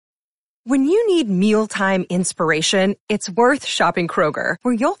When you need mealtime inspiration, it's worth shopping Kroger,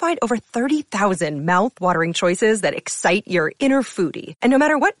 where you'll find over 30,000 mouth-watering choices that excite your inner foodie. And no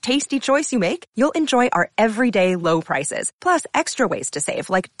matter what tasty choice you make, you'll enjoy our everyday low prices, plus extra ways to save,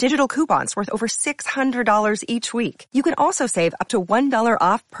 like digital coupons worth over $600 each week. You can also save up to $1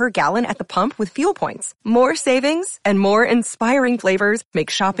 off per gallon at the pump with fuel points. More savings and more inspiring flavors make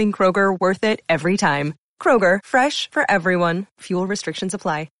shopping Kroger worth it every time. Kroger, fresh for everyone. Fuel restrictions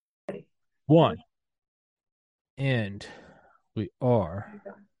apply. One. And we are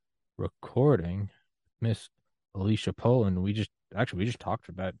recording Miss Alisha Poland. We just talked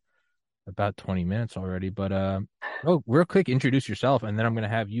for about 20 minutes already, but real quick, introduce yourself, and then I'm going to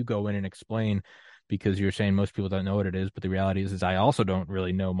have you go in and explain, because you're saying most people don't know what it is, but the reality is I also don't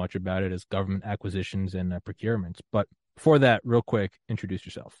really know much about it, as government acquisitions and procurements. But before that, real quick, introduce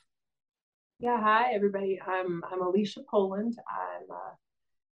yourself. Yeah, hi everybody. I'm Alisha Poland.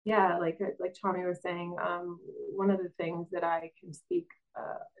 Like Tommy was saying, one of the things that I can speak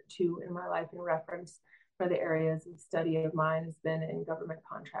to in my life in reference for the areas of study of mine has been in government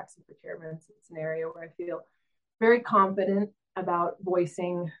contracts and procurements. It's an area where I feel very confident about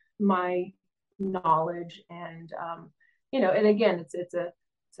voicing my knowledge, and and again,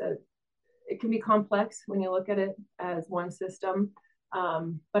 it can be complex when you look at it as one system.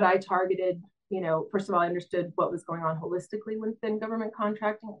 But I targeted, first of all, I understood what was going on holistically within government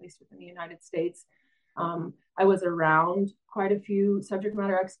contracting, at least within the United States. I was around quite a few subject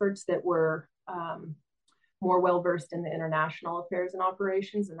matter experts that were more well-versed in the international affairs and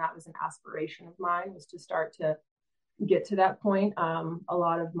operations, and that was an aspiration of mine, was to start to get to that point. A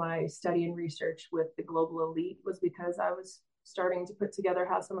lot of my study and research with the global elite was because I was starting to put together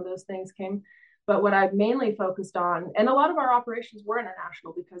how some of those things came. But what I've mainly focused on, and a lot of our operations were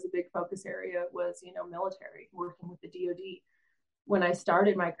international because a big focus area was, military, working with the DoD. When I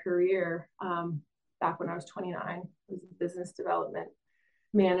started my career, back when I was 29, I was a business development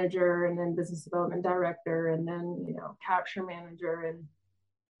manager, and then business development director, and then, capture manager,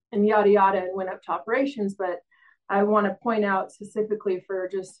 and yada, yada, and went up to operations. But I want to point out specifically for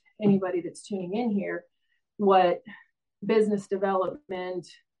just anybody that's tuning in here, what business development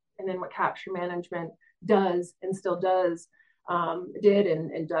and then what capture management does and still does, did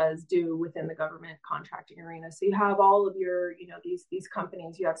and does do within the government contracting arena. So you have all of your, these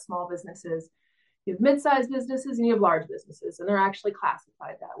companies, you have small businesses, you have mid-sized businesses, and you have large businesses, and they're actually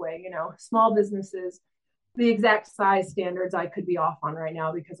classified that way. Small businesses, the exact size standards I could be off on right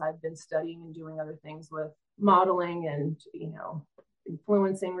now, because I've been studying and doing other things with modeling and,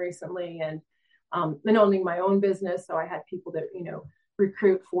 influencing recently, and owning my own business. So I had people that,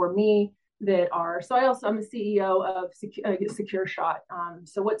 recruit for me that are, so I'm a CEO of Secure Shot.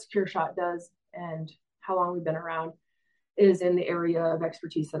 So what Secure Shot does and how long we've been around is in the area of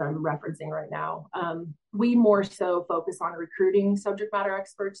expertise that I'm referencing right now. We more so focus on recruiting subject matter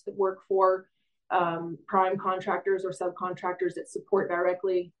experts that work for prime contractors or subcontractors that support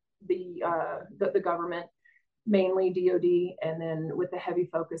directly the government, mainly DoD, and then with a heavy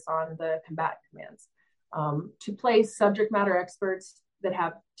focus on the combat commands, to place subject matter experts that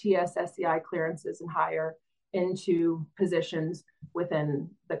have TS/SCI clearances and higher into positions within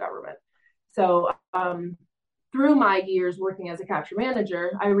the government. So through my years working as a capture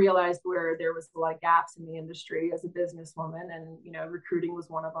manager, I realized where there was a lot of gaps in the industry as a businesswoman, and recruiting was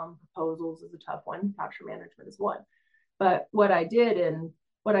one of them. Proposals is a tough one. Capture management is one. But what I did, and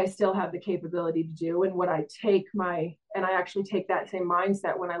what I still have the capability to do, and what I actually take that same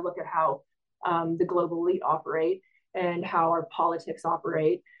mindset when I look at how the global elite operate, and how our politics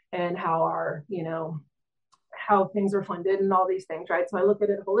operate, and how our, how things are funded and all these things, right? So I look at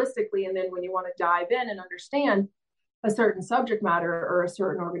it holistically, and then when you want to dive in and understand a certain subject matter or a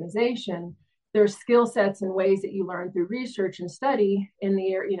certain organization, there's skill sets and ways that you learn through research and study in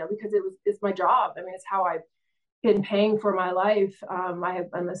the area, because it's my job. I mean, it's how I've been paying for my life. I'm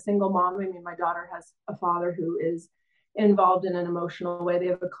a single mom. I mean, my daughter has a father who is involved in an emotional way. They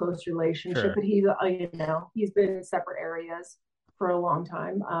have a close relationship, but he's been in separate areas for a long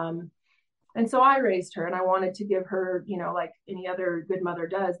time. And so I raised her, and I wanted to give her, like any other good mother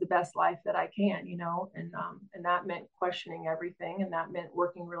does, the best life that I can, and that meant questioning everything. And that meant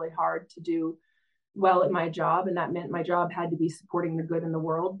working really hard to do well at my job. And that meant my job had to be supporting the good in the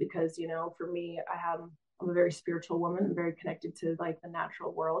world, because, for me, I'm a very spiritual woman. I'm very connected to like the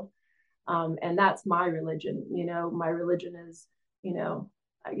natural world. And that's my religion. My religion is,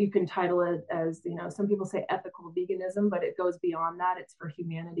 you can title it as, some people say ethical veganism, but it goes beyond that. It's for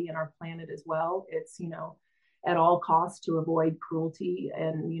humanity and our planet as well. It's, at all costs to avoid cruelty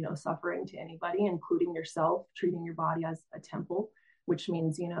and, suffering to anybody, including yourself, treating your body as a temple. which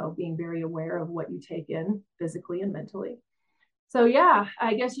means, being very aware of what you take in physically and mentally. So yeah,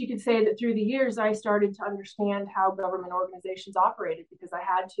 I guess you could say that through the years, I started to understand how government organizations operated, because I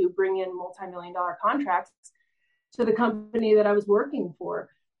had to bring in multi-million-dollar contracts to the company that I was working for.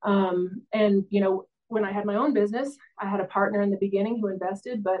 And when I had my own business, I had a partner in the beginning who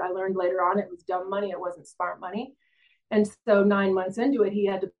invested, but I learned later on it was dumb money. It wasn't smart money. And so 9 months into it, he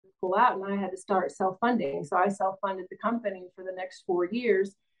had to pull out and I had to start self-funding. So I self-funded the company for the next 4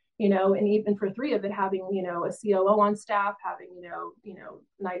 years, and even for 3 of it, having, a COO on staff, having,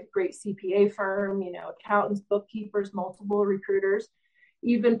 nice, great CPA firm, accountants, bookkeepers, multiple recruiters,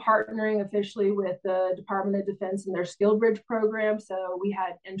 even partnering officially with the Department of Defense and their Skill Bridge program. So we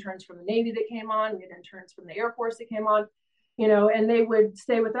had interns from the Navy that came on, we had interns from the Air Force that came on, and they would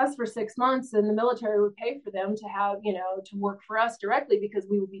stay with us for 6 months, and the military would pay for them to have, to work for us directly, because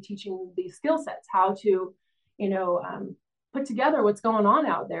we would be teaching these skill sets, how to, put together what's going on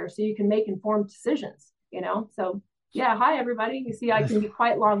out there so you can make informed decisions, So yeah, hi everybody. You see, I can be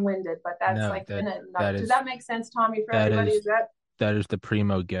quite long-winded, but that's in it. Does that make sense, Tommy, for everybody? That is the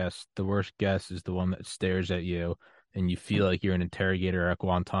primo guest. The worst guest is the one that stares at you and you feel like you're an interrogator at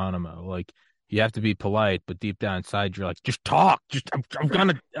Guantanamo. Like, you have to be polite, but deep down inside, you're like, just talk.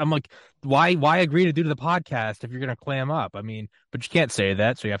 I'm like, why agree to do the podcast if you're going to clam up? I mean, but you can't say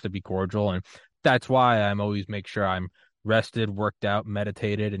that. So you have to be cordial. And that's why I'm always make sure I'm rested, worked out,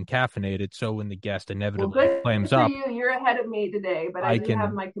 meditated, and caffeinated. So when the guest inevitably clams up, you're ahead of me today, but I do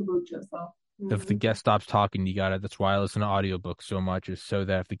have my kombucha. So if the guest stops talking, you got it. That's why I listen to audiobooks so much, is so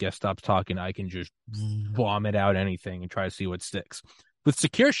that if the guest stops talking, I can just vomit out anything and try to see what sticks. With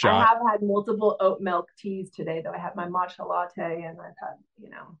Secure Shot, I have had multiple oat milk teas today, though. I had my matcha latte, and I've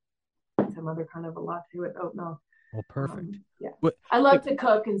had, some other kind of a latte with oat milk. Well, perfect. Yeah. I love to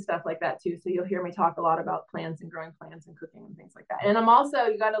cook and stuff like that too. So you'll hear me talk a lot about plants and growing plants and cooking and things like that. And I'm also,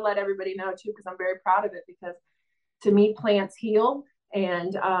 you got to let everybody know too, because I'm very proud of it, because to me, plants heal.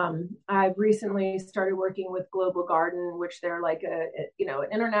 And I've recently started working with Global Garden, which they're like an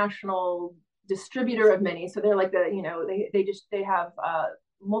international distributor of many. So they're like they have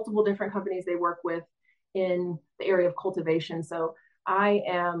multiple different companies they work with in the area of cultivation. So I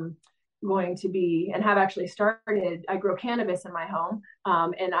am going to be, and have actually started, I grow cannabis in my home.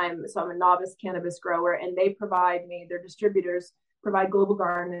 And I'm a novice cannabis grower, and they provide me, their distributors provide Global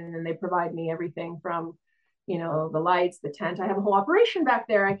Garden, and they provide me everything from, the lights, the tent. I have a whole operation back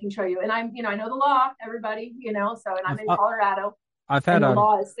there I can show you. And I'm, I know the law, everybody, and I'm in Colorado. The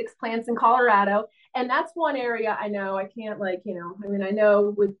law is 6 plants in Colorado. And that's one area I know I can't I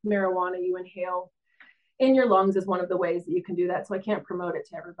know with marijuana, you inhale in your lungs is one of the ways that you can do that. So I can't promote it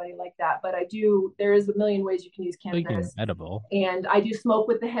to everybody like that, but there is a million ways you can use cannabis. Edible. And I do smoke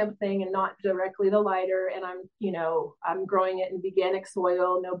with the hemp thing and not directly the lighter. And I'm growing it in veganic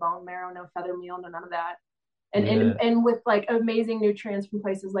soil, no bone marrow, no feather meal, no none of that. And with like amazing nutrients from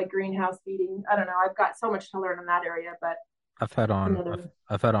places like greenhouse feeding. I don't know. I've got so much to learn in that area, but I've had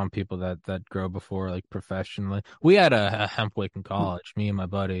on people that grow before, like professionally. We had a hemp wick in college, me and my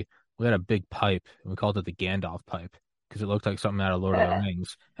buddy. We had a big pipe, and we called it the Gandalf pipe because it looked like something out of Lord of the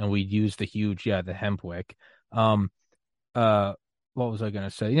Rings. And we used the hemp wick. What was I gonna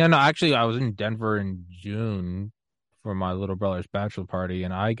say? Yeah, no, actually, I was in Denver in June for my little brother's bachelor party,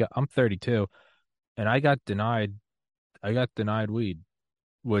 and I'm 32, and I got denied weed,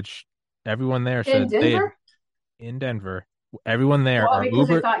 which everyone there said in Denver. Everyone there. Well, because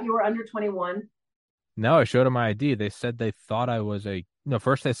they thought you were under 21. No, I showed them my ID. They said they thought I was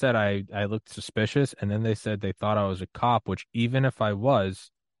first they said I looked suspicious, and then they said they thought I was a cop, which even if I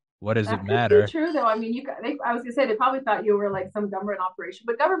was, what does it matter? That's true, though. I mean, I was going to say, they probably thought you were like some government operation,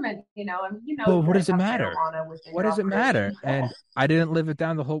 but government, Well, what does it matter? What does it matter? And I didn't live it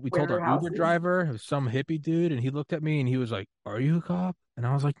down the whole, we told our Uber driver, some hippie dude, and he looked at me and he was like, "Are you a cop?" And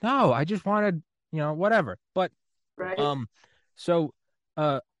I was like, "No, I just wanted, whatever." But, right. So,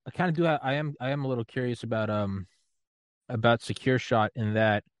 I kind of do. I am a little curious about Secure Shot in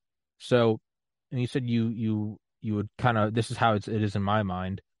that. So, and you said you would kind of, this is how it is in my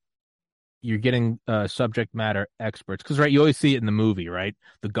mind. You're getting subject matter experts because, right, you always see it in the movie, right?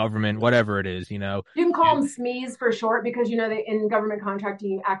 The government, whatever it is, You can call them SMEs for short because they in government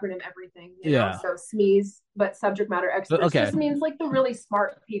contracting you acronym everything. So SMEs, but subject matter experts just means like the really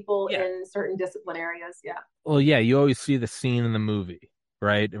smart people in certain discipline areas. Yeah. Well, yeah, you always see the scene in the movie.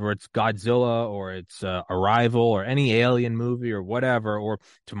 right? Or it's Godzilla, or it's Arrival, or any alien movie, or whatever. Or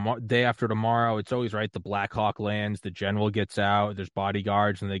day after tomorrow, it's always right. The Black Hawk lands, the general gets out, there's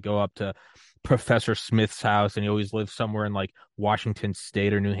bodyguards, and they go up to Professor Smith's house, and he always lives somewhere in like Washington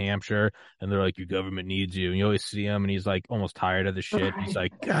State or New Hampshire. And they're like, "Your government needs you." And you always see him, and he's like almost tired of the shit. He's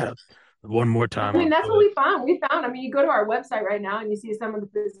Right. like, "God, one more time, I mean, I'll that's do what it." we found. We found, I mean, you go to our website right now and you see some of the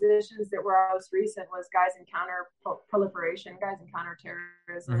positions that were our most recent was guys in counter proliferation, guys in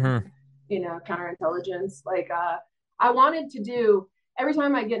counterterrorism, Mm-hmm. counterintelligence. Like, I wanted to do every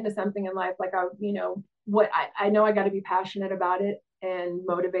time I get into something in life, like I know I got to be passionate about it and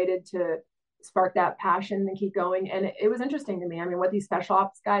motivated to spark that passion and keep going. And it was interesting to me. I mean, what these special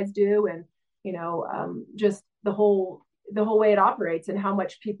ops guys do, and just the whole way it operates and how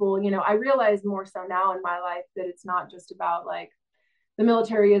much people, I realize more so now in my life that it's not just about like the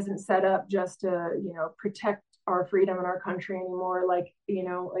military isn't set up just to, protect our freedom in our country anymore. Like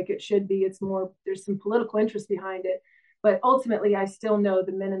it should be. It's more, there's some political interest behind it. But ultimately, I still know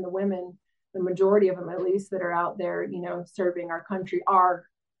the men and the women, the majority of them at least, that are out there, serving our country are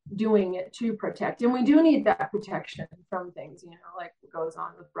doing it to protect. And we do need that protection from things, like what goes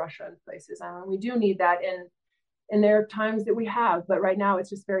on with Russia and places. I mean, we do need that. And there are times that we have, but right now it's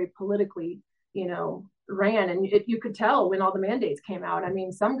just very politically, ran. And you could tell when all the mandates came out. I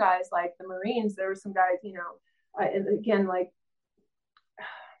mean, some guys like the Marines, there were some guys, again, like,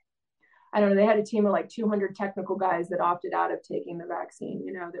 I don't know, they had a team of like 200 technical guys that opted out of taking the vaccine,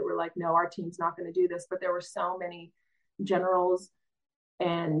 that were like, no, our team's not going to do this. But there were so many generals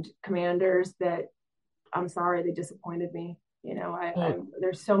and commanders that, I'm sorry, they disappointed me.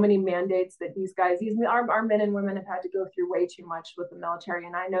 There's so many mandates that our men and women have had to go through way too much with the military.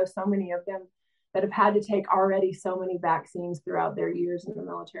 And I know so many of them that have had to take already so many vaccines throughout their years in the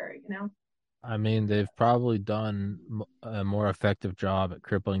military. I mean, they've probably done a more effective job at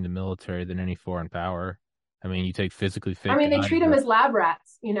crippling the military than any foreign power. I mean, you take physically I fit mean, they guys. treat them as lab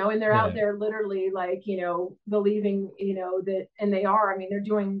rats, and they're out Yeah. there literally like, believing, that, and they are, I mean, they're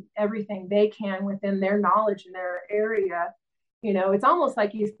doing everything they can within their knowledge in their area. It's almost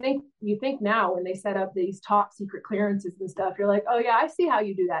like you think now when they set up these top secret clearances and stuff, you're like, oh yeah, I see how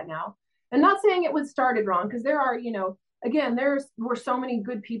you do that now. And not saying it was started wrong, because there are, again, were so many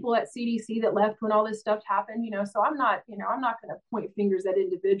good people at CDC that left when all this stuff happened, so I'm not going to point fingers at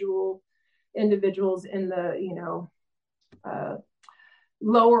individuals in the, uh,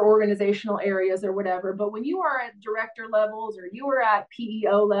 lower organizational areas or whatever. But when you are at director levels, or you are at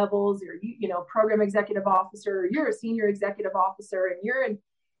PEO levels, or program executive officer, or you're a senior executive officer, and you're in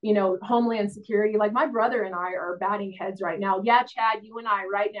Homeland Security, like my brother and I are batting heads right now. Yeah, Chad, you and I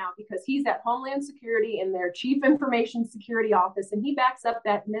right now, because he's at Homeland Security in their Chief Information Security Office, and he backs up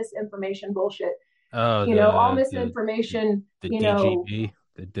that misinformation bullshit. Oh, All the misinformation, DGB,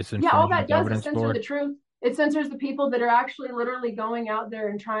 the yeah, all Disinformation that does is Governance censor Board, the truth. It censors the people that are actually literally going out there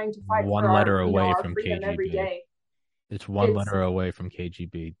and trying to fight for one our, letter away our from freedom every KGB. day. It's one It's letter away from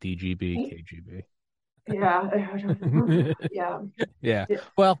KGB, DGB, KGB. yeah, yeah. Yeah.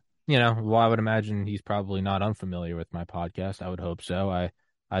 Well, well, I would imagine he's probably not unfamiliar with my podcast. I would hope so.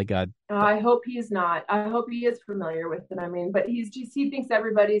 I got. I hope he's not. I hope he is familiar with it. I mean, but he thinks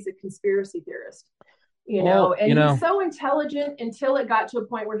everybody's a conspiracy theorist, Well, and he's so intelligent until it got to a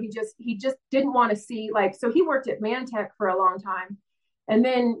point where he just didn't want to see, like, so he worked at Mantech for a long time. And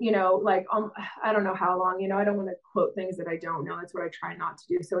then, like, I don't know how long, I don't want to quote things that I don't know. That's what I try not to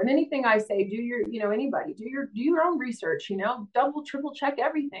do. So in anything I say, do your, anybody, do your own research, double, triple check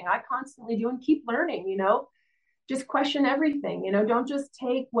everything. I constantly do, and keep learning, just question everything, don't just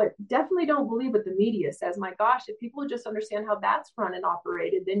take definitely don't believe what the media says. My gosh, if people would just understand how that's run and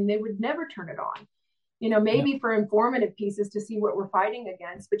operated, then they would never turn it on. yeah. Maybe for informative pieces to see what we're fighting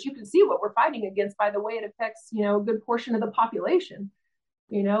against, but you can see what we're fighting against by the way it affects, a good portion of the population.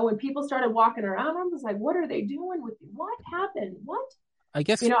 When people started walking around, I was like, what are they doing with you? What happened? What? I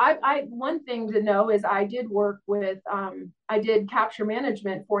guess. I one thing to know is I did work with, I did capture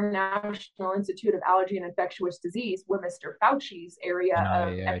management for National Institute of Allergy and Infectious Disease, where Mr. Fauci's area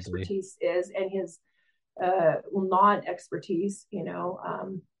of expertise is, and his non-expertise.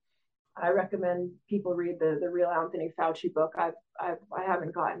 I recommend people read the real Anthony Fauci book. I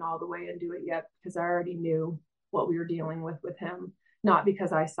haven't gotten all the way into it yet, because I already knew what we were dealing with him. Not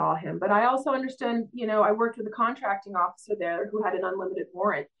because I saw him, but I also understand, I worked with a contracting officer there who had an unlimited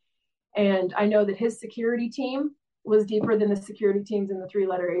warrant. And I know that his security team was deeper than the security teams in the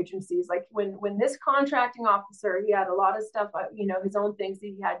three-letter agencies. Like when this contracting officer, he had a lot of stuff, his own things that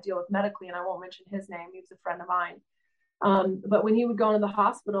he had to deal with medically, and I won't mention his name. He was a friend of mine. But when he would go into the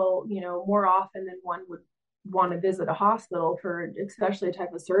hospital, more often than one would want to visit a hospital for especially a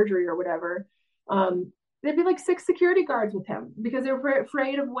type of surgery or whatever, there'd be like 6 security guards with him because they're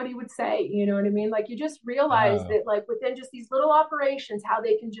afraid of what he would say. You know what I mean? Like, you just realize that, like, within just these little operations, how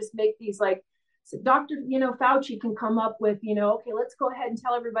they can just make these, like, so Dr. Fauci can come up with, okay, let's go ahead and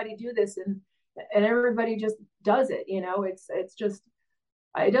tell everybody do this, and everybody just does it. It's just,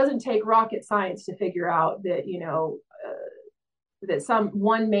 it doesn't take rocket science to figure out that, that some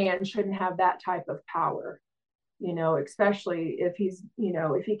one man shouldn't have that type of power, especially if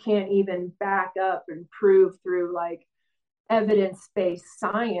if he can't even back up and prove through like evidence-based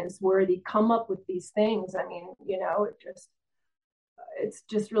science where they come up with these things. I mean, it's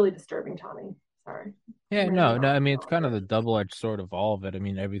just really disturbing, Tommy. Sorry. Yeah, no. I mean, it's kind of the double-edged sword of all of it. I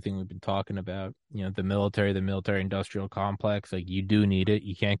mean, everything we've been talking about, the military industrial complex, like, you do need it.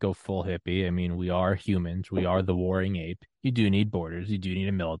 You can't go full hippie. I mean, we are humans. We are the warring ape. You do need borders. You do need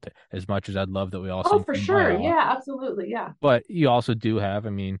a military. As much as I'd love that we all Oh, for sure. Yeah, absolutely. Yeah. But you also do have, I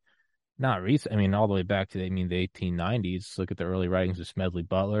mean, not recent. I mean, all the way back to the 1890s. Look at the early writings of Smedley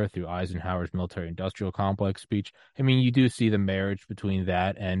Butler through Eisenhower's military-industrial complex speech. I mean, you do see the marriage between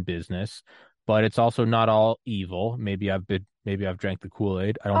that and business, but it's also not all evil. Maybe I've drank the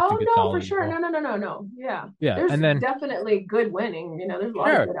Kool-Aid. I don't think it's all for sure. evil. No. Yeah. Yeah, There's and then definitely good winning. There's a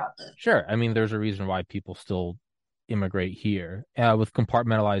lot of good out there. Sure. I mean, there's a reason why people still immigrate here. With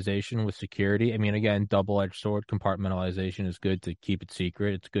compartmentalization, with security, I mean, again, double-edged sword. Compartmentalization is good to keep it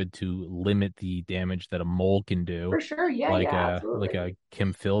secret. It's good to limit the damage that a mole can do. For sure. Yeah, absolutely. Like a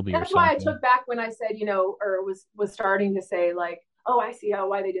Kim Philby. That's why I took back when I said, or was starting to say, like, oh, I see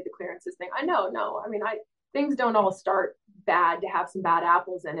why they did the clearances thing. I know, no. I mean, things don't all start bad to have some bad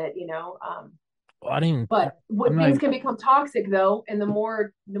apples in it, But things can become toxic, though, and the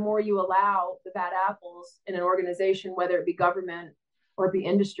more you allow the bad apples in an organization, whether it be government or it be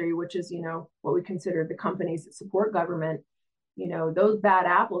industry, which is what we consider the companies that support government, those bad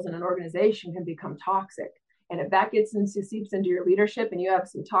apples in an organization can become toxic. And if that seeps into your leadership, and you have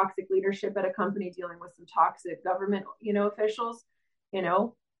some toxic leadership at a company dealing with some toxic government, officials,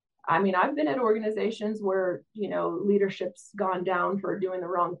 I mean, I've been at organizations where, leadership's gone down for doing the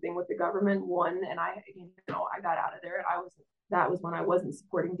wrong thing with the government. And I got out of there. That was when I wasn't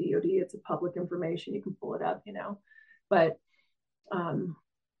supporting DOD. It's a public information. You can pull it up, But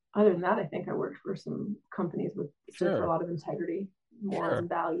other than that, I think I worked for some companies with a lot of integrity, morals, and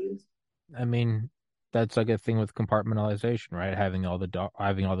values. I mean, that's like a thing with compartmentalization, right? Having all the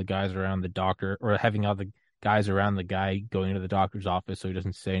guys around the doctor, or having all the guys around the guy going to the doctor's office so he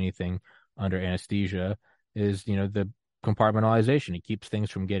doesn't say anything under anesthesia, is the compartmentalization. It keeps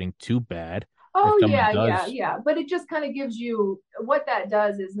things from getting too bad. Oh yeah. But it just kind of gives you, what that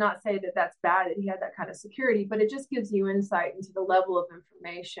does is not say that that's bad that he had that kind of security, but it just gives you insight into the level of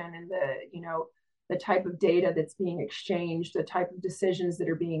information and the type of data that's being exchanged, the type of decisions that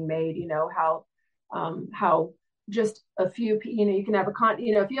are being made. How just a few, you can have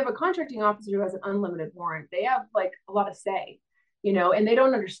if you have a contracting officer who has an unlimited warrant, they have like a lot of say, and they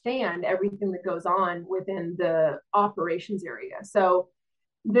don't understand everything that goes on within the operations area. So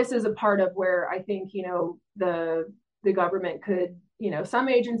this is a part of where I think, the government could, some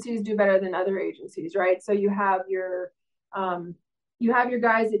agencies do better than other agencies, right? So you have your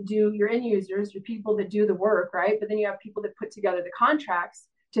guys that do, your end users, your people that do the work, right? But then you have people that put together the contracts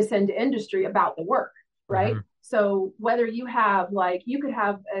to send to industry about the work, right? Mm-hmm. So whether you have, you could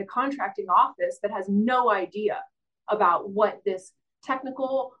have a contracting office that has no idea about what this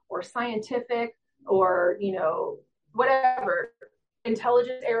technical or scientific or, whatever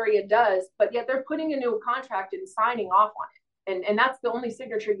intelligence area does, but yet they're putting a new contract and signing off on it. And that's the only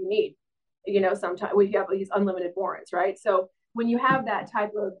signature you need. Sometimes we have these unlimited warrants, right? So when you have that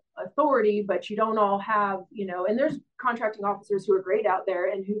type of authority, but you don't all have, and there's contracting officers who are great out there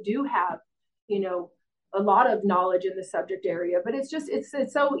and who do have, a lot of knowledge in the subject area, but it's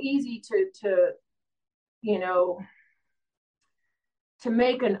so easy to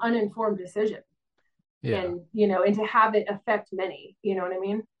make an uninformed decision. Yeah. And to have it affect many, you know what I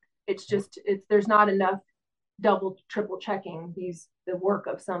mean? There's not enough double, triple checking the work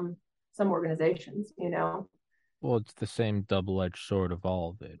of some organizations, Well, it's the same double-edged sword of all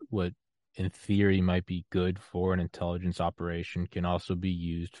of it. What in theory might be good for an intelligence operation can also be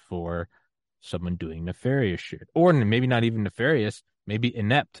used for someone doing nefarious shit, or maybe not even nefarious, maybe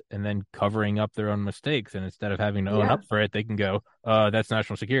inept, and then covering up their own mistakes. And instead of having to own up for it, they can go, that's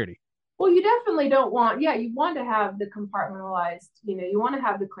national security. Well, you definitely don't want, you want to have the compartmentalized, you want to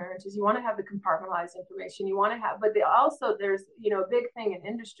have the clearances, you want to have the compartmentalized information, you want to have, but there's, a big thing in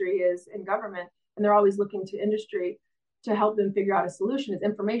industry is in government, and they're always looking to industry to help them figure out a solution, is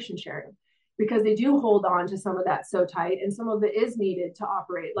information sharing. because they do hold on to some of that so tight, and some of it is needed to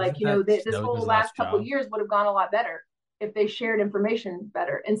operate. Like, Wasn't that this Snowden's whole last last couple job? of years would have gone a lot better if they shared information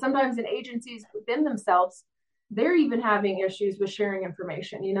better. And sometimes in agencies within themselves, they're even having issues with sharing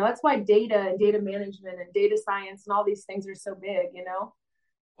information. That's why data and data management and data science and all these things are so big.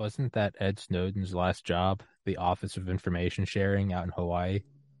 Wasn't that Ed Snowden's last job, the Office of Information Sharing out in Hawaii,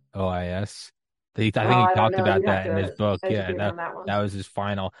 OIS? I think he I don't talked know. about You'd have that in his to book. Yeah, educate me on that that one. was his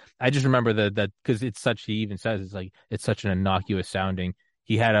final. I just remember that because it's such. He even says it's like it's such an innocuous sounding.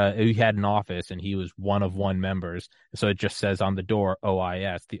 He had an office and he was one of one members. So it just says on the door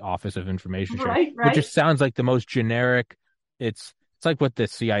OIS, the Office of Information Sharing, Right, which right. just sounds like the most generic. It's like what the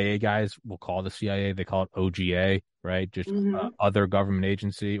CIA guys will call the CIA. They call it OGA, right? Just Mm-hmm. other government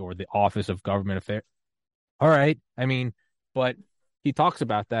agency or the Office of Government Affairs. All right. I mean, but he talks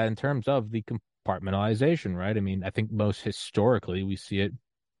about that in terms of the compartmentalization, right? I mean, I think most historically we see it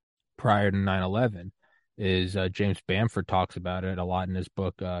prior to 9/11 is James Bamford talks about it a lot in his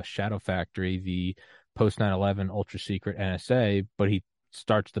book Shadow Factory, the post 9/11 ultra secret NSA, but he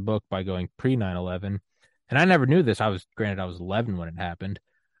starts the book by going pre 9/11. And I never knew this. I was 11 when it happened,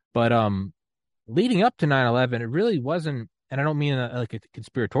 but leading up to 9/11, it really wasn't, and I don't mean in like a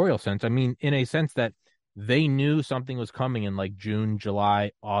conspiratorial sense. I mean in a sense that they knew something was coming in like June,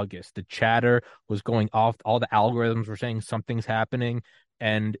 July, August. The chatter was going off. All the algorithms were saying something's happening,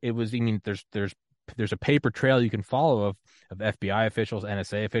 and it was. I mean, there's a paper trail you can follow of FBI officials,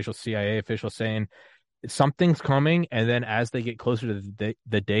 NSA officials, CIA officials saying something's coming, and then as they get closer to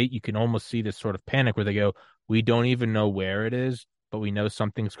the date, you can almost see this sort of panic where they go, "We don't even know where it is, but we know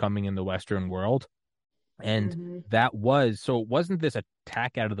something's coming in the Western world." And Mm-hmm. so it wasn't this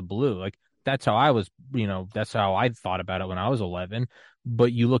attack out of the blue. Like that's how I was, that's how I thought about it when I was 11.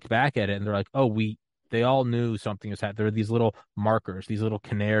 But you look back at it and they're like, oh, they all knew something was happening. There were these little markers, these little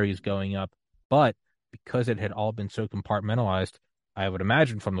canaries going up. But because it had all been so compartmentalized, I would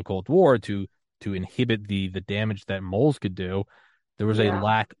imagine from the Cold War to inhibit the damage that moles could do, there was a Yeah,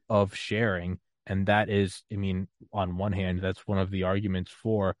 lack of sharing. And that is, I mean, on one hand, that's one of the arguments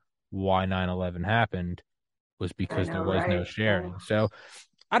for why 9/11 happened was I because there know, was no right? sharing. So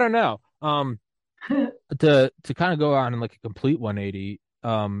I don't know. To kind of go on in like a complete 180.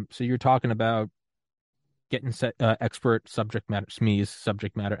 So you're talking about getting expert subject matter SMEs,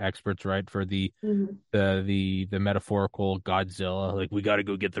 subject matter experts, right? For Mhm. the metaphorical Godzilla, like we got to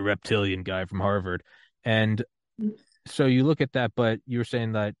go get the reptilian guy from Harvard. And so you look at that, but you're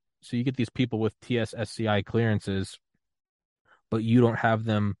saying that so you get these people with TSSCI clearances, but you don't have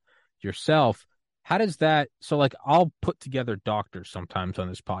them yourself. How does that? So, like, I'll put together doctors sometimes on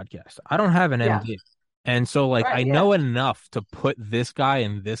this podcast. I don't have an Yeah, MD. And so, like, right. I Yeah, know enough to put this guy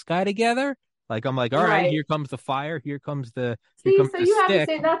and this guy together. Like, I'm like, all right, right. here comes the fire. Here See, comes so the you have the stick.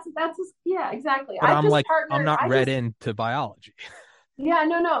 same. That's yeah, exactly. But I've I'm just like, I'm partnered. not I read just into biology. Yeah,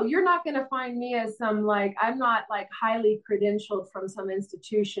 no. You're not going to find me as some like I'm not like highly credentialed from some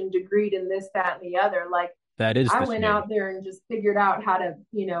institution, degreed in this, that, and the other. Like That is I the went SME. out there and just figured out how to,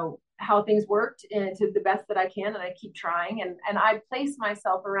 how things worked and to the best that I can, and I keep trying. And I place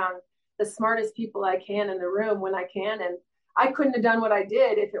myself around the smartest people I can in the room when I can. And I couldn't have done what I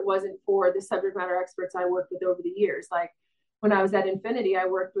did if it wasn't for the subject matter experts I worked with over the years. Like when I was at Infinity, I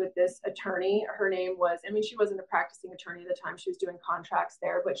worked with this attorney. Her name was, I mean, she wasn't a practicing attorney at the time. She was doing contracts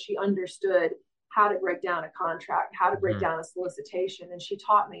there, but she understood how to break down a contract, how to break Mhm. down a solicitation. And she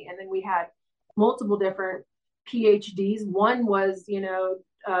taught me. And then we had multiple different PhDs. One was,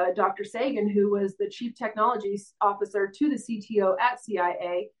 Dr. Sagan, who was the chief technology officer to the CTO at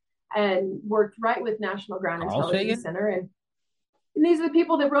CIA and worked right with National Ground Carl Intelligence Sagan? Center. And these are the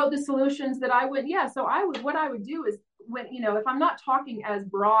people that wrote the solutions that I would, yeah. So what I would do is when, if I'm not talking as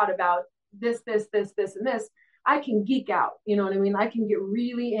broad about this, and this, I can geek out. You know what I mean? I can get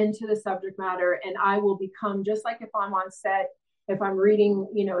really into the subject matter and I will become just like if I'm on set, if I'm reading,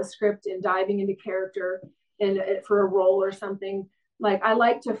 a script and diving into character and for a role or something, like I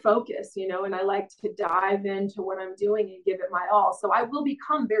like to focus, and I like to dive into what I'm doing and give it my all. So I will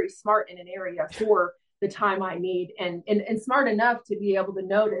become very smart in an area for the time I need and smart enough to be able to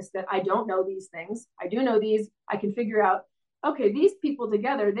notice that I don't know these things. I do know these. I can figure out, okay, these people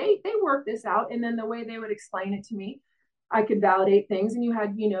together, they work this out. And then the way they would explain it to me, I could validate things. And you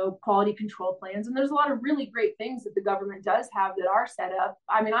had, quality control plans. And there's a lot of really great things that the government does have that are set up.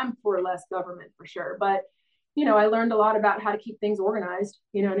 I mean, I'm for less government for sure, but I learned a lot about how to keep things organized.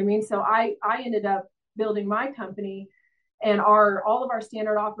 You know what I mean? So I ended up building my company and all of our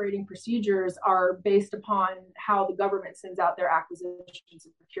standard operating procedures are based upon how the government sends out their acquisitions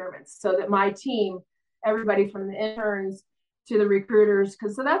and procurements so that my team, everybody from the interns to the recruiters.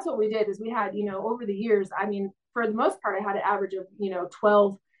 So that's what we did is we had, over the years, I mean, for the most part, I had an average of,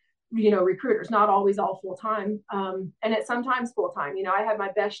 12, recruiters, not always all full time. And it's sometimes full time. I had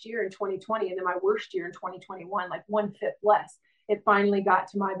my best year in 2020 and then my worst year in 2021, like 1/5 less. It finally got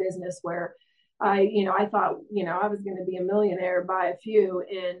to my business where I thought, I was going to be a millionaire by a few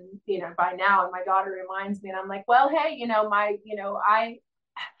by now. And my daughter reminds me, and I'm like, well, hey,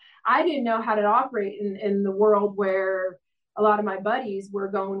 I didn't know how to operate in the world where a lot of my buddies were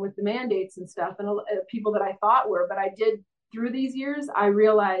going with the mandates and stuff, and people that I thought were, but I did through these years, I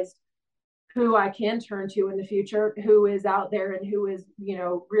realized who I can turn to in the future, who is out there and who is,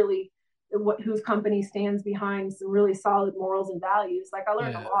 really whose company stands behind some really solid morals and values. Like I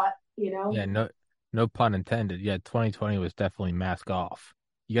learned a lot, Yeah, no pun intended. Yeah, 2020 was definitely mask off.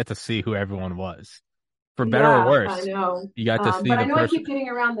 You got to see who everyone was. For better or worse. I know. You got to see but I know I keep getting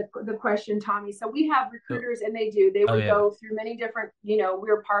around the question, Tommy. So we have recruiters, and they would go through many different,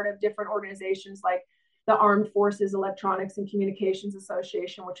 we're part of different organizations like the Armed Forces Electronics and Communications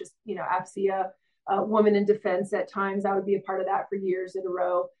Association, which is, AFCEA, Women in Defense at times. I would be a part of that for years in a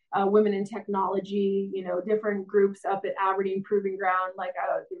row. Women in Technology, different groups up at Aberdeen Proving Ground, like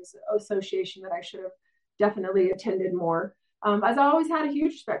there was an association that I should have definitely attended more. As I always had a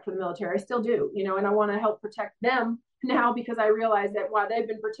huge respect for the military, I still do, and I want to help protect them now because I realize that while they've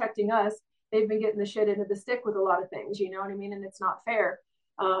been protecting us, they've been getting the shit into the stick with a lot of things, you know what I mean? And it's not fair.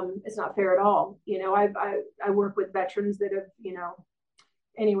 It's not fair at all. I work with veterans that have,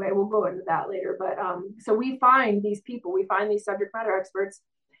 anyway, we'll go into that later. But so we find these people, we find these subject matter experts,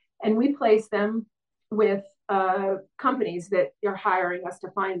 and we place them with companies that are hiring us to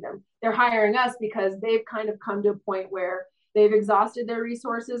find them. They're hiring us because they've kind of come to a point where they've exhausted their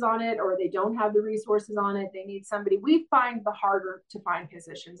resources on it, or they don't have the resources on it. They need somebody. We find the harder to find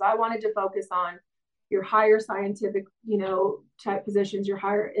positions. I wanted to focus on your higher scientific, type positions, your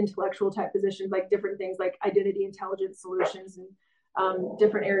higher intellectual type positions, like different things like identity intelligence solutions and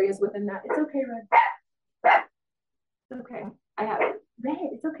different areas within that. It's okay, Red. It's okay. I have it. Red,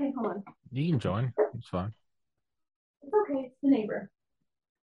 it's okay. Hold on. You can join. It's fine. It's okay. It's the neighbor.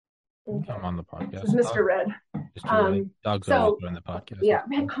 Okay. I'm on the podcast. This is Mr. Red. Dogs always join the podcast. Yeah,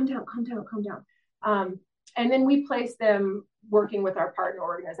 Red, calm down. And then we place them working with our partner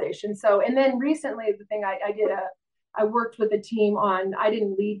organization. So, and then recently, the thing I worked with a team on. I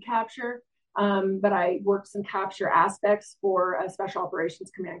didn't lead capture, but I worked some capture aspects for a Special Operations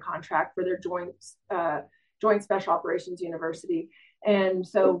Command contract for their Joint Special Operations University. And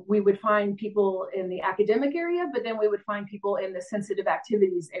so we would find people in the academic area, but then we would find people in the sensitive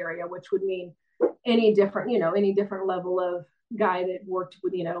activities area, which would mean any different level of guy that worked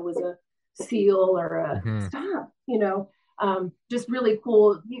with, was a SEAL or a just really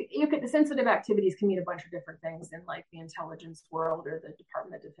cool. You could, the sensitive activities can mean a bunch of different things in like the intelligence world or the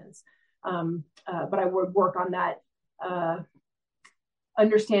Department of Defense. But I would work on that,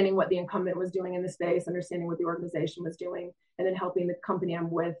 understanding what the incumbent was doing in the space, understanding what the organization was doing, and then helping the company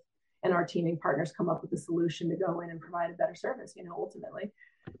I'm with and our teaming partners come up with a solution to go in and provide a better service, ultimately.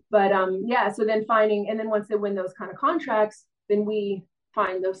 But so then and then once they win those kind of contracts, then we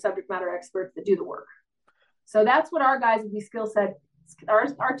find those subject matter experts that do the work. So that's what our guys would be skill set.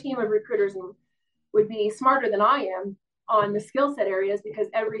 Our team of recruiters would be smarter than I am on the skill set areas, because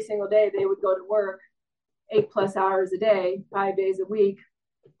every single day they would go to work 8+ hours a day, 5 days a week,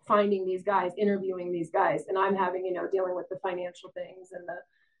 finding these guys, interviewing these guys. And I'm having, dealing with the financial things and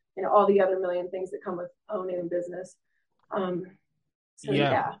the, all the other million things that come with owning a business. I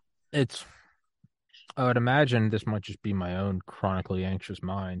would imagine this might just be my own chronically anxious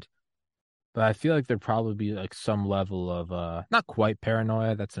mind, but I feel like there'd probably be like some level of not quite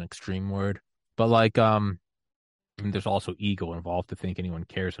paranoia, that's an extreme word, but like there's also ego involved to think anyone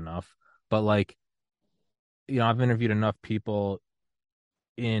cares enough. But like, I've interviewed enough people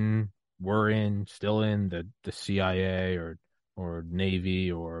still in the CIA or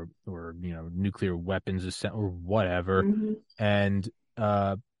Navy or nuclear weapons or whatever, and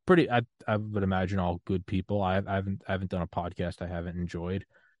I would imagine all good people. I haven't done a podcast I haven't enjoyed,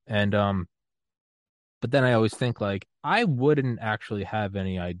 and but then I always think like I wouldn't actually have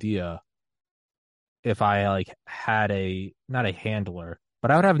any idea if I like had not a handler,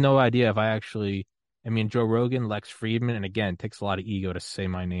 but I would have no idea if I actually. I mean, Joe Rogan, Lex Friedman, and again, it takes a lot of ego to say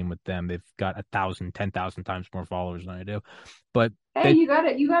my name with them. They've got 1,000, 10,000 times more followers than I do. But hey, you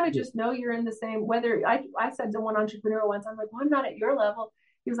gotta just know you're in the same. Whether I said to one entrepreneur once, I'm like, well, I'm not at your level.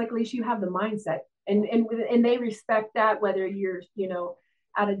 He was like, Alisha, you have the mindset, and they respect that. Whether you're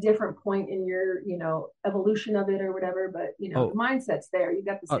at a different point in your, evolution of it or whatever. But, the mindset's there. You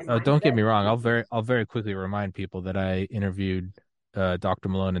got the same mindset. Don't get me wrong. I'll very quickly remind people that I interviewed Dr.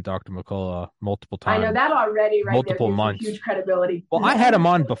 Malone and Dr. McCullough multiple times. I know that already, right? Multiple there months. Huge credibility. Well, I had him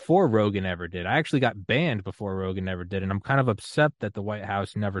on before Rogan ever did. I actually got banned before Rogan ever did, and I'm kind of upset that the White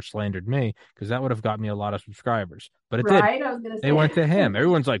House never slandered me, because that would have got me a lot of subscribers. But it did. I was gonna say. They went to him.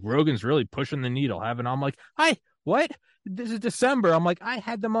 Everyone's like, Rogan's really pushing the needle. I'm like, hi, what? This is December. I'm like, I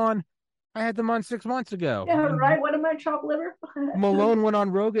had them on 6 months ago. Yeah, right. What am I, chopped liver? Malone went on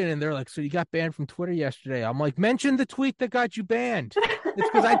Rogan, and they're like, so you got banned from Twitter yesterday. I'm like, mention the tweet that got you banned. It's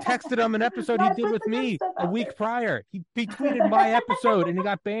because I texted him an episode he did with me a week prior. He tweeted my episode, and he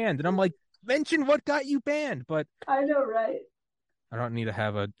got banned. And I'm like, mention what got you banned. But I know, right? I don't need to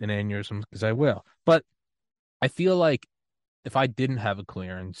have an aneurysm, because I will. But I feel like if I didn't have a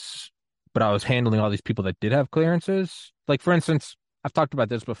clearance, but I was handling all these people that did have clearances, like, for instance, I've talked about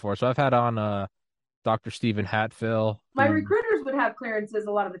this before. So I've had on Dr. Stephen Hatfill. My recruiters would have clearances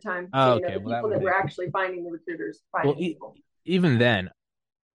a lot of the time. Oh, so, okay. the people that were actually finding the recruiters. Even then,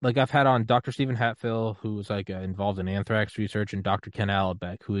 like, I've had on Dr. Stephen Hatfill, who was like involved in anthrax research, and Dr. Ken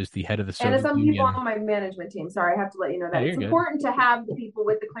Alabek, who is the head of the Soviet And some Union. people on my management team. Sorry, I have to let you know that. It's important to have the people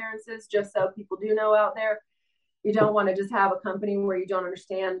with the clearances, just so people do know out there. You don't want to just have a company where you don't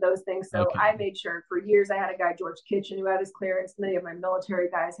understand those things. So I made sure for years. I had a guy, George Kitchen, who had his clearance. Many of my military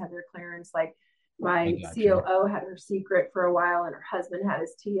guys had their clearance. Like my COO had her secret for a while, and her husband had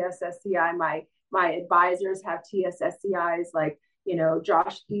his TSSCI. My advisors have TSSCIs. Like,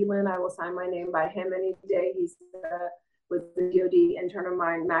 Josh Thielen, I will sign my name by him any day. He's with the DoD intern of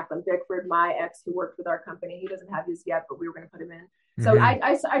mine, Macklin Bickford, my ex who worked with our company. He doesn't have his yet, but we were going to put him in. So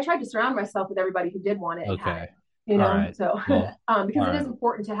I tried to surround myself with everybody who did want it. And had it. Right. So because it is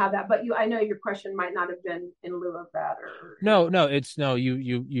important to have that. But I know your question might not have been in lieu of that.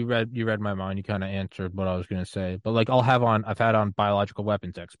 You read my mind. You kind of answered what I was going to say. But like, I've had on biological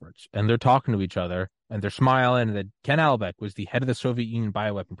weapons experts, and they're talking to each other, and they're smiling. And that Ken Alabek was the head of the Soviet Union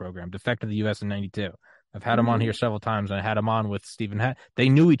bioweapon program, defected to the U.S. in '92. I've had him on here several times, and I had him on with Stephen Hatt. They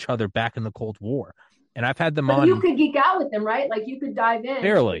knew each other back in the Cold War, and I've had them on. You could geek out with them, right? Like, you could dive in.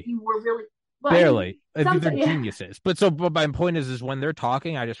 Barely. You were really. Well, barely. They're geniuses. But my point is when they're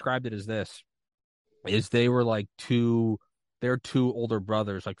talking, I described it as this, is they were like they're two older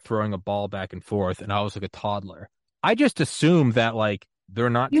brothers, like throwing a ball back and forth, and I was like a toddler. I just assumed that, like, they're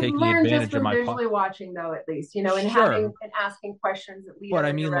not taking advantage of my visually watching, though, at least, and having and asking questions that lead. But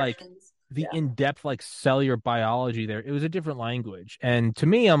I mean, like, the in-depth, like, cellular biology there, it was a different language. And to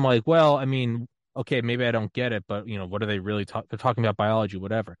me, I'm like, well, I mean, okay, maybe I don't get it, but what are they really they're talking about biology,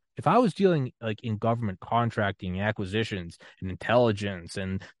 whatever. If I was dealing like in government contracting, acquisitions, and intelligence,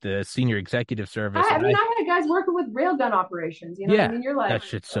 and the senior executive service, I had guys working with railgun operations. What I mean? You're like, that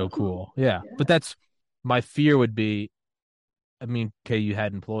shit's so cool. Yeah. But that's my fear would be. I mean, okay, you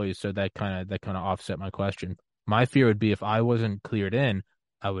had employees, so that kind of offset my question. My fear would be if I wasn't cleared in,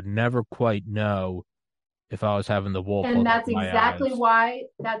 I would never quite know if I was having the wolf. And that's exactly why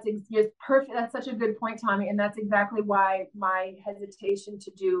that's just perfect. That's such a good point, Tommy. And that's exactly why my hesitation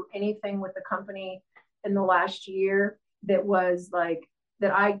to do anything with the company in the last year that was like,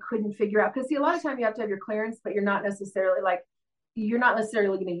 that I couldn't figure out. Because see, a lot of time you have to have your clearance, but you're not necessarily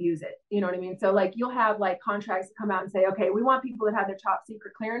going to use it. You know what I mean? So like, you'll have like contracts come out and say, okay, we want people that have their top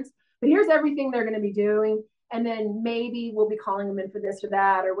secret clearance, but here's everything they're going to be doing. And then maybe we'll be calling them in for this or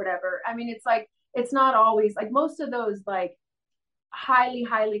that or whatever. I mean, it's like, it's not always like most of those like highly,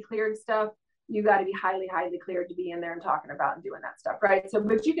 highly cleared stuff. You got to be highly, highly cleared to be in there and talking about and doing that stuff. Right. So,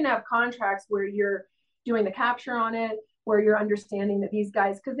 but you can have contracts where you're doing the capture on it, where you're understanding that these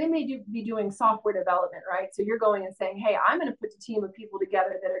guys, because they may be doing software development, right? So you're going and saying, hey, I'm going to put a team of people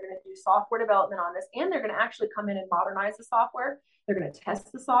together that are going to do software development on this, and they're going to actually come in and modernize the software. They're going to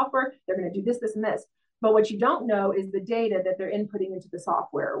test the software. They're going to do this, this, and this. But what you don't know is the data that they're inputting into the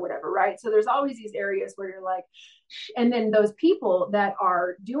software or whatever, right? So there's always these areas where you're like, and then those people that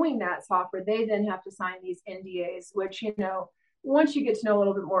are doing that software, they then have to sign these NDAs, which, once you get to know a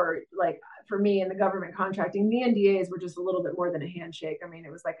little bit more, like for me in the government contracting, the NDAs were just a little bit more than a handshake. I mean,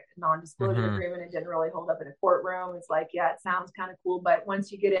 it was like a non-disclosure agreement. It didn't really hold up in a courtroom. It's like, yeah, it sounds kind of cool. But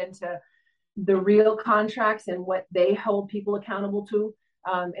once you get into the real contracts and what they hold people accountable to,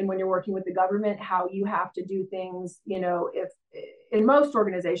 and when you're working with the government, how you have to do things, if in most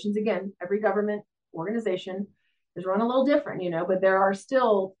organizations, again, every government organization is run a little different, but there are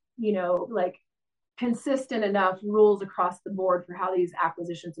still, like consistent enough rules across the board for how these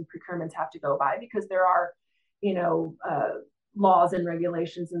acquisitions and procurements have to go by, because there are, laws and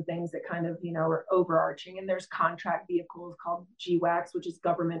regulations and things that kind of, are overarching. And there's contract vehicles called GWACs, which is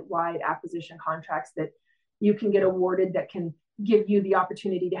government-wide acquisition contracts that you can get awarded that can give you the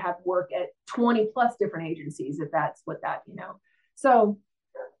opportunity to have work at 20 plus different agencies, if that's what that. So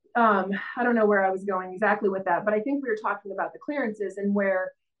I don't know where I was going exactly with that, but I think we were talking about the clearances and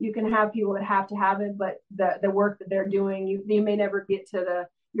where you can have people that have to have it, but the work that they're doing, you may never get to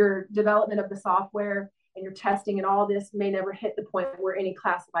your development of the software and your testing and all this may never hit the point where any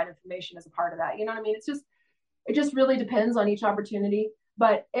classified information is a part of that. You know what I mean? It just really depends on each opportunity.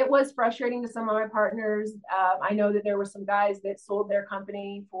 But it was frustrating to some of my partners. I know that there were some guys that sold their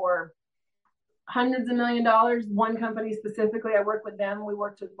company for hundreds of $1 million. One company specifically, I worked with them. We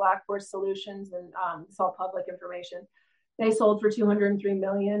worked with Black Horse Solutions, and it's all public information. They sold for $203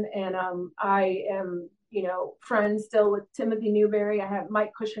 million, and I am, friends still with Timothy Newberry. I have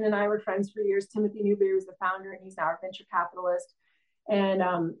Mike Cushman and I were friends for years. Timothy Newberry was the founder, and he's now our venture capitalist. And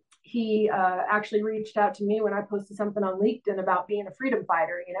he actually reached out to me when I posted something on LinkedIn about being a freedom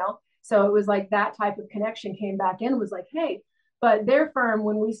fighter, So it was like that type of connection came back in, was like, hey, but their firm,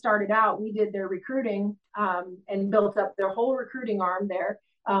 when we started out, we did their recruiting and built up their whole recruiting arm there,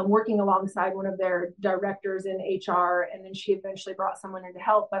 working alongside one of their directors in HR. And then she eventually brought someone in to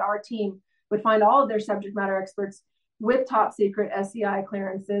help. But our team would find all of their subject matter experts with top secret SCI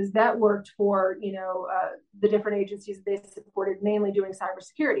clearances that worked for, the different agencies they supported, mainly doing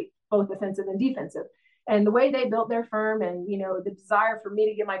cybersecurity, both offensive and defensive. And the way they built their firm and, the desire for me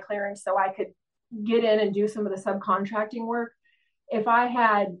to get my clearance so I could get in and do some of the subcontracting work, if I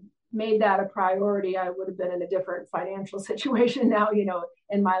had made that a priority, I would have been in a different financial situation now,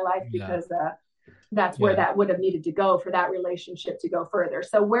 in my life, because that's where that would have needed to go for that relationship to go further.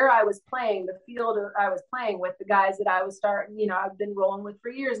 So where I was playing, the field I was playing with, the guys that I was starting, I've been rolling with for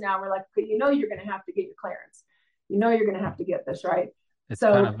years now, we're like, okay, you're going to have to get your clearance. You're going to have to get this, right?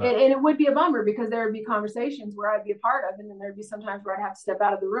 And it would be a bummer because there would be conversations where I'd be a part of, and then there'd be sometimes where I'd have to step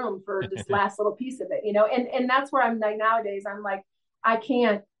out of the room for this last little piece of it, and that's where I'm like, nowadays, I'm like, I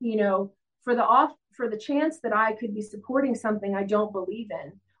can't, for the chance that I could be supporting something I don't believe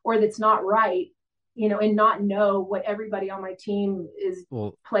in, or that's not right, and not know what everybody on my team is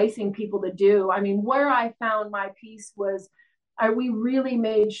placing people to do. I mean, where I found my peace was we really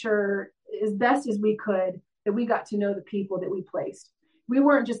made sure as best as we could that we got to know the people that we placed. We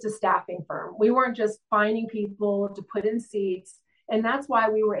weren't just a staffing firm. We weren't just finding people to put in seats. And that's why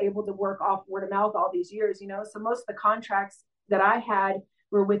we were able to work off word of mouth all these years, So most of the contracts that I had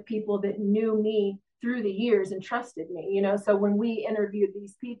were with people that knew me through the years and trusted me, So when we interviewed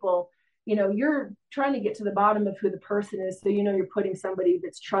these people, you're trying to get to the bottom of who the person is. So, you're putting somebody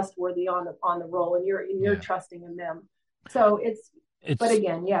that's trustworthy on the role, and you're trusting in them. So but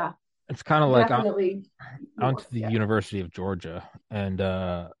again, it's kind of like I went to the Yeah. University of Georgia, and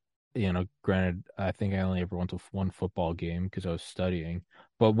granted, I think I only ever went to one football game because I was studying.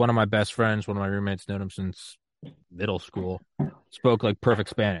 But one of my best friends, one of my roommates, known him since middle school, spoke like perfect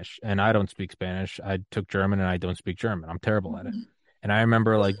Spanish, and I don't speak Spanish. I took German, and I don't speak German. I'm terrible at it. And I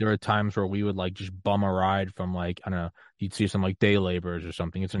remember like there were times where we would like just bum a ride from like, I don't know, you'd see some like day laborers or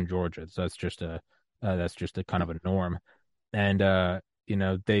something. It's in Georgia, so that's just a kind of a norm. And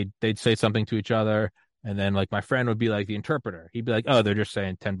they'd say something to each other, and then like my friend would be like the interpreter. He'd be like, "Oh, they're just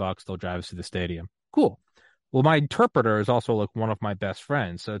saying $10, they'll drive us to the stadium." Cool. Well, my interpreter is also like one of my best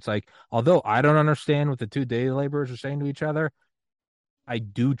friends. So it's like, although I don't understand what the two day laborers are saying to each other, I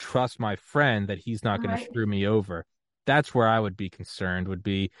do trust my friend that he's not going to screw me over. That's where I would be concerned, would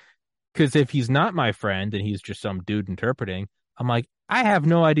be because if he's not my friend and he's just some dude interpreting, I'm like, I have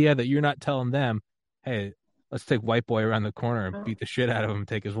no idea that you're not telling them, hey, let's take white boy around the corner and beat the shit out of him and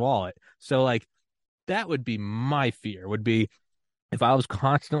take his wallet. So like, that would be my fear, would be if I was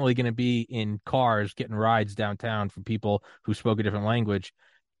constantly going to be in cars getting rides downtown from people who spoke a different language,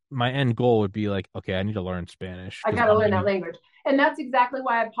 my end goal would be like, okay, I need to learn Spanish. I got to learn that language. And that's exactly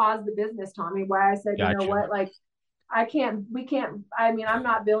why I paused the business, Tommy, why I said, you know what, like, I'm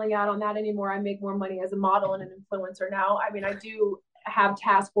not billing out on that anymore. I make more money as a model and an influencer now. I mean, I do have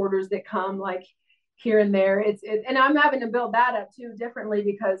task orders that come like here and there. And I'm having to build that up too differently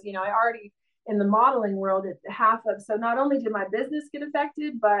because, I already in the modeling world at so not only did my business get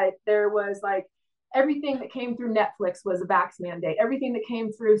affected, but there was like everything that came through Netflix was a vax mandate. Everything that came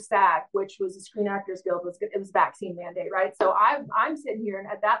through SAG, which was the Screen Actors Guild, it was vaccine mandate, right? So I'm sitting here, and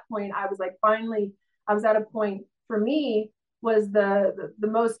at that point, I was like, finally, I was at a point for me was the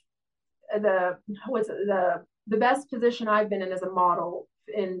best position I've been in as a model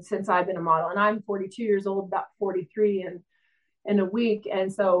since I've been a model, and I'm 42 years old, about 43, and in a week.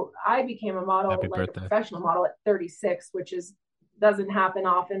 And so I became a model, Happy like birthday. a professional model at 36, which doesn't happen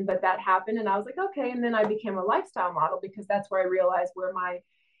often, but that happened. And I was like, okay. And then I became a lifestyle model because that's where I realized where my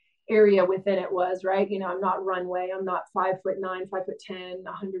area within it was, right? I'm not runway. I'm not 5'9", 5'10",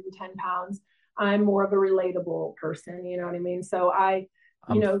 110 pounds. I'm more of a relatable person. You know what I mean? So I,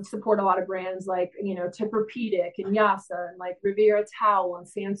 support a lot of brands like, Tempur-Pedic and Yasa and like Riviera Towel and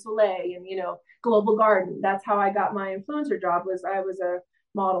Sans Soleil and, Global Garden. That's how I got my influencer job. I was a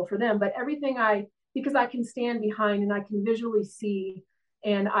model for them. But everything because I can stand behind and I can visually see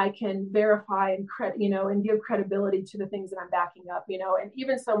and I can verify and give credibility to the things that I'm backing up, and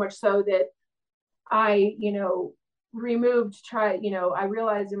even so much so that I, I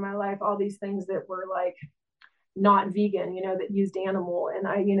realized in my life all these things that were like not vegan, that used animal. And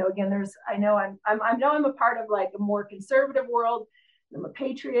I, again, I know I'm a part of like a more conservative world. I'm a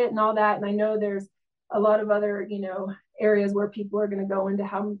patriot and all that. And I know there's a lot of other, areas where people are going to go into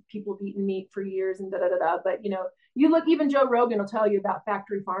how people have eaten meat for years and But, you look, even Joe Rogan will tell you about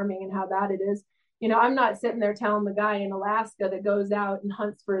factory farming and how bad it is. I'm not sitting there telling the guy in Alaska that goes out and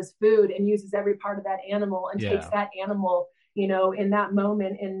hunts for his food and uses every part of that animal and takes that animal, in that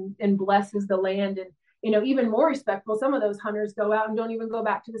moment and blesses the land. And, even more respectful, some of those hunters go out and don't even go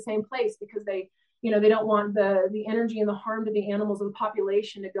back to the same place because they don't want the energy and the harm to the animals of the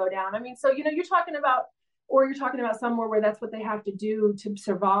population to go down. I mean, so, you're talking about somewhere where that's what they have to do to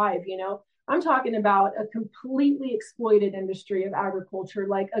survive. I'm talking about a completely exploited industry of agriculture,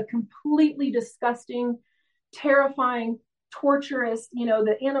 like a completely disgusting, terrifying, torturous,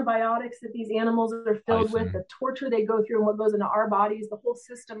 the antibiotics that these animals are filled with, the torture they go through and what goes into our bodies, the whole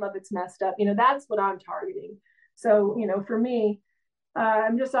system of it's messed up. That's what I'm targeting. So, for me,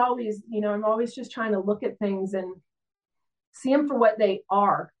 I'm just always, I'm always just trying to look at things and see them for what they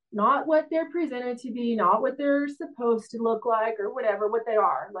are, not what they're presented to be, not what they're supposed to look like or whatever, what they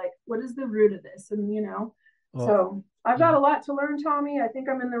are. Like, what is the root of this? And, so I've got a lot to learn, Tommy. I think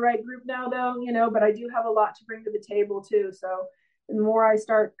I'm in the right group now, though, but I do have a lot to bring to the table, too. So the more I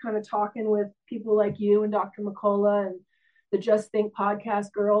start kind of talking with people like you and Dr. McCullough and the Just Think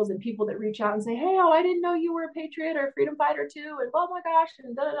podcast girls and people that reach out and say, hey, I didn't know you were a patriot or a freedom fighter, too. And oh, my gosh.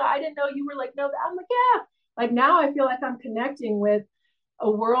 And I didn't know you were like, no, I'm like, yeah. Like now I feel like I'm connecting with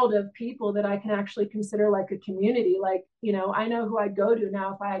a world of people that I can actually consider like a community. Like, I know who I'd go to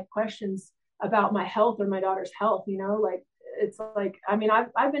now if I had questions about my health or my daughter's health, like, it's like, I mean,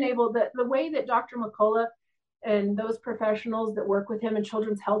 I've been able the way that Dr. McCullough and those professionals that work with him in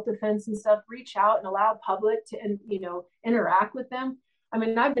children's health defense and stuff reach out and allow public to, interact with them. I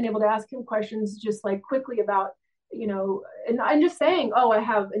mean, I've been able to ask him questions just like quickly about, and I'm just saying, oh, I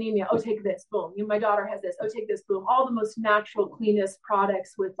have anemia. Oh, take this, boom. My daughter has this. Oh, take this, boom. All the most natural, cleanest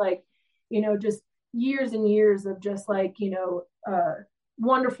products with like, just years and years of just like,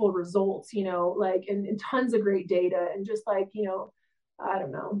 wonderful results, like, and tons of great data and just like, I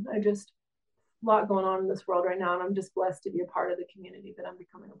don't know. A lot going on in this world right now. And I'm just blessed to be a part of the community that I'm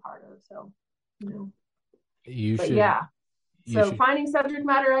becoming a part of. So, yeah. So finding subject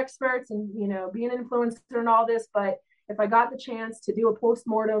matter experts and, being an influencer and all this. But if I got the chance to do a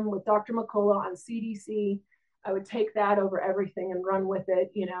postmortem with Dr. McCullough on CDC, I would take that over everything and run with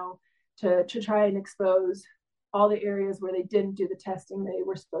it, to try and expose all the areas where they didn't do the testing they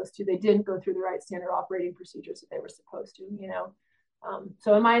were supposed to. They didn't go through the right standard operating procedures that they were supposed to,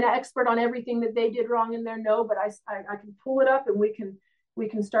 So am I an expert on everything that they did wrong in there? No, but I can pull it up and we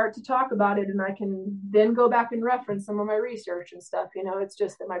can start to talk about it, and I can then go back and reference some of my research and stuff. It's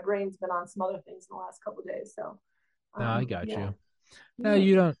just that my brain's been on some other things in the last couple of days. So no, I got you. No,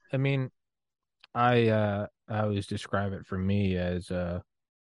 you don't. I mean, I always describe it for me as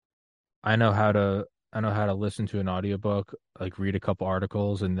I know how to listen to an audiobook, like read a couple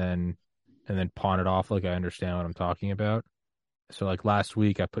articles and then pawn it off like I understand what I'm talking about. So like last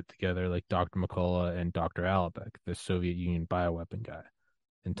week I put together like Dr. McCullough and Dr. Alabek, the Soviet Union bioweapon guy.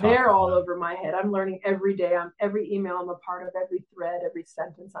 And they're all over my head. I'm learning every day. Every email I'm a part of, every thread, every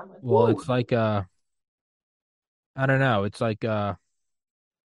sentence. I'm like, well, it's like I don't know. It's like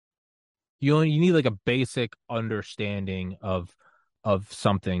you need like a basic understanding of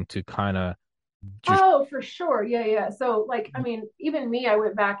something to kind of just. Oh, for sure. Yeah. So like, I mean, even me, I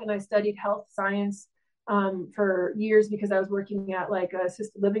went back and I studied health science for years because I was working at like a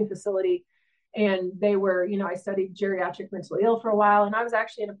assisted living facility. And they were, I studied geriatric mentally ill for a while. And I was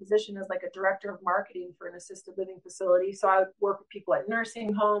actually in a position as like a director of marketing for an assisted living facility. So I would work with people at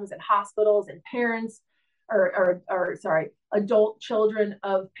nursing homes and hospitals and parents or adult children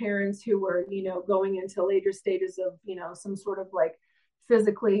of parents who were, going into later stages of, some sort of like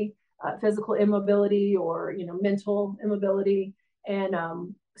physically physical immobility or, mental immobility. And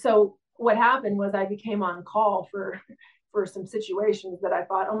so what happened was I became on call for some situations that I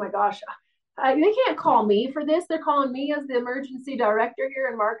thought, oh my gosh, they can't call me for this. They're calling me as the emergency director here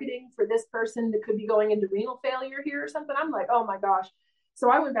in marketing for this person that could be going into renal failure here or something. I'm like, oh my gosh. So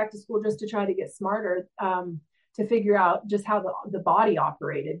I went back to school just to try to get smarter, to figure out just how the body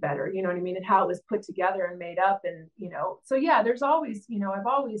operated better, you know what I mean? And how it was put together and made up. And, so yeah, there's always, I've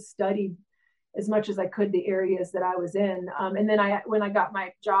always studied as much as I could the areas that I was in. And then when I got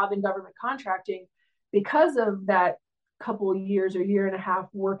my job in government contracting, because of that couple of years or year and a half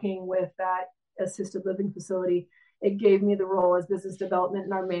working with that assisted living facility, it gave me the role as business development,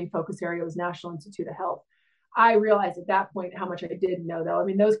 and our main focus area was National Institute of Health. I realized at that point how much I didn't know, though. I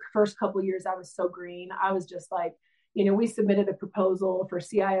mean, those first couple of years, I was so green. I was just like, we submitted a proposal for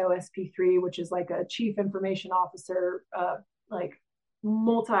CIO SP3, which is like a chief information officer, like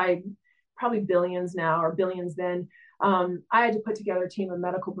probably billions now or billions then. I had to put together a team of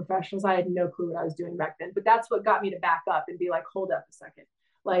medical professionals. I had no clue what I was doing back then, but that's what got me to back up and be like, hold up a second.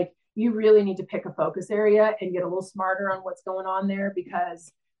 Like, you really need to pick a focus area and get a little smarter on what's going on there, because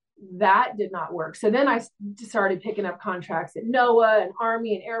that did not work. So then I started picking up contracts at NOAA and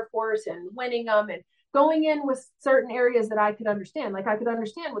Army and Air Force and winning them and going in with certain areas that I could understand. Like, I could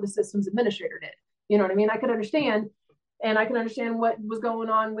understand what a systems administrator did. You know what I mean? I could understand, and I can understand what was going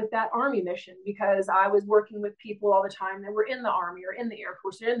on with that Army mission, because I was working with people all the time that were in the Army or in the Air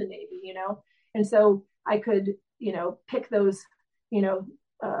Force or in the Navy, And so I could, pick those,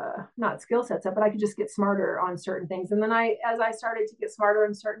 not skill sets up, but I could just get smarter on certain things. And then as I started to get smarter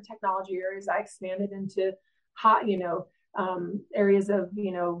in certain technology areas, I expanded into hot, areas of,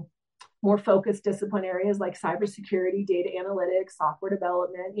 more focused discipline areas like cybersecurity, data analytics, software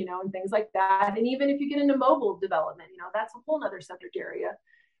development, and things like that. And even if you get into mobile development, that's a whole nother subject area.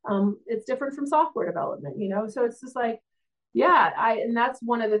 It's different from software development, so it's just like, yeah, and that's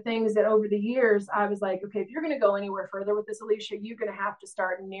one of the things that over the years, I was like, okay, if you're going to go anywhere further with this, Alisha, you're going to have to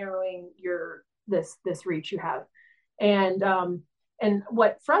start narrowing this reach you have. And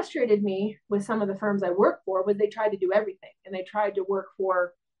what frustrated me with some of the firms I worked for was they tried to do everything, and they tried to work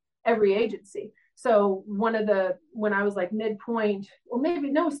for every agency. So when I was like midpoint, or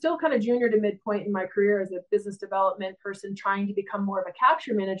maybe no, still kind of junior to midpoint in my career as a business development person, trying to become more of a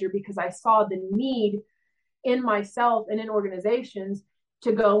capture manager, because I saw the need in myself and in organizations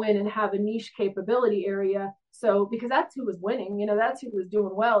to go in and have a niche capability area. So because that's who was winning, that's who was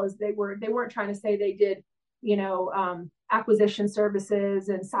doing well, is they weren't trying to say they did, acquisition services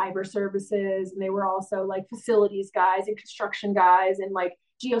and cyber services, and they were also like facilities guys and construction guys and like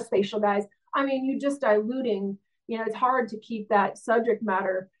geospatial guys. I mean, you just diluting, it's hard to keep that subject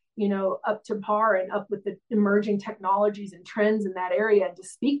matter, up to par and up with the emerging technologies and trends in that area, and to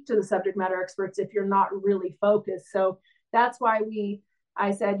speak to the subject matter experts if you're not really focused. So that's why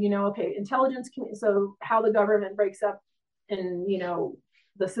I said, okay, intelligence, so how the government breaks up in,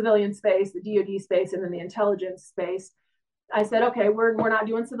 the civilian space, the DoD space, and then the intelligence space. I said, okay, we're not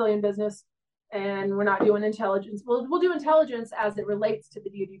doing civilian business, and we're not doing intelligence. We'll do intelligence as it relates to the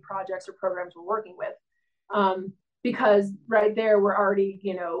DoD projects or programs we're working with. Because right there, we're already,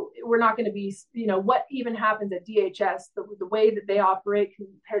 we're not going to be, what even happens at DHS, the way that they operate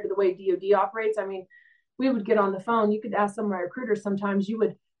compared to the way DoD operates. I mean, we would get on the phone. You could ask some of my recruiters, sometimes you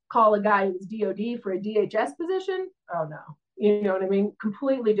would call a guy who's DoD for a DHS position. Oh no, you know what I mean?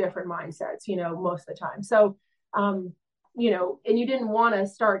 Completely different mindsets, most of the time. So, and you didn't want to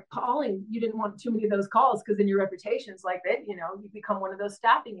start calling, you didn't want too many of those calls, because then your reputation's like that, you become one of those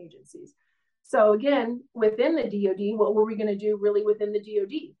staffing agencies. So again, within the DoD, what were we going to do really within the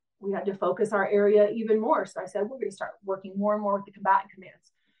DoD? We had to focus our area even more. So I said, we're going to start working more and more with the combatant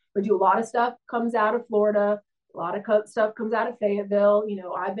commands. We do a lot of stuff comes out of Florida. A lot of stuff comes out of Fayetteville.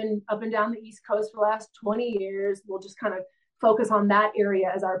 I've been up and down the East Coast for the last 20 years. We'll just kind of focus on that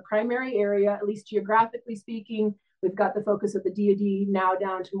area as our primary area, at least geographically speaking. We've got the focus of the DoD now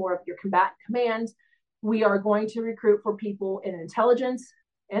down to more of your combatant commands. We are going to recruit for people in intelligence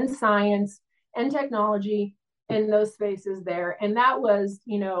and science and technology in those spaces there. And that was,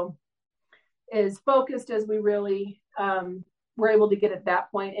 as focused as we really were able to get at that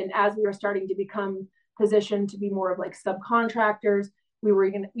point. And as we were starting to become positioned to be more of like subcontractors, we were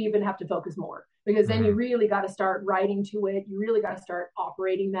going to even have to focus more, because then you really got to start writing to it. You really got to start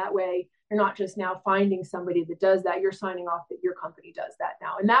operating that way. You're not just now finding somebody that does that. You're signing off that your company does that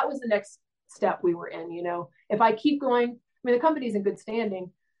now. And that was the next step we were in. If I keep going, the company's in good standing.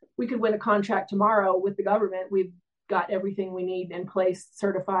 We could win a contract tomorrow with the government. We've got everything we need in place,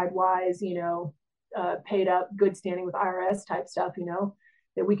 certified wise, paid up, good standing with IRS type stuff,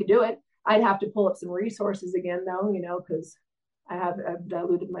 that we could do it. I'd have to pull up some resources again, though, because I've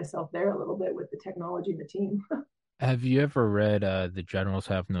diluted myself there a little bit with the technology and the team. Have you ever read The Generals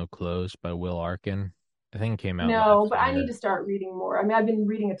Have No Clothes by Will Arkin? I think it came out No, last but I need year. to start reading more. I mean, I've been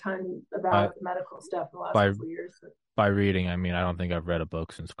reading a ton By about medical stuff in the last by couple of years. But by reading, I mean I don't think I've read a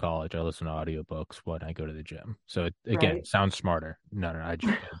book since college. I listen to audiobooks when I go to the gym. So again, right. sounds smarter. No, I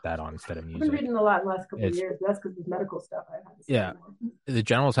just added that on instead of I've been music. reading a lot in the last couple of It's years, but that's because of medical stuff. I've had to study yeah. more. The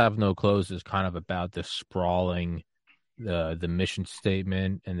Generals Have No Clothes is kind of about the sprawling the mission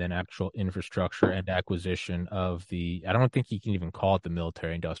statement and then actual infrastructure and acquisition of the I don't think you can even call it the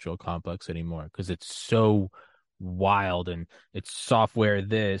military industrial complex anymore because it's so wild and it's software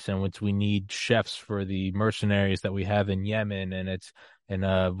this and which we need chefs for the mercenaries that we have in Yemen and it's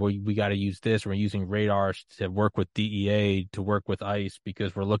and we got to use this. We're using radars to work with DEA to work with ICE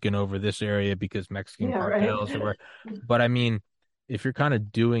because we're looking over this area because Mexican Yeah, right. cartels or but I mean if you're kind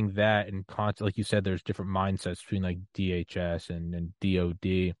of doing that and constant, like you said, there's different mindsets between like DHS and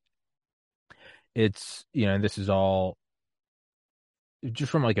DOD. It's, and this is all just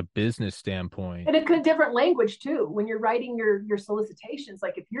from like a business standpoint. And it could different language too. When you're writing your solicitations,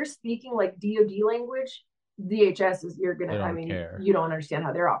 like if you're speaking like DoD language, DHS is you're They gonna. I don't mean, care. you don't understand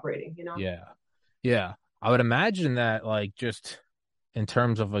how they're operating. Yeah. Yeah. I would imagine that like just in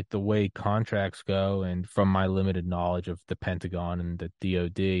terms of like the way contracts go and from my limited knowledge of the Pentagon and the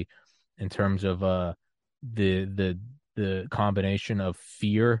DoD in terms of the the the combination of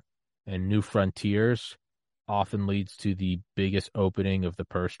fear and new frontiers often leads to the biggest opening of the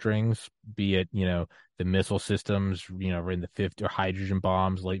purse strings, be it, the missile systems, in the 50s or hydrogen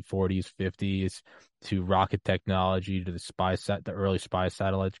bombs, late 40s, 50s, to rocket technology, to the early spy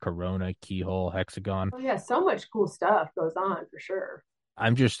satellites, Corona, Keyhole, Hexagon. Oh yeah, so much cool stuff goes on for sure.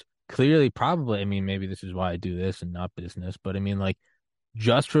 I'm just clearly probably, I mean, maybe this is why I do this and not business, but I mean, like,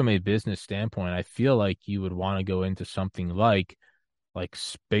 just from a business standpoint, I feel like you would want to go into something like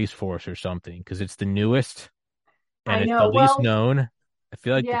Space Force or something because it's the newest and I it's the know. least Well, known. I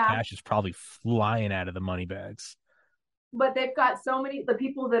feel like the yeah, cash is probably flying out of the money bags. but they've got so many the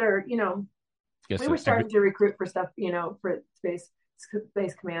people that are. I guess We were starting to recruit for stuff, for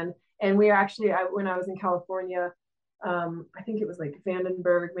space command, and we actually, when I was in California, I think it was like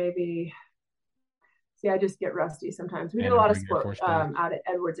Vandenberg, maybe. See, I just get rusty sometimes. We did a lot of Vandenberg Air sport Force Base. out at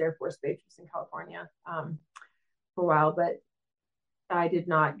Edwards Air Force Base in California for a while, but I did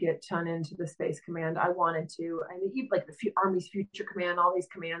not get ton into the Space Command. I wanted to. I mean, like the Army's Future Command, all these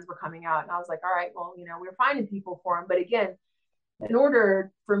commands were coming out, and I was like, all right, well, we're finding people for them. But again, in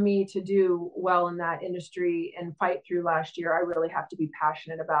order for me to do well in that industry and fight through last year, I really have to be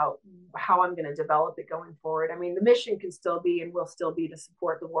passionate about how I'm going to develop it going forward. I mean, the mission can still be and will still be to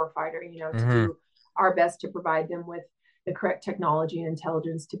support the warfighter, to Mm-hmm. do our best to provide them with the correct technology and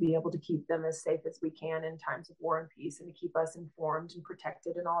intelligence to be able to keep them as safe as we can in times of war and peace and to keep us informed and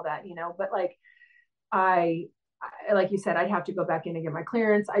protected and all that. But like I like you said, I'd have to go back in and get my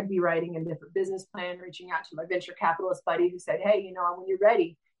clearance. I'd be writing a different business plan, reaching out to my venture capitalist buddy who said, hey, when you're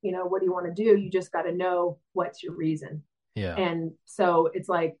ready, what do you want to do? You just got to know what's your reason. Yeah. And so it's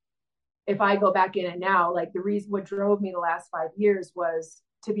like, if I go back in it now, like the reason what drove me the last 5 years was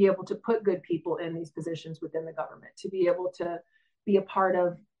to be able to put good people in these positions within the government, to be able to be a part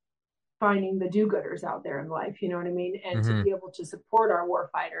of finding the do-gooders out there in life, you know what I mean? And to Mm-hmm. be able to support our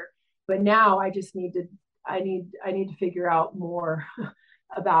warfighter. But now I just need to I need to figure out more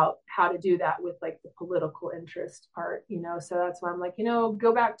about how to do that with like the political interest part. So that's why I'm like,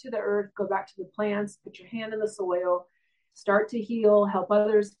 go back to the earth, go back to the plants, put your hand in the soil, start to heal, help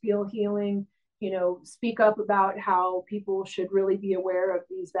others feel healing, speak up about how people should really be aware of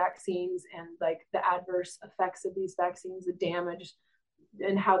these vaccines and like the adverse effects of these vaccines, the damage,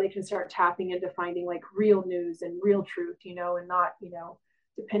 and how they can start tapping into finding like real news and real truth, and not,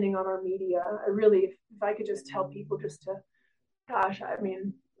 depending on our media. I really, if I could just tell people just to, gosh, I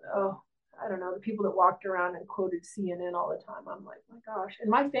mean, oh, I don't know, the people that walked around and quoted CNN all the time, I'm like, my gosh.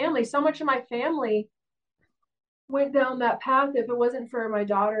 And my family, so much of my family went down that path. If it wasn't for my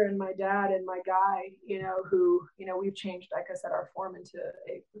daughter and my dad and my guy, who, we've changed, like I said, our form into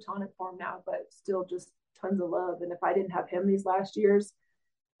a platonic form now, but still just tons of love. And if I didn't have him these last years,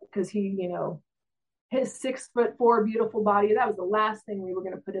 because he, his 6'4" beautiful body, that was the last thing we were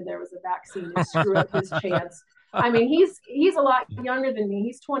going to put in there was a vaccine and screw up his chance. I mean, he's a lot younger than me.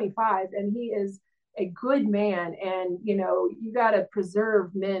 He's 25 and he is a good man. And, you got to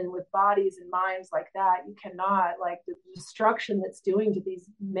preserve men with bodies and minds like that. You cannot, like, the destruction that's doing to these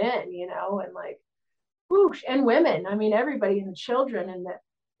men, and like, whoosh, and women. I mean, everybody and the children and the,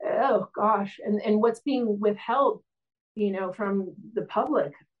 oh gosh. And what's being withheld from the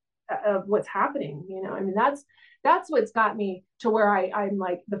public of what's happening. I mean, that's what's got me to where I'm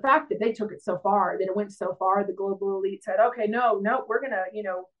like, the fact that they took it so far, that it went so far, the global elite said, okay, no, we're gonna,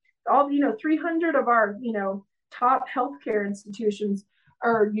 all 300 of our top healthcare institutions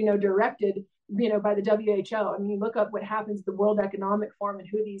are directed by the WHO. I mean, you look up what happens at the World Economic Forum and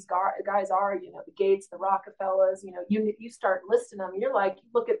who these guys are, the Gates, the Rockefellers, you start listing them. You're like, you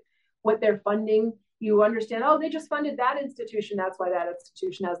look at what they're funding, you understand, oh, they just funded that institution. That's why that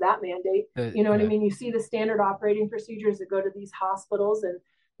institution has that mandate. You know what I mean? You see the standard operating procedures that go to these hospitals. And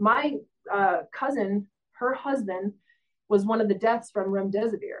my cousin, her husband, was one of the deaths from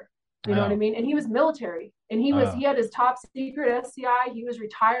remdesivir. You know what I mean? And he was military, and he had his top secret SCI. He was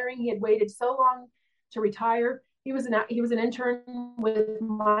retiring. He had waited so long to retire. He was an intern with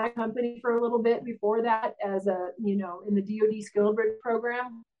my company for a little bit before that, as in the DoD skilled bridge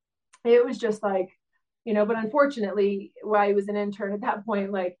program. It was just like, but unfortunately, while I was an intern at that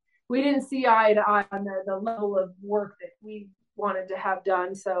point, like, we didn't see eye to eye on the level of work that we wanted to have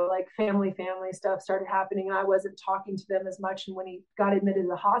done. So like family stuff started happening, and I wasn't talking to them as much. And when he got admitted to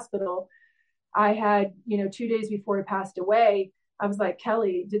the hospital, I had, 2 days before he passed away, I was like,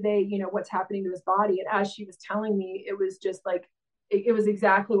 Kelly, did they, what's happening to his body? And as she was telling me, it was just like, it was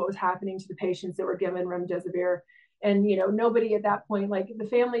exactly what was happening to the patients that were given remdesivir. And, nobody at that point, like the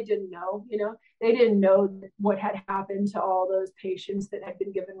family didn't know, they didn't know what had happened to all those patients that had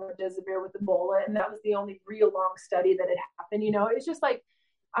been given remdesivir with Ebola. And that was the only real long study that had happened. It was just like,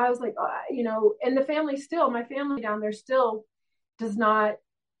 I was like, and the family still, my family down there still does not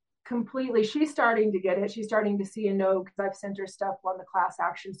completely, she's starting to get it. She's starting to see and know, because I've sent her stuff on the class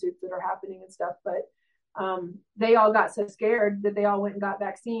action suits that are happening and stuff. But they all got so scared that they all went and got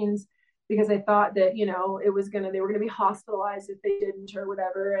vaccines, because they thought that, they were going to be hospitalized if they didn't or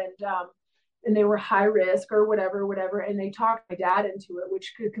whatever. And they were high risk or whatever. And they talked my dad into it,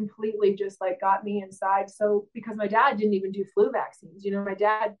 which could completely just like got me inside. So, because my dad didn't even do flu vaccines, my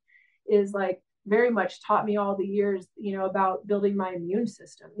dad is like very much taught me all the years, about building my immune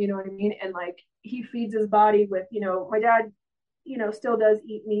system, you know what I mean? And like, he feeds his body with, my dad, still does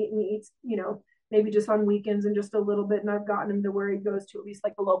eat meat, and he eats, maybe just on weekends and just a little bit. And I've gotten him to where he goes to at least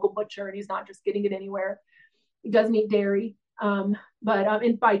like the local butcher, and he's not just getting it anywhere. He doesn't eat dairy. And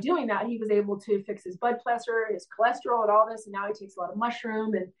by doing that, he was able to fix his blood pressure, his cholesterol, and all this. And now he takes a lot of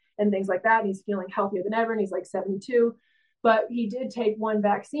mushroom and things like that. And he's feeling healthier than ever. And he's like 72. But he did take one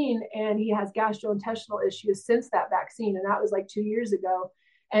vaccine, and he has gastrointestinal issues since that vaccine. And that was like 2 years ago.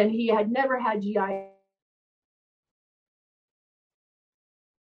 And he had never had GI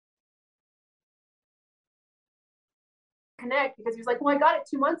connect, because he was like, well, I got it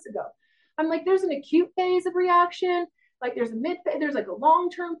 2 months ago. I'm like, there's an acute phase of reaction, like there's a mid phase, there's like a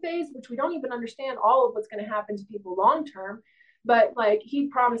long-term phase, which we don't even understand all of what's going to happen to people long-term. But like, he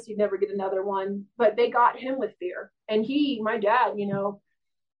promised he'd never get another one, but they got him with fear. And my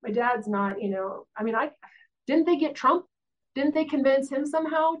dad's not, I mean, didn't they get Trump? Didn't they convince him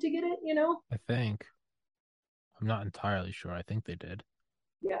somehow to get it, I think. I'm not entirely sure. I think they did.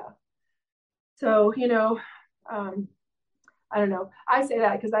 Yeah. So, I don't know. I say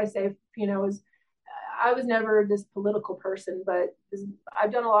that because I say, I was never this political person, but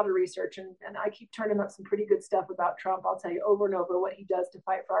I've done a lot of research, and I keep turning up some pretty good stuff about Trump. I'll tell you over and over what he does to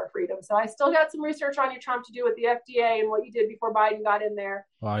fight for our freedom. So I still got some research on you, Trump, to do with the FDA and what you did before Biden got in there.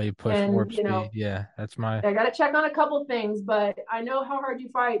 Wow, you push warp speed. Yeah, that's I got to check on a couple things, but I know how hard you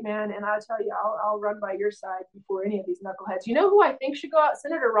fight, man. And I'll tell you, I'll run by your side before any of these knuckleheads. You know who I think should go out?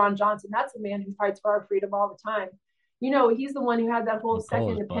 Senator Ron Johnson. That's a man who fights for our freedom all the time. He's the one who had that whole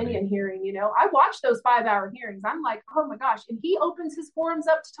second opinion hearing. I watched those 5-hour hearings. I'm like, oh my gosh. And he opens his forums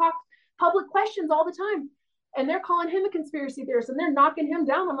up to talk public questions all the time. And they're calling him a conspiracy theorist, and they're knocking him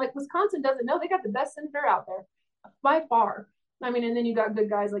down. I'm like, Wisconsin doesn't know. They got the best senator out there by far. I mean, and then you got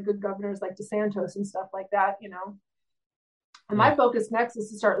good guys, like good governors like DeSantis and stuff like that, And my focus next is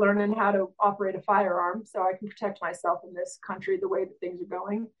to start learning how to operate a firearm so I can protect myself in this country the way that things are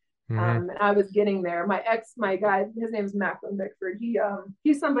going. And I was getting there. My guy, his name is Macklin Bickford.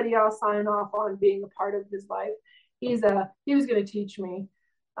 He's somebody else signing off on being a part of his life. He was going to teach me.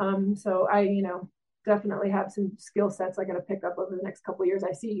 So I, definitely have some skill sets I got to pick up over the next couple of years.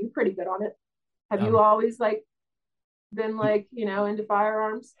 I see you pretty good on it. Have you always been into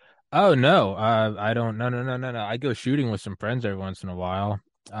firearms? Oh no, I don't. No. I go shooting with some friends every once in a while.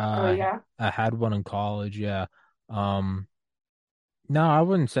 Oh yeah. I had one in college. Yeah. No, I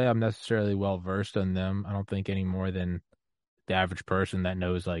wouldn't say I'm necessarily well versed on them. I don't think any more than the average person that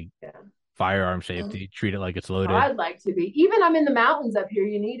knows firearm safety. Treat it like it's loaded. I'd like to be. Even I'm in the mountains up here.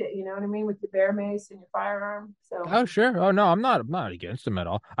 You need it. You know what I mean? With your bear mace and your firearm. So. Oh, sure. Oh, no, I'm not against them at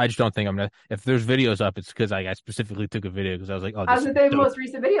all. I just don't think I'm gonna. If there's videos up, it's because I specifically took a video because I was like, oh, I this was is with the dope. most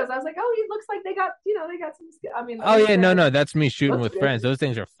recent videos. I was like, oh, he looks like they got, they got some. I mean, Oh yeah, no, that's me shooting with good. friends. Those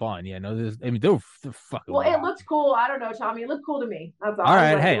things are fun. Yeah, no, I mean, they're fucking. Well, it wild. looked cool. I don't know, Tommy. It looked cool to me. That's all. All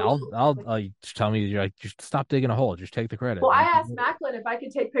right, Like, hey, cool. I'll just tell me you're like, just stop digging a hole. Just take the credit. Well, I asked Macklin if I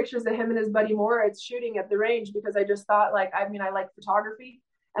could take pictures of him and his buddy Moritz shooting at the range because I just thought, like, I mean, I like photography,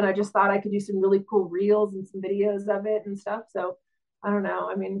 and I just thought I could do some really cool reels and some videos of it and stuff. So I don't know.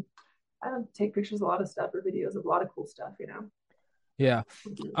 I mean, I don't take pictures of a lot of stuff or videos of a lot of cool stuff, Yeah.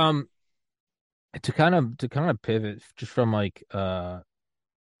 To kind of pivot just from like I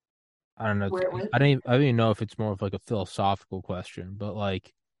don't know. I don't even know if it's more of like a philosophical question, but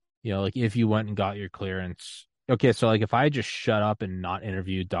like, like if you went and got your clearance. Okay, so like if I just shut up and not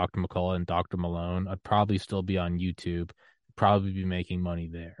interviewed Dr. McCullough and Dr. Malone, I'd probably still be on YouTube, probably be making money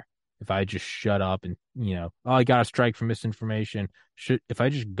there. If I just shut up and, oh, I got a strike for misinformation. If I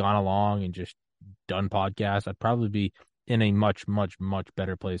just gone along and just done podcasts, I'd probably be in a much, much, much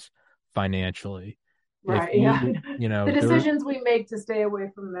better place financially. Right. The decisions we make to stay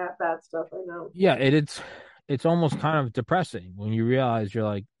away from that bad stuff. I know. Yeah, it's almost kind of depressing when you realize you're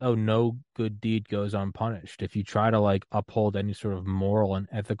like, oh, no good deed goes unpunished. If you try to like uphold any sort of moral and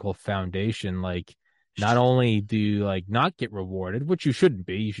ethical foundation, like not only do you like not get rewarded, which you shouldn't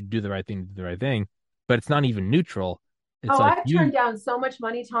be, you should do the right thing, but it's not even neutral. It's I've turned down so much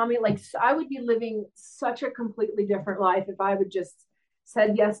money, Tommy. Like I would be living such a completely different life if I would just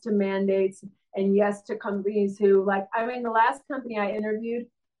said yes to mandates and yes to companies who like, I mean, the last company I interviewed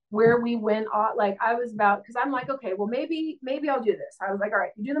where we went off, like I was about, because I'm like, okay, well, maybe I'll do this. I was like, all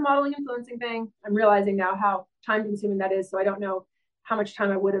right, you do the modeling influencing thing. I'm realizing now how time consuming that is. So I don't know how much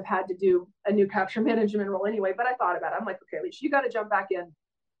time I would have had to do a new capture management role anyway, but I thought about it. I'm like, okay, Alisha, you got to jump back in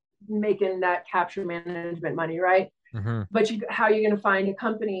making that capture management money, right? Mm-hmm. But how are you going to find a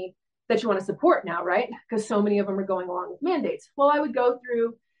company that you want to support now, right? Because so many of them are going along with mandates. Well, I would go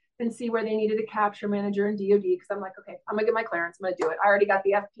through and see where they needed a capture manager in DoD because I'm like, okay, I'm gonna get my clearance. I'm gonna do it. I already got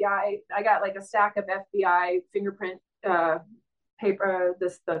the FBI. I got like a stack of FBI fingerprint paper,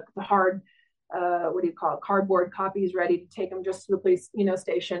 the hard what do you call it, cardboard copies ready to take them just to the police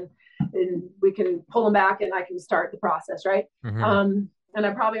station, and we can pull them back and I can start the process, right? Mm-hmm. And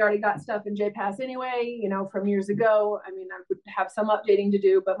I probably already got stuff in JPass anyway, from years ago. I mean, I would have some updating to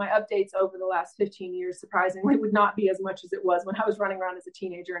do, but my updates over the last 15 years, surprisingly, would not be as much as it was when I was running around as a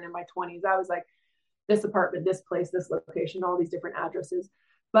teenager and in my 20s. I was like, this apartment, this place, this location, all these different addresses.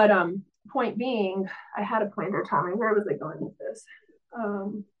 But point being, I had a point here, Tommy. Where was I going with this?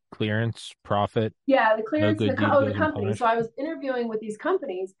 Clearance, profit. Yeah, the clearance, no the company. So I was interviewing with these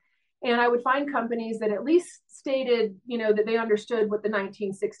companies, and I would find companies that at least stated, that they understood what the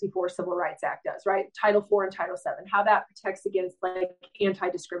 1964 Civil Rights Act does, right? Title IV and Title VII, how that protects against like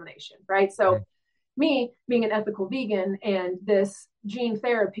anti-discrimination, right? So me being an ethical vegan and this gene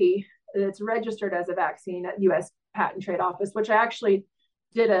therapy that's registered as a vaccine at U.S. Patent and Trade Office, which I actually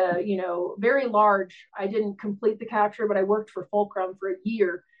did a, very large, I didn't complete the capture, but I worked for Fulcrum for a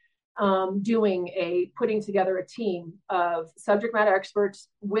year putting together a team of subject matter experts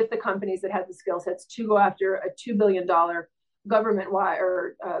with the companies that had the skill sets to go after a $2 billion government-wide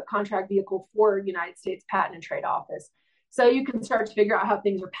or contract vehicle for United States Patent and Trade Office. So you can start to figure out how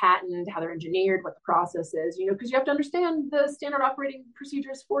things are patented, how they're engineered, what the process is, because you have to understand the standard operating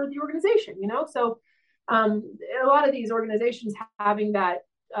procedures for the organization, So a lot of these organizations having that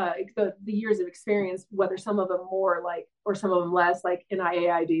the years of experience, whether some of them more like, or some of them less, like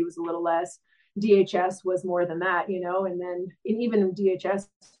NIAID was a little less, DHS was more than that, and then even in DHS,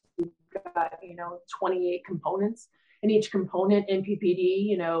 we've got, 28 components, and each component,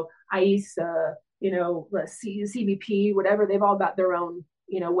 NPPD, ICE, CBP, whatever, they've all got their own,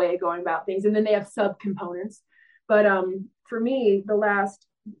 way of going about things. And then they have subcomponents. But for me, the last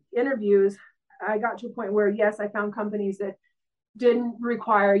interviews, I got to a point where, yes, I found companies that didn't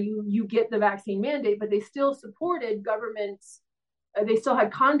require you get the vaccine mandate, but they still supported governments. They still had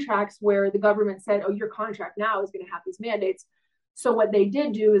contracts where the government said, oh, your contract now is going to have these mandates. So what they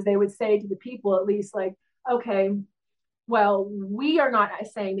did do is they would say to the people, at least, like, okay, well, we are not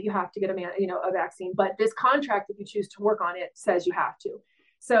saying that you have to get a vaccine, but this contract, if you choose to work on it, says you have to.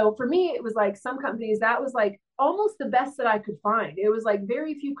 So for me, it was like some companies, that was like almost the best that I could find. It was like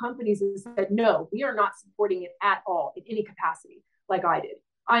very few companies that said, no, we are not supporting it at all in any capacity like I did.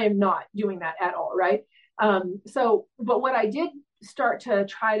 I am not doing that at all, right? But what I did start to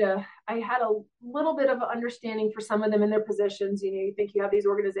try to, I had a little bit of an understanding for some of them in their positions. You think you have these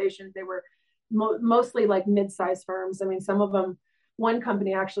organizations, they were mostly like mid-sized firms. I mean, some of them, one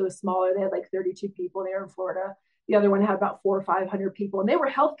company actually was smaller. They had like 32 people there in Florida. The other one had about 400 or 500 people, and they were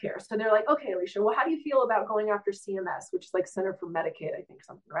healthcare. So they're like, okay, Alisha, well, how do you feel about going after CMS, which is like Center for Medicaid, I think,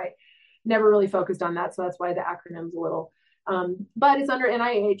 something, right? Never really focused on that. So that's why the acronym's a little, but it's under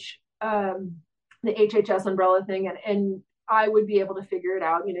NIH, the HHS umbrella thing. And I would be able to figure it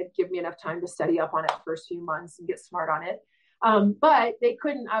out, give me enough time to study up on it the first few months and get smart on it. But they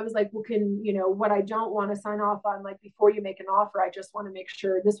couldn't. I was like, well, what I don't want to sign off on, like before you make an offer, I just want to make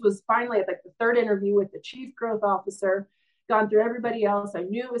sure. This was finally at like the third interview with the chief growth officer, gone through everybody else. I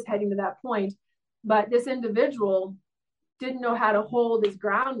knew it was heading to that point, but this individual didn't know how to hold his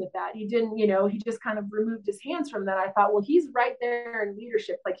ground with that. He didn't, he just kind of removed his hands from that. I thought, well, he's right there in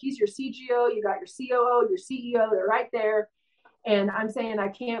leadership. Like he's your CGO, you got your COO, your CEO, they're right there. And I'm saying I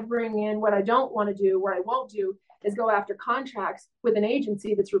can't bring in what I don't want to do. What I won't do is go after contracts with an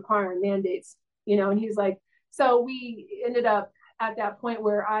agency that's requiring mandates, and he's like, so we ended up at that point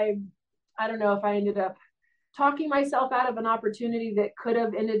where I don't know if I ended up talking myself out of an opportunity that could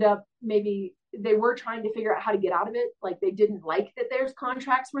have ended up, maybe they were trying to figure out how to get out of it. Like they didn't like that there's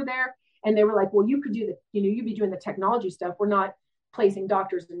contracts were there. And they were like, well, you could do you'd be doing the technology stuff. We're not placing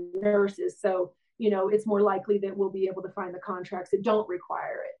doctors and nurses. So, it's more likely that we'll be able to find the contracts that don't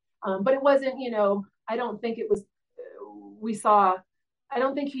require it. But it wasn't, I don't think it was, I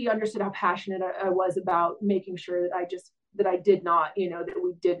don't think he understood how passionate I was about making sure that I did not, that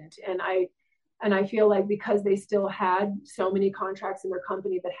we didn't. And I feel like because they still had so many contracts in their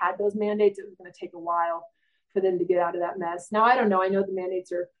company that had those mandates, it was going to take a while for them to get out of that mess. Now, I don't know. I know the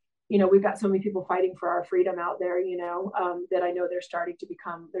mandates are, we've got so many people fighting for our freedom out there, that I know they're starting to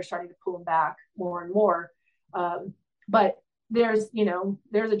pull them back more and more. But there's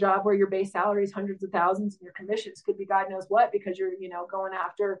a job where your base salary is hundreds of thousands and your commissions could be God knows what, because you're, going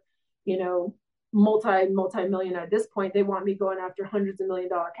after, multi-million. At this point, they want me going after hundreds of $1 million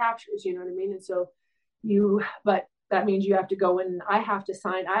captures, you know what I mean? And so but that means you have to go in, I have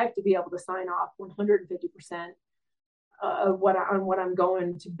to be able to sign off 150% of what I'm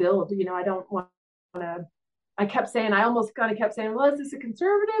going to build. I don't want to, I almost kind of kept saying, well, is this a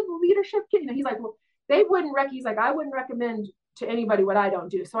conservative leadership? He's like, well, I wouldn't recommend to anybody what I don't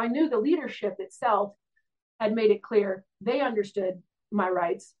do. So I knew the leadership itself had made it clear. They understood my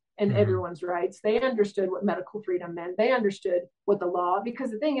rights and everyone's rights. They understood what medical freedom meant. They understood what the law,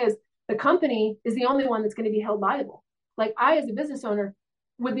 because the thing is, the company is the only one that's going to be held liable. Like I, as a business owner,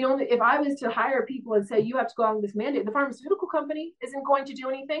 if I was to hire people and say, you have to go on this mandate, the pharmaceutical company isn't going to do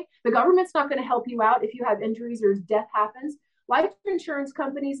anything. The government's not going to help you out if you have injuries or death happens. Life insurance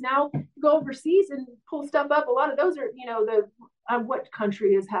companies now go overseas and pull stuff up. A lot of those are, what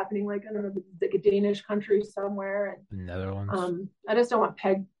country is happening? Like, I don't know, like a Danish country somewhere. And Netherlands. I just don't want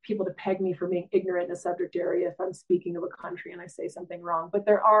people to peg me for being ignorant in a subject area if I'm speaking of a country and I say something wrong. But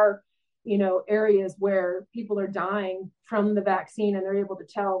there are, areas where people are dying from the vaccine and they're able to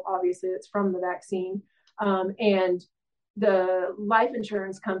tell, obviously, it's from the vaccine. And the life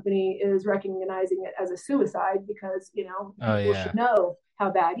insurance company is recognizing it as a suicide because, people should know how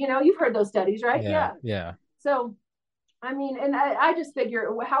bad, you've heard those studies, right? Yeah. So, I mean, and I just figure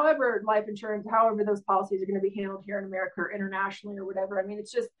however those policies are going to be handled here in America or internationally or whatever. I mean,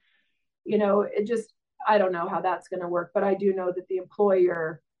 it's just, I don't know how that's going to work, but I do know that the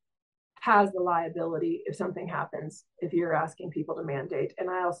employer has the liability if something happens, if you're asking people to mandate. And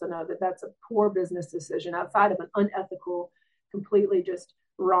I also know that that's a poor business decision outside of an unethical, completely just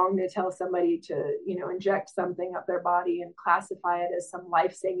wrong to tell somebody to, inject something up their body and classify it as some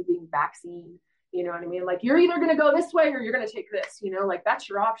life-saving vaccine. You know what I mean? Like, you're either going to go this way or you're going to take this, like that's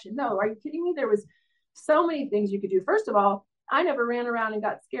your option. No, are you kidding me? There was so many things you could do. First of all, I never ran around and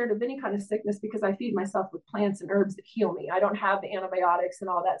got scared of any kind of sickness because I feed myself with plants and herbs that heal me. I don't have the antibiotics and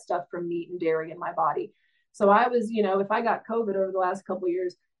all that stuff from meat and dairy in my body. So I was, if I got COVID over the last couple of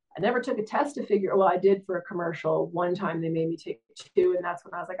years, I never took a test to figure, well, I did for a commercial. One time they made me take 2. And that's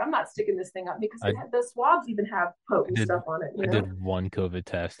when I was like, I'm not sticking this thing up because the swabs even have potent stuff on it. I did one COVID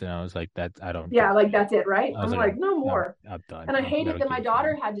test and I was like, that's it, right? I'm like, no more. I'm done. And I hated that my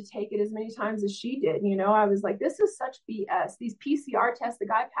daughter had to take it as many times as she did. I was like, this is such BS. These PCR tests, the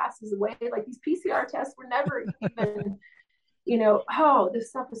guy passes away. Like, these PCR tests were never even, this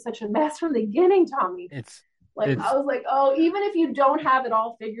stuff is such a mess from the beginning, Tommy. I was like, oh, even if you don't have it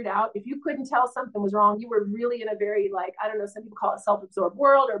all figured out, if you couldn't tell something was wrong, you were really in a very, I don't know, some people call it self-absorbed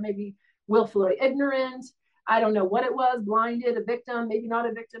world, or maybe willfully ignorant. I don't know what it was, blinded, a victim, maybe not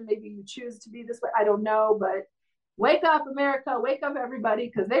a victim, maybe you choose to be this way. I don't know, but wake up, America, wake up,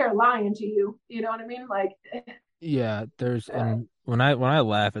 everybody, because they are lying to you. You know what I mean? Like, Yeah, and when I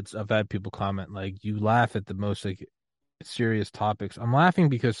laugh, I've had people comment like you laugh at the most like serious topics. I'm laughing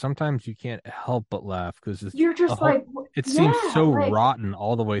because sometimes you can't help but laugh because it's you're a just whole like, it seems yeah, so like, rotten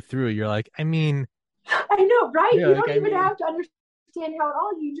all the way through. You're like, I mean, I know, right? yeah, You like don't I even mean, have to understand how at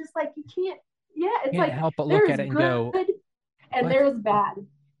all. You just like, you can't, yeah, it's can't like help but there look is at it and good go, and what? there is bad.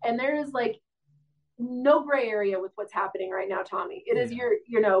 And there is like no gray area with what's happening right now, Tommy. It is Yeah.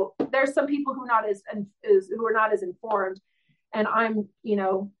 your, there's some people who not as who are not as informed, and I'm,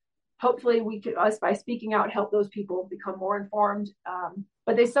 hopefully we could us by speaking out help those people become more informed.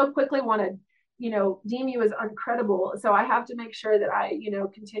 But they so quickly want to, deem you as uncredible. So I have to make sure that I,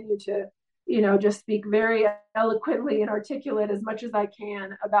 continue to, just speak very eloquently and articulate as much as I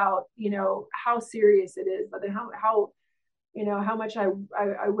can about, how serious it is, but then how how much I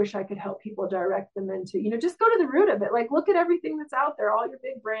wish I could help people direct them into, just go to the root of it. Like, look at everything that's out there, all your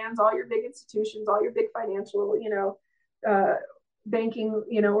big brands, all your big institutions, all your big financial, banking,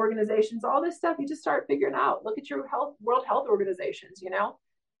 organizations, all this stuff. You just start figuring out, look at your World Health Organizations,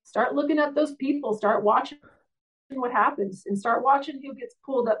 start looking at those people, start watching what happens and start watching who gets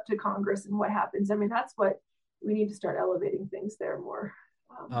pulled up to Congress and what happens. I mean, that's what we need to start elevating things there more.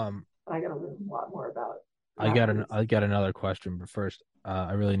 Um, I got to learn a lot more about I that got piece. another question, but first,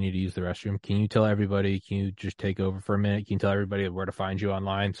 I really need to use the restroom. Can you tell everybody? Can you just take over for a minute? Can you tell everybody where to find you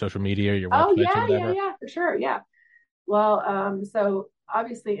online, social media, your Oh websites, or yeah, yeah, whatever? yeah, for sure. Yeah. Well, so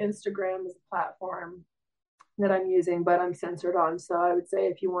obviously Instagram is a platform that I'm using, but I'm censored on. So I would say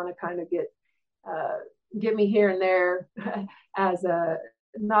if you want to kind of uh, get me here and there as a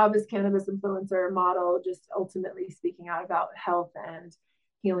novice cannabis influencer model, just ultimately speaking out about health and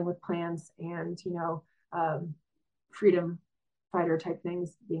healing with plants and freedom fighter type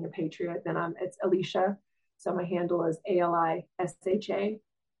things, being a patriot, then it's Alisha. So my handle is ALISHA,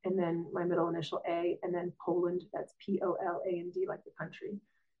 and then my middle initial A, and then Poland. That's POLAND, like the country.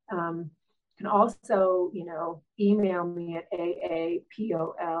 You can also, email me at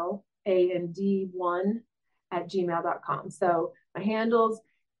AAPOLAND1 @gmail.com. So my handles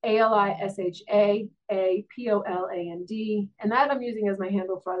ALISHA, APOLAND. And that I'm using as my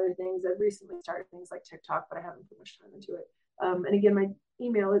handle for other things. I've recently started things like TikTok, but I haven't put much time into it. And again, my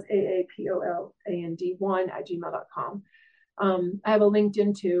email is AAPOLAND1 @gmail.com. I have a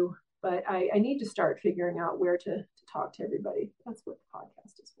LinkedIn too, but I need to start figuring out where to talk to everybody. That's what the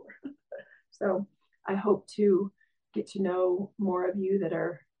podcast is for. So I hope to get to know more of you that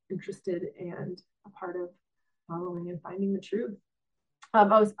are interested and a part of following and finding the truth. I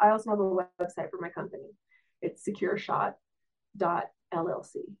also have a website for my company. It's secureshot.llc.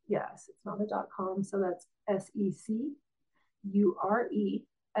 Yes, it's not a .com, so that's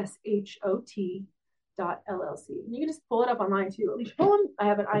SECURESHOT.LLC. And you can just pull it up online too. Alisha Pullum. I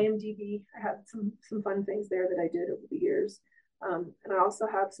have an IMDb. I have some fun things there that I did over the years. And I also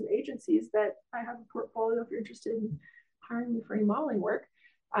have some agencies that I have a portfolio if you're interested in hiring me for remodeling work.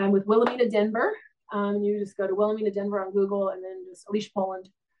 I'm with Wilhelmina Denver. You just go to Wilhelmina Denver on Google and then just Alisha Poland.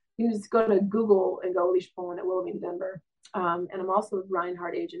 You can just go to Google and go Alisha Poland at Wilhelmina Denver. And I'm also with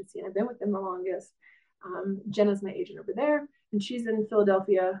Reinhardt Agency, and I've been with them the longest. Jenna's my agent over there, and she's in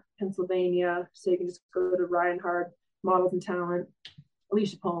Philadelphia, Pennsylvania. So you can just go to Reinhardt Models and Talent,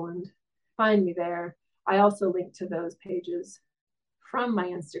 Alisha Poland, find me there. I also link to those pages from my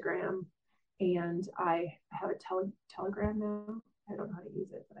Instagram, and I have a Telegram now. I don't know how to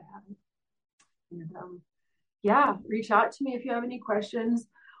use it, but I have it. And yeah, reach out to me if you have any questions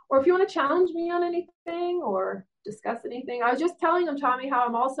or if you want to challenge me on anything or discuss anything. I was just telling them, Tommy, how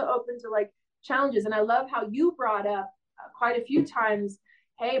I'm also open to like challenges. And I love how you brought up quite a few times,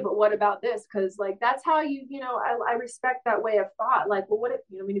 hey, but what about this? Because like that's how I respect that way of thought. Like, well, what if,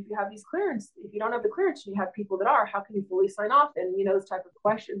 I mean, if you have these clearance, if you don't have the clearance and you have people that are, how can you fully sign off? And, those type of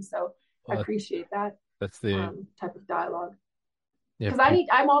questions. So I appreciate that That's the type of dialogue. yeah. Because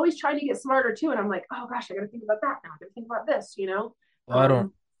I'm always trying to get smarter too. And I'm like, oh gosh, I got to think about that now. I got to think about this,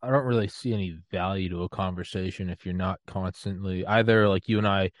 Well, I don't really see any value to a conversation if you're not constantly either like you and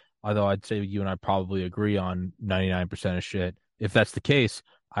I, although I'd say you and I probably agree on 99% of shit. If that's the case,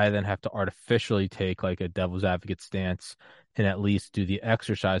 I then have to artificially take like a devil's advocate stance and at least do the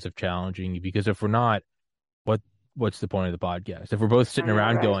exercise of challenging you because if we're not, what what's the point of the podcast? If we're both sitting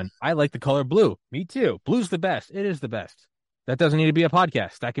around right? going, I like the color blue. Me too. Blue's the best. It is the best. That doesn't need to be a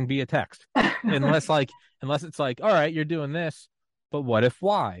podcast. That can be a text. Unless it's like, all right, you're doing this, but what if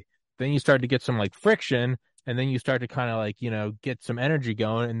why? Then you start to get some like friction and then you start to kind of like, get some energy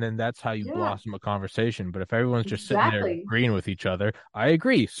going, and then that's how you Yeah, blossom a conversation. But if everyone's just sitting there exactly. agreeing with each other, I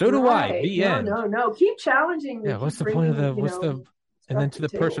agree. So do I. Right. The No, end. no, no. Keep challenging me. Yeah, what's Keep the point of bringing, and then stuff to to the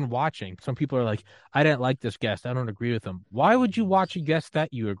the person table. watching, some people are like, I didn't like this guest. I don't agree with them. Why would you watch a guest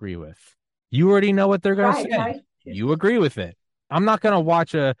that you agree with? You already know what they're going to Right, say. right. You agree with it. I'm not going to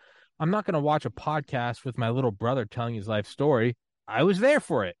watch a I'm not going to watch a podcast with my little brother telling his life story. I was there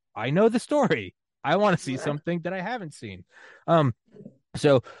for it. I know the story. I want to see Right. something that I haven't seen. Um,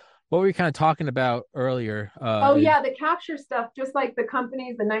 so what we were kind of talking about earlier Oh is yeah, the capture stuff, just like the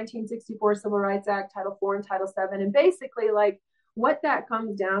companies, the 1964 Civil Rights Act, Title IV and Title VII, and basically like what that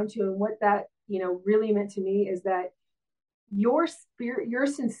comes down to, and what that really meant to me is that your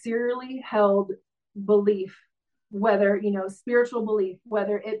sincerely held belief, whether spiritual belief,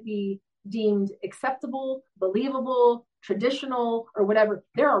 whether it be deemed acceptable, believable, traditional, or whatever,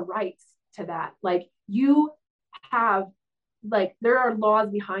 there are rights to that. Like you have like there are laws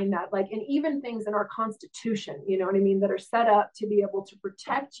behind that, like, and even things in our constitution, you know what I mean, that are set up to be able to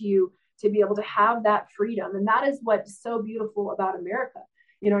protect you, to be able to have that freedom. And that is what's so beautiful about America,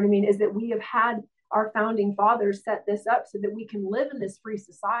 you know what I mean, is that we have had our founding fathers set this up so that we can live in this free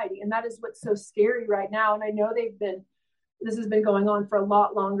society. And that is what's so scary right now. And I know this has been going on for a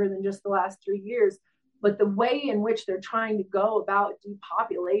lot longer than just the last 3 years. But the way in which they're trying to go about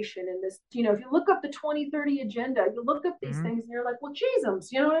depopulation and this, if you look up the 2030 agenda, you look up these Mhm. things and you're like, well,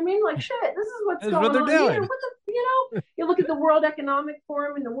 Jesus, you know what I mean? Like, shit, this is what's That's what going they're on here. doing. You look at the World Economic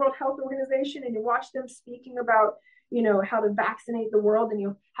Forum and the World Health Organization and you watch them speaking about, how to vaccinate the world,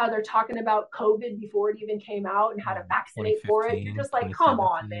 and how they're talking about COVID before it even came out and how to vaccinate for it. You're 2015, just like, come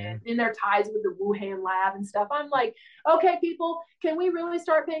on, man. 2017. And their ties with the Wuhan lab and stuff. I'm like, okay, people, can we really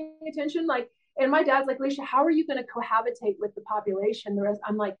start paying attention? Like, and my dad's like, Alisha, how are you going to cohabitate with the population? The rest,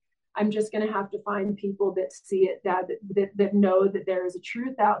 I'm like, I'm just going to have to find people that see it, Dad, that know that there is a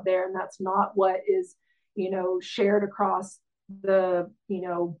truth out there, and that's not what is, shared across the,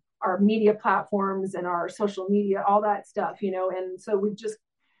 our media platforms and our social media, all that stuff, and so we've just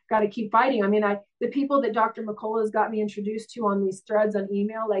got to keep fighting. I mean, the people that Dr. McCullough has got me introduced to on these threads on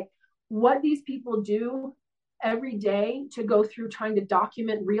email, like what these people do every day to go through trying to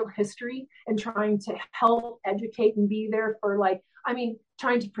document real history and trying to help educate and be there for, like, I mean,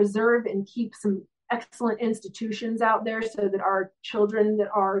 trying to preserve and keep some excellent institutions out there so that our children that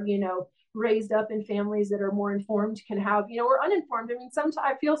are, raised up in families that are more informed can have, or uninformed. I mean, sometimes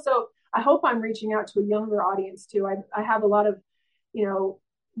I feel so, I hope I'm reaching out to a younger audience too. I have a lot of,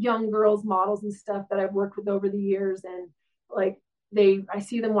 young girls models and stuff that I've worked with over the years. And like, I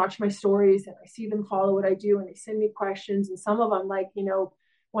see them watch my stories and I see them follow what I do and they send me questions. And some of them, like,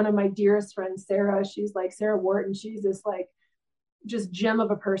 one of my dearest friends, Sarah, she's like Sarah Wharton. She's this like just gem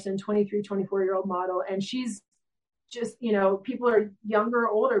of a person, 23, 24-year-old model. And she's just, people are younger or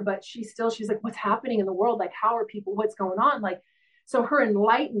older, but she's like, what's happening in the world? Like, how are people, what's going on? Like, so her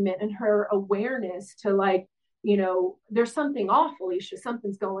enlightenment and her awareness to, like, there's something off, Alisha,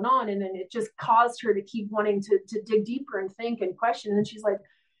 something's going on. And then it just caused her to keep wanting to dig deeper and think and question. And she's like,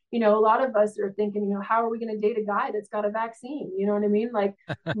 a lot of us are thinking, how are we going to date a guy that's got a vaccine? You know what I mean? Like,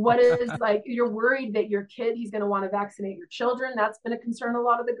 what is, like, you're worried that your kid, he's going to want to vaccinate your children. That's been a concern a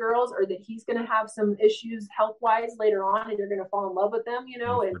lot of the girls, or that he's going to have some issues health wise later on and you're going to fall in love with them, and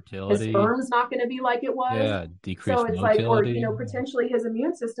his Infertility. sperm's not going to be like it was. Yeah, So decreased it's like, or, motility. potentially his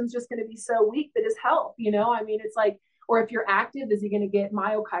immune system's just going to be so weak that his health, I mean, it's like, or if you're active, is he going to get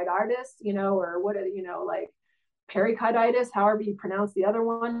myocarditis, or what, like pericarditis, however you pronounce the other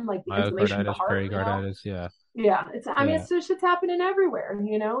one, like the inflammation of the Myocarditis, heart, pericarditis. Yeah. Yeah, I mean, Yeah. it's just, it's happening everywhere,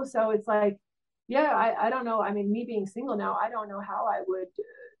 so it's like, yeah, I don't know. I mean, me being single now, I don't know how I would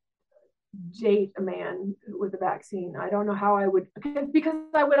date a man with a vaccine. I don't know how I would, because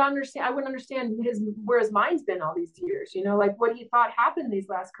I wouldn't understand where his mind's been all these years, like what he thought happened these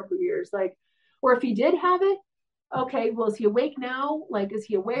last couple of years, like, or if he did have it, okay, well, is he awake now? Like, is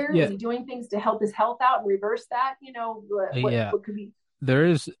he aware? Is Yeah. he doing things to help his health out and reverse that? Yeah. What could be?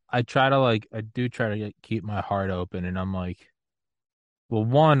 I do try to keep my heart open, and I'm like, well,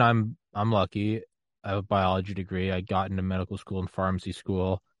 one, I'm lucky. I have a biology degree. I got into medical school and pharmacy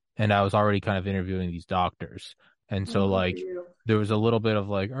school, and I was already kind of interviewing these doctors. And so Good for like you. there was a little bit of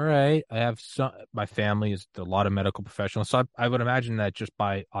like, all right, I have my family is a lot of medical professionals. So I would imagine that just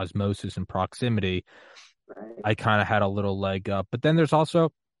by osmosis and proximity, Right. I kind of had a little leg up. But then there's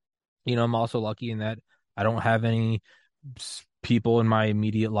also, I'm also lucky in that I don't have any people in my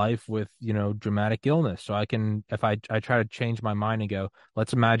immediate life with, dramatic illness. So I can, if I try to change my mind and go,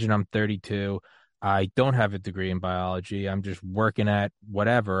 let's imagine I'm 32. I don't have a degree in biology. I'm just working at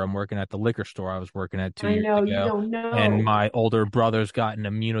whatever. I'm working at the liquor store I was working at two I years know you ago. don't And know. my older brother's got an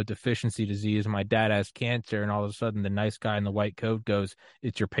immunodeficiency disease. My dad has cancer. And all of a sudden, the nice guy in the white coat goes,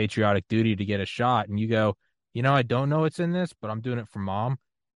 "It's your patriotic duty to get a shot." And you go, I don't know what's in this, but I'm doing it for mom.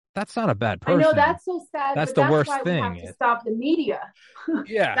 That's not a bad I know person. that's so sad, That's but the that's worst why we thing. have to stop the media.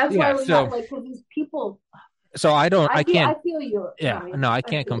 Yeah. That's Yeah. why we have like because these people. So I I can't, feel you, yeah, Tommy. no, I I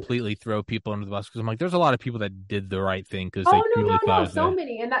can't feel you. completely throw people under the bus because I'm like, there's a lot of people that did the right thing because they Oh no, truly no, thought no. it was So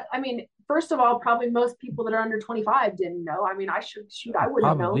many. And that I mean, first of all, probably most people that are under 25 didn't know. I mean, I should shoot, I wouldn't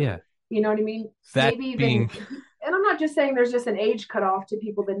have probably, known. yeah. You know what I mean? That Maybe even being, and I'm not just saying there's just an age cutoff to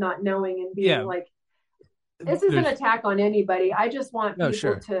people that not knowing and being yeah, like, this is an there's, attack on anybody. I just want no, people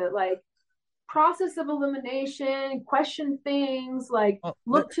sure. to like process of elimination, question things, like Well,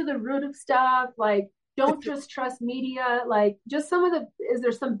 look to the root of stuff, like don't it's, just trust media, like just some of the is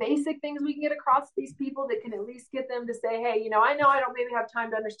there some basic things we can get across to these people that can at least get them to say, hey, I know I don't maybe have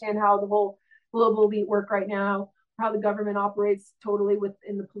time to understand how the whole global elite work right now, how the government operates totally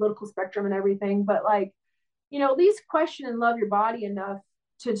within the political spectrum and everything, but like, at least question and love your body enough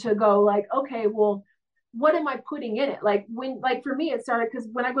to go like, okay, well, what am I putting in it? Like for me, it started because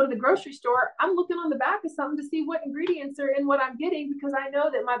when I go to the grocery store, I'm looking on the back of something to see what ingredients are in what I'm getting because I know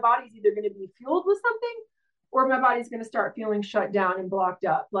that my body's either going to be fueled with something or my body's going to start feeling shut down and blocked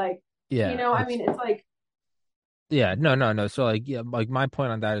up. Like, yeah, I mean, it's like, yeah, no, no, no. So like, yeah, like my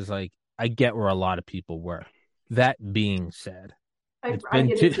point on that is like, I get where a lot of people were. That being said, it's I been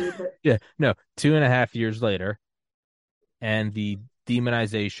get two, it too, but yeah, no, 2.5 years later, and the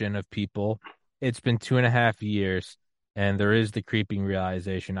demonization of people. It's been 2.5 years, and there is the creeping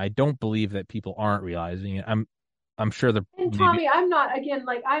realization. I don't believe that people aren't realizing it. I'm sure that and maybe Tommy, I'm not again,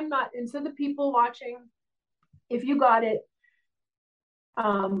 like I'm not, and so the people watching, if you got it,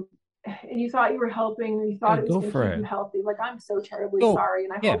 and you thought you were helping and you thought it was go going to for keep you it. healthy, like I'm so terribly Go, sorry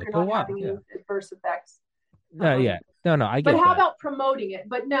and I yeah, hope you're go not wild. having Yeah, any adverse effects. no, um yeah, no, no, I but get how that. about promoting it?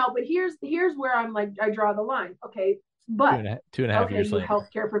 But no, but here's where I'm like, I draw the line. Okay, Two but and a, 2.5 years you later.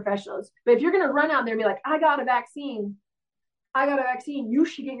 healthcare professionals, but if you're going to run out there and be like, I got a vaccine, you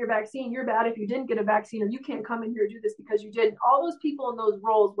should get your vaccine, you're bad if you didn't get a vaccine, or you can't come in here and do this because you didn't. All those people in those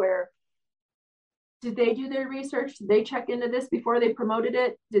roles where did they do their research? Did they check into this before they promoted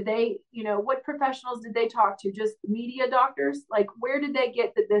it? Did they, what professionals did they talk to? Just media doctors? Like, where did they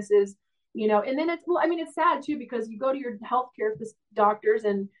get that this is, and then it's, well, I mean, it's sad too, because you go to your healthcare doctors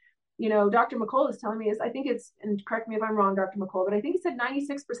and, Dr. McCall is telling me is, I think it's, and correct me if I'm wrong, Dr. McCall, but I think he said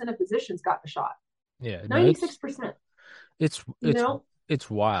 96% of physicians got the shot. Yeah, no, 96%, it's you it's know, it's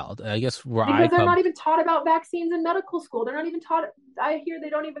wild. I guess where I because they're come, not even taught about vaccines in medical school. They're not even taught. I hear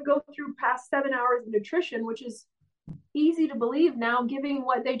they don't even go through past 7 hours of nutrition, which is easy to believe now, given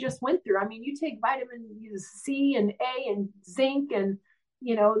what they just went through. I mean, you take vitamin C and A and zinc, and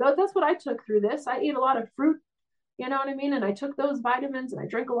that's what I took through this. I ate a lot of fruit, you know what I mean, and I took those vitamins, and I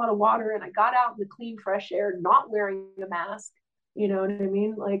drank a lot of water, and I got out in the clean, fresh air, not wearing a mask. You know what I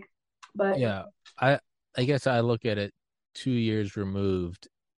mean? Like, but yeah, I I guess I look at it 2 years removed,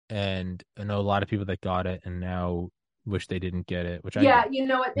 and I know a lot of people that got it and now wish they didn't get it, which I yeah, get. you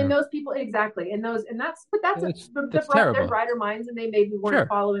know what? And No, those people exactly, and those, and that's, but that's it's they're terrible. brighter minds, and they maybe weren't Sure,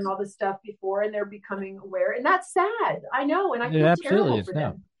 following all this stuff before, and they're becoming aware, and that's sad. I know, and I it feel absolutely terrible is. for No,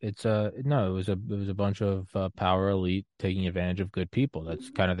 them. it's no, it was a bunch of power elite taking advantage of good people.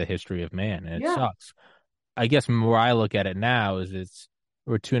 That's kind of the history of man, and it Yeah, sucks. I guess where I look at it now is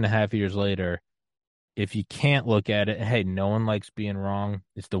we're 2.5 years later. If you can't look at it, hey, no one likes being wrong.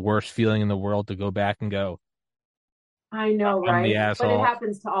 It's the worst feeling in the world to go back and go, I know, I'm the right? But it asshole.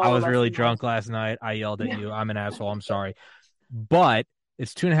 happens to I all of was us really in life. drunk last night. I yelled at Yeah, you. I'm an asshole. I'm sorry. But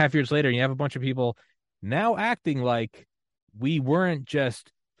it's 2.5 years later, and you have a bunch of people now acting like we weren't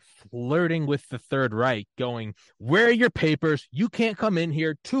just flirting with the Third Reich, going, where are your papers? You can't come in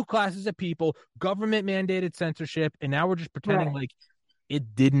here. Two classes of people, government mandated censorship. And now we're just pretending right. like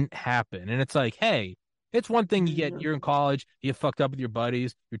it didn't happen. And it's like, hey, it's one thing you're in college, you get fucked up with your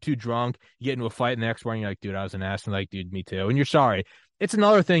buddies, you're too drunk, you get into a fight, and the next morning you're like, dude, I was an ass, and like, dude, me too. And you're sorry. It's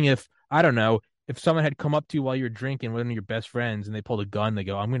another thing if, I don't know, if someone had come up to you while you're drinking, one of your best friends, and they pulled a gun, they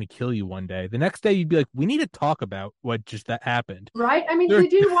go, I'm going to kill you one day. The next day, you'd be like, we need to talk about what just that happened. Right. I mean, There,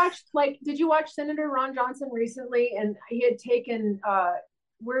 did you watch Senator Ron Johnson recently? And he had taken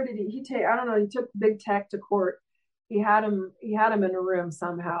where did he take, I don't know, he took big tech to court. He had him in a room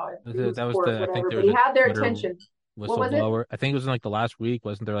somehow. It was that was court, I think whatever, there but was he a had their Twitter attention. What was it? whistleblower. I think it was in like the last week.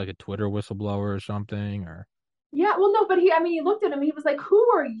 Wasn't there like a Twitter whistleblower or something? Or Yeah, well, no, but he looked at him. He was like,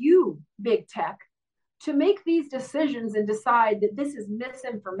 "Who are you, big tech, to make these decisions and decide that this is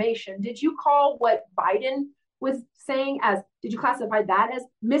misinformation? Did you call what Biden was saying did you classify that as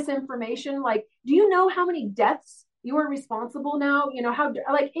misinformation? Like, do you know how many deaths you are responsible now? You know, how,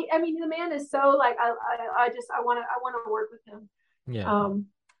 like, I mean, the man is so like, I want to work with him. Yeah.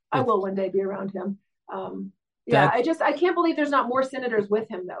 I will one day be around him. Yeah, I can't believe there's not more senators with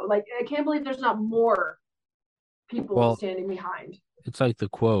him though. Like, I can't believe there's not more people standing behind. It's like the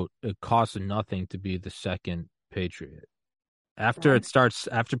quote, it costs nothing to be the second patriot. After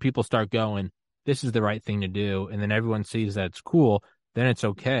people start going, this is the right thing to do, and then everyone sees that it's cool, then it's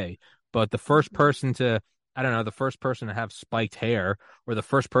okay. But the first person to, I don't know, the first person to have spiked hair, or the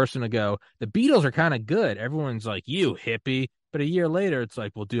first person to go, the Beatles are kind of good. Everyone's like, you hippie. But a year later, it's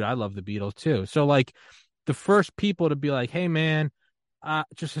like, well, dude, I love the Beatles too. So like the first people to be like, hey man,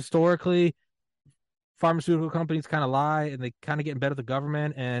 just historically, pharmaceutical companies kind of lie and they kind of get in bed with the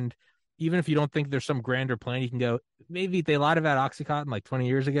government. And even if you don't think there's some grander plan, you can go, maybe they lied about Oxycontin like 20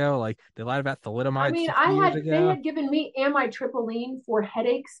 years ago. Like they lied about thalidomide. I mean, they had given me amitriptyline for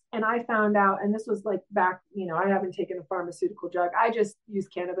headaches, and I found out, and this was like back, you know, I haven't taken a pharmaceutical drug. I just use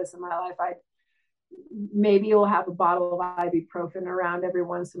cannabis in my life. Maybe you'll have a bottle of ibuprofen around every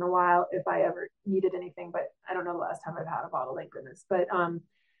once in a while if I ever needed anything, but I don't know the last time I've had a bottle, thank goodness. But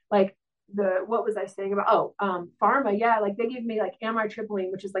like what was I saying about pharma? Yeah, like they gave me like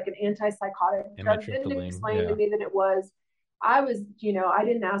amitriptyline, which is like an antipsychotic drug. Didn't explain to me that it was. I was, you know, I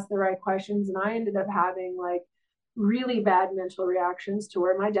didn't ask the right questions, and I ended up having like really bad mental reactions to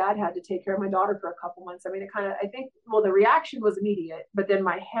where my dad had to take care of my daughter for a couple months. I mean, I think, well, the reaction was immediate, but then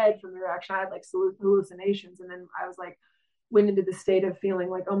my head from the reaction, I had like hallucinations. And then I was like, went into the state of feeling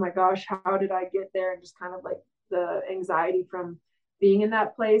like, oh my gosh, how did I get there? And just kind of like the anxiety from being in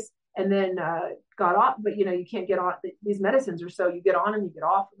that place. And then got off, but you know, you can't get on these medicines, or so you get on them, you get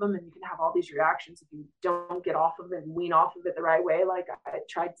off of them, and you can have all these reactions if you don't get off of it and wean off of it the right way. Like I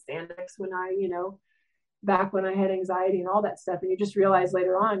tried Xanax back when I had anxiety and all that stuff. And you just realize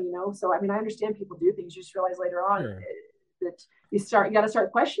later on, you know, so I mean, I understand people do things, you just realize later on that you got to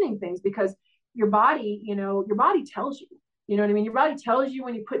start questioning things, because your body tells you, you know what I mean? Your body tells you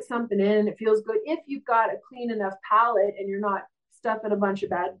when you put something in and it feels good. If you've got a clean enough palate and you're not stuffing a bunch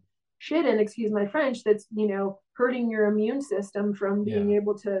of bad shit in, excuse my French, that's, you know, hurting your immune system from being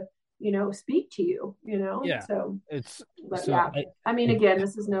able to, you know, speak to you, you know? Yeah. So it's, but so yeah, I mean, again,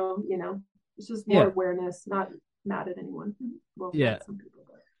 this is no, you know, it's just more awareness, not mad at anyone. Well, some people,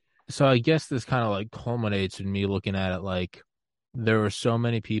 but. So I guess this kind of like culminates in me looking at it like there are so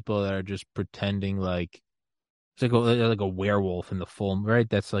many people that are just pretending like it's like a werewolf in the full, right?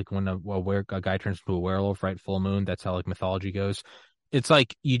 That's like when a guy turns into a werewolf, right? Full moon. That's how like mythology goes. It's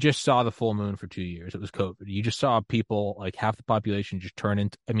like you just saw the full moon for 2 years. It was COVID. You just saw people, like half the population, just turn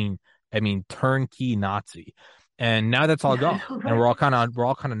into, I mean, turnkey Nazi. And now that's all gone, right? And we're all kind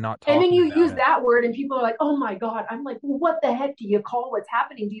of not talking. And then you use that word, and people are like, "Oh my god!" I'm like, well, "What the heck do you call what's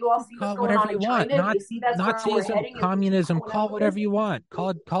happening? Do you all see what's going on in China? Do you see that's Nazism, where we're heading? Communism, call whatever you want. Call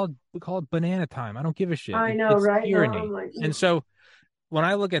it banana time. I don't give a shit. I know, it's right? tyranny. No, like, and so when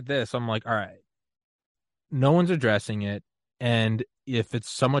I look at this, I'm like, all right, no one's addressing it. And if it's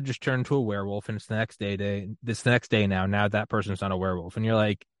someone just turned into a werewolf and it's the next day now that person's not a werewolf, and you're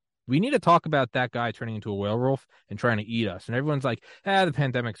like, we need to talk about that guy turning into a werewolf and trying to eat us. And everyone's like, the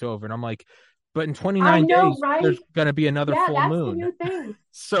pandemic's over. And I'm like, but in 29 days, right? There's going to be another full moon. Yeah, that's the new thing.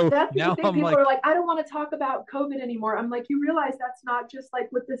 So that's now the thing. People are like, I don't want to talk about COVID anymore. I'm like, you realize that's not just like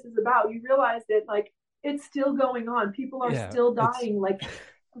what this is about. You realize that like it's still going on. People are still dying. Like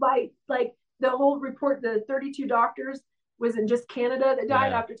by like the whole report, the 32 doctors was in just Canada that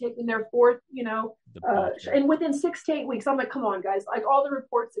died after taking their fourth, you know, and within 6 to 8 weeks. I'm like, come on, guys. Like all the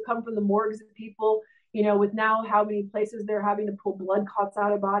reports that come from the morgues of people, you know, with now how many places they're having to pull blood clots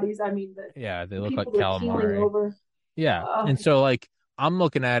out of bodies. I mean, they look like calamari. Over. And so like I'm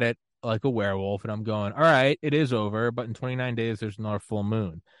looking at it like a werewolf, and I'm going, all right, it is over, but in 29 days there's another full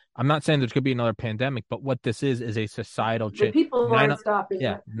moon. I'm not saying there's going to be another pandemic, but what this is a societal change. People aren't stopping.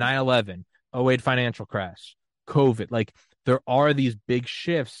 9/11, 08 financial crash, COVID. Like there are these big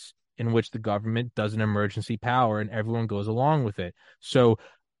shifts in which the government does an emergency power and everyone goes along with it. So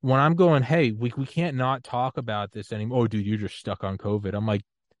when I'm going, hey, we can't not talk about this anymore. Oh, dude, you're just stuck on COVID. I'm like,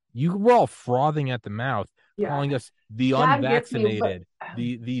 you were all frothing at the mouth, calling us the unvaccinated.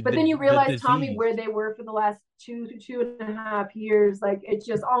 But then you realize, Tommy, where they were for the last 2.5 years. Like it's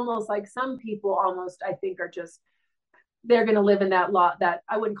just almost like some people almost, I think, are just, they're going to live in that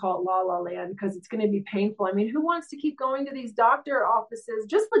I wouldn't call it la land, because it's going to be painful. I mean, who wants to keep going to these doctor offices?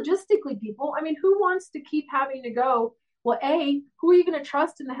 Just logistically, people. I mean, who wants to keep having to go Well, who are you going to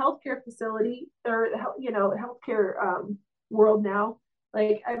trust in the healthcare facility or healthcare world now?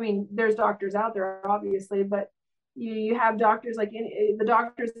 Like, I mean, there's doctors out there, obviously, but you have doctors like the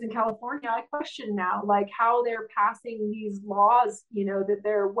doctors in California. I question now, like how they're passing these laws. That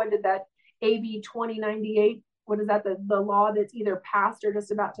they're what did that AB 2098? What is that? The law that's either passed or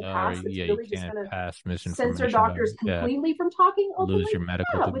just about to pass? That's Yeah, you really just can't going to pass censor misinformation about doctors it. Yeah, completely from talking lose openly. your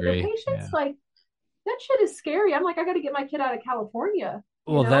medical With their degree. patients, Yeah. like that shit is scary. I'm like, I got to get my kid out of California.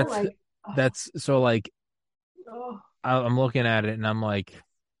 Well, Like, that's so like oh, I'm looking at it and I'm like,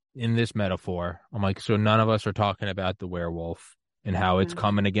 in this metaphor, I'm like, so none of us are talking about the werewolf and how it's yeah.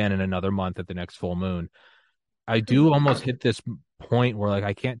 coming again in another month at the next full moon. I do almost hit this point where like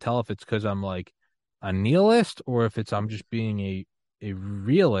I can't tell if it's because I'm like a nihilist or if it's I'm just being a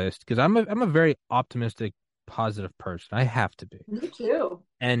realist because I'm a very optimistic, positive person. I have to be. Me too.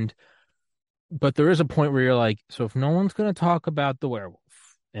 And but there is a point where you're like, so if no one's going to talk about the werewolf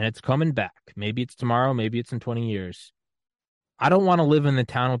and it's coming back, maybe it's tomorrow, maybe it's in 20 years. I don't want to live in the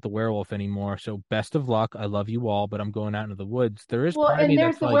town with the werewolf anymore. So best of luck. I love you all, but I'm going out into the woods. There is Well, part of and me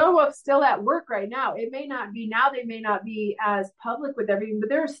there's that's the like, werewolf still at work right now. It may not be now, they may not be as public with everything, but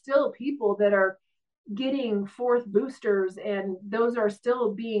there are still people that are getting fourth boosters, and those are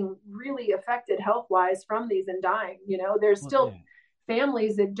still being really affected health wise from these and dying. There's well, still yeah.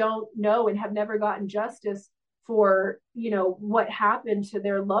 families that don't know and have never gotten justice for what happened to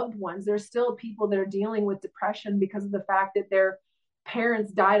their loved ones. There's still people that are dealing with depression because of the fact that their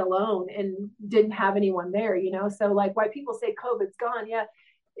parents died alone and didn't have anyone there. So like why people say COVID's gone, yeah,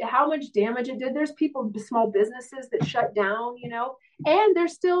 how much damage it did. There's people, small businesses that shut down, and they're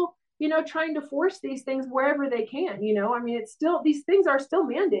still trying to force these things wherever they can. I mean, it's still, these things are still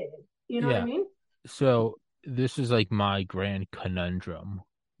mandated. You know what I Yeah. mean? So this is like my grand conundrum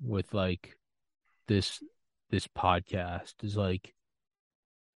with like this this podcast is like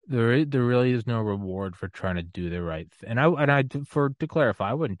there really is no reward for trying to do the right thing. And I to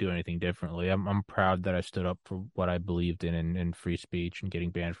clarify, I wouldn't do anything differently. I'm proud that I stood up for what I believed in free speech and getting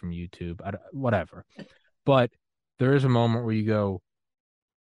banned from YouTube, whatever. But there is a moment where you go,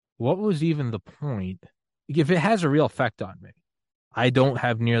 what was even the point? If it has a real effect on me, I don't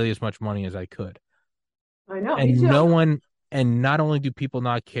have nearly as much money as I could. I know, me And too. no one, and not only do people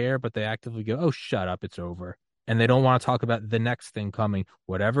not care, but they actively go, oh, shut up, it's over. And they don't want to talk about the next thing coming.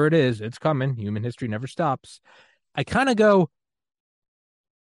 Whatever it is, it's coming. Human history never stops. I kind of go,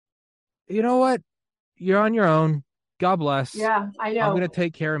 you know what? You're on your own. God bless. Yeah, I I'm going know. to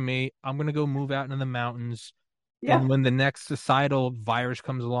take care of me. I'm going to go move out into the mountains. And Yep. when the next societal virus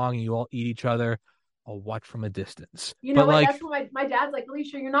comes along and you all eat each other, I'll watch from a distance. You know But what? like, That's what my dad's like,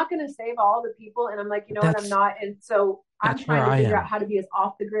 Alisha, you're not going to save all the people. And I'm like, you know what? I'm that's not. And so I'm that's where trying to I figure out am. how to be as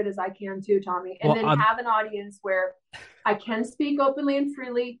off the grid as I can too, Tommy. And Well, then have an audience where I can speak openly and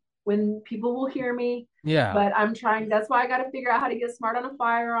freely when people will hear me. yeah, But I'm trying, that's why I got to figure out how to get smart on a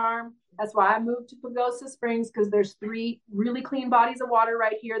firearm. That's why I moved to Pagosa Springs, because there's 3 really clean bodies of water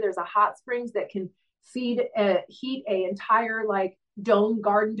right here. There's a hot springs that can heat a entire like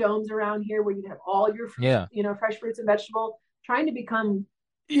garden domes around here where you can have all your fruits, yeah, fresh fruits and vegetables. Trying to become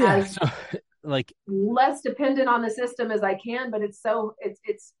yeah. as So, like, less dependent on the system as I can, but it's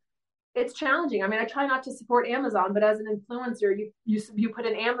challenging. I mean, I try not to support Amazon, but as an influencer, you put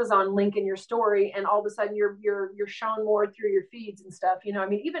an Amazon link in your story, and all of a sudden you're shown more through your feeds and stuff. I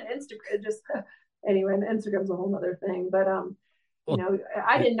mean, even Instagram just anyway. Instagram's a whole other thing, but well,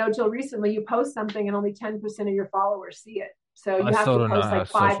 I didn't know till recently you post something and only 10% of your followers see it. So you I have still to don't know post how like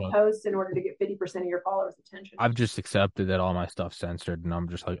 5 social. posts in order to get 50% of your followers' attention. I've just accepted that all my stuff's censored, and I'm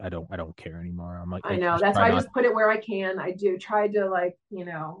just like, I don't care anymore. I'm like, I I know. just That's try why I not. just put it where I can. I do try to like, I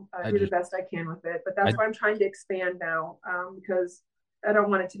do the just, best I can with it. But I. that's why I'm trying to expand now, because I don't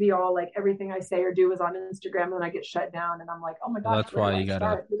want it to be all like everything I say or do is on Instagram and then I get shut down and I'm like, oh my Well, gosh, that's where why do I you gotta.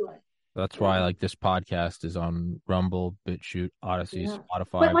 start? Who do I? That's why Yeah. like this podcast is on Rumble, BitChute, Odyssey, Yeah. But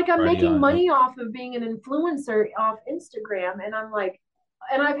Spotify. like I'm Already making on. money off of being an influencer off Instagram, and I'm like,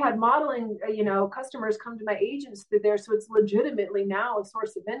 and I've had modeling, customers come to my agents through there, so it's legitimately now a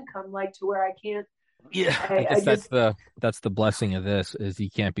source of income, like to where I can't. Yeah, I I guess just that's the blessing of this is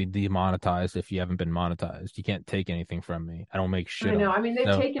you can't be demonetized if you haven't been monetized. You can't take anything from me. I don't make shit I know. on I mean, it.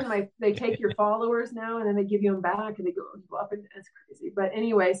 So they take your followers now, and then they give you them back, and they go up, and it's crazy. But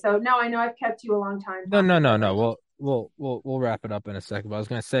anyway, so no, I know I've kept you a long time, no, no, Tommy, no, but no. like, We'll wrap it up in a second. But I was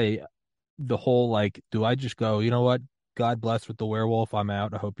gonna say the whole like, do I just go, you know what? God bless with the werewolf. I'm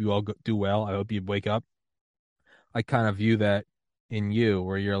out. I hope you all do well. I hope you wake up. I kind of view that in you,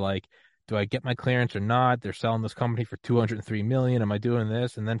 where you're like, do I get my clearance or not? They're selling this company for 203 million. Am I doing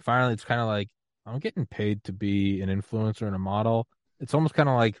this? And then finally, it's kind of like, I'm getting paid to be an influencer and a model. It's almost kind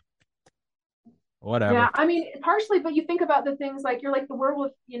of like Yeah, whatever. I mean, partially, but you think about the things like you're like the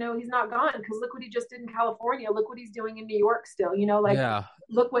werewolf, he's not gone because look what he just did in California. Look what he's doing in New York still, like Yeah.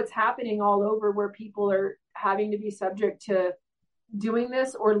 look what's happening all over where people are having to be subject to doing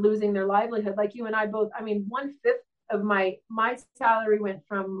this or losing their livelihood. Like you and I both, I mean, 1/5 of my salary went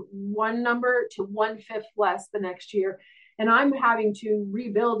from one number to 1/5 less the next year. And I'm having to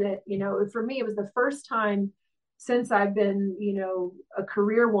rebuild it. For me, it was the first time since I've been, a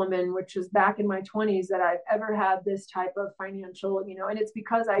career woman, which was back in my 20s, that I've ever had this type of financial, and it's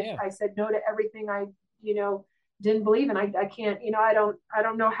because Yeah. I said no to everything I, didn't believe in. I can't, I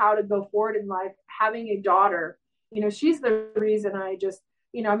don't know how to go forward in life. Having a daughter, she's the reason I just,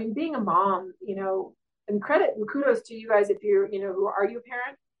 I mean, being a mom, and credit and kudos to you guys if you're, who are you a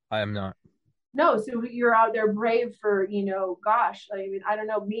parent? I am not. No, so you're out there brave for, gosh, I mean, I don't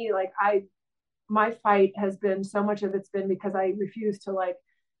know, me, like my fight has been so much of it's been because I refuse to like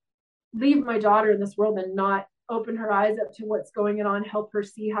leave my daughter in this world and not open her eyes up to what's going on, help her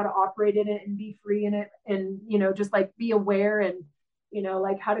see how to operate in it and be free in it, and just like be aware and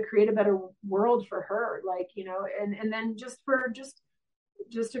like how to create a better world for her, like and then just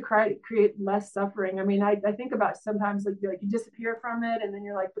to create less suffering. I mean, I think about sometimes like you disappear from it and then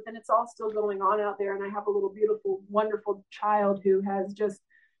you're like, but then it's all still going on out there. And I have a little beautiful, wonderful child who has just,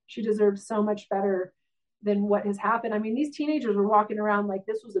 she deserves so much better than what has happened. I mean, these teenagers were walking around like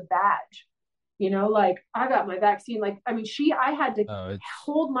this was a badge, like I got my vaccine. Like, I mean, I had to Oh, it's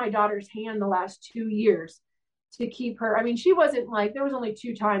hold my daughter's hand the last 2 years to keep her. I mean, she wasn't like, there was only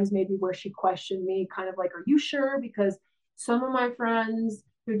 2 times maybe where she questioned me, kind of like, are you sure? Because some of my friends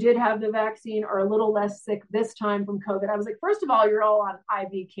who did have the vaccine are a little less sick this time from COVID. I was like, first of all, you're all on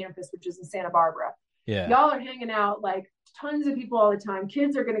IV campus, which is in Santa Barbara. yeah. Y'all are hanging out like tons of people all the time. You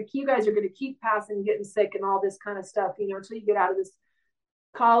guys are going to keep passing and getting sick and all this kind of stuff, until you get out of this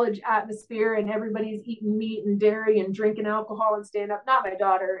college atmosphere and everybody's eating meat and dairy and drinking alcohol and stand up. Not my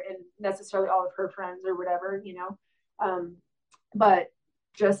daughter and necessarily all of her friends or whatever, but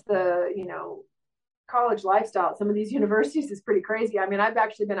just the, college lifestyle at some of these universities is pretty crazy. I mean, I've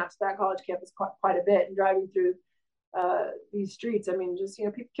actually been out to that college campus quite a bit and driving through these streets. I mean, just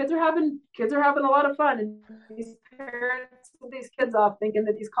kids are having a lot of fun, and these parents put these kids off thinking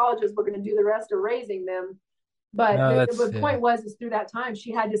that these colleges were going to do the rest of raising them. But No, that's the yeah. point was, is through that time,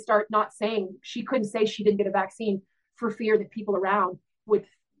 she had to start not saying, she couldn't say she didn't get a vaccine for fear that people around would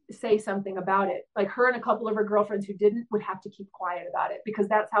say something about it. Like her and a couple of her girlfriends who didn't would have to keep quiet about it because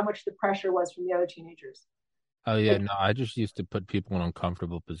that's how much the pressure was from the other teenagers. Oh yeah, Like, no, I just used to put people in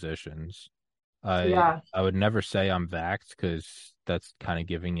uncomfortable positions. I yeah, I would never say I'm vaxxed because that's kind of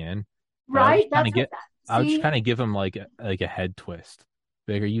giving in. But right. That's what. I would just See, kind of give them like a head twist.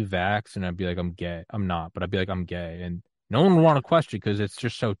 Be like, are you vaxxed? And I'd be like, I'm gay. I'm not, but I'd be like, I'm gay, and no one would want to question because it's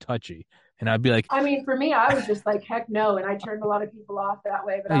just so touchy. And I'd be like, I mean, for me, I was just like, heck no, and I turned a lot of people off that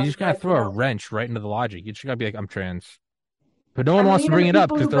way. But hey, I you was just gotta like, throw a wrench right into the logic. You just gotta be like, I'm trans, but no I one mean, wants to even bring the it up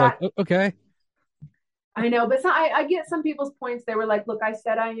people because who they're like, got, Okay, I know, but I get some people's points. They were like, look, I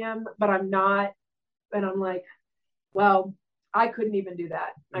said I am, but I'm not, and I'm like, well, I couldn't even do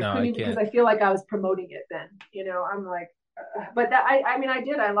that. I no, couldn't I even because can't. I feel like I was promoting it then. I'm like, but that I mean, I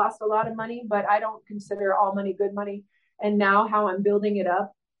did. I lost a lot of money, but I don't consider all money good money. And now how I'm building it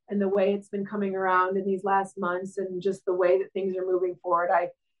up and the way it's been coming around in these last months and just the way that things are moving forward,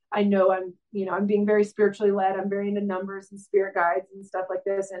 I know I'm being very spiritually led. I'm very into numbers and spirit guides and stuff like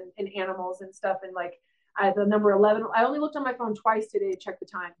this and animals and stuff. And like the number 11, I only looked on my phone twice today to check the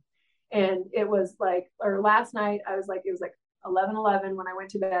time. And it was like, or last night, I was like, it was like 11:11 when I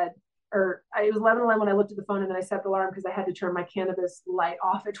went to bed, or it was 11:11 when I looked at the phone and then I set the alarm because I had to turn my cannabis light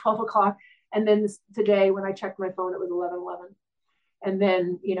off at 12 o'clock. And then today, when I checked my phone, it was 11:11. And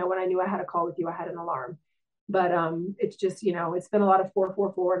then, when I knew I had a call with you, I had an alarm. But it's just, it's been a lot of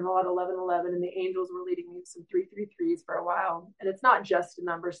 444 and a lot of 11:11, and the angels were leading me some 333s for a while. And it's not just a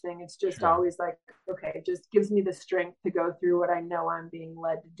numbers thing. It's just Sure. always like, okay, it just gives me the strength to go through what I know I'm being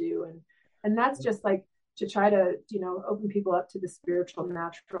led to do. And that's just like to try to, open people up to the spiritual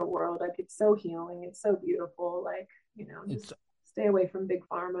natural world. Like it's so healing. It's so beautiful. Like, It's just stay away from big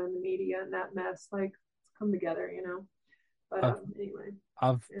pharma and the media and that mess. Like let's come together, But I've anyway,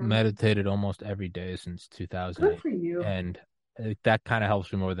 I've yeah. meditated almost every day since Good 2008, for you. and that kind of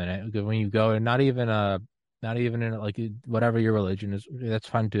helps me more than it. Because when you go, and not even in like whatever your religion is, that's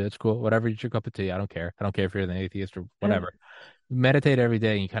fine too. That's cool. Whatever your cup of tea, I don't care. I don't care if you're an atheist or Yeah. whatever. Meditate every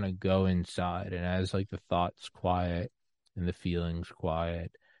day, and you kind of go inside, and as like the thoughts quiet and the feelings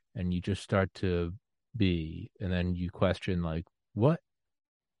quiet, and you just start to be, and then you question like, what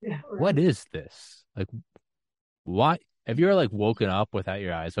Yeah, what right. is this? Like, why? Have you ever like woken up without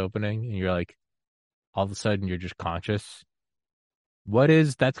your eyes opening and you're like, all of a sudden you're just conscious?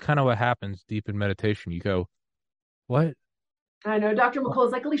 That's kind of what happens deep in meditation. You go, what? I know Dr. What? McCall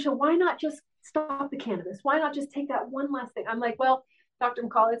is like, Alisha, why not just stop the cannabis? Why not just take that one last thing? I'm like, well, Dr.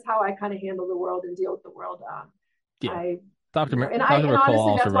 McCall, it's how I kind of handle the world and deal with the world. Yeah. I, Dr. and McCall honestly,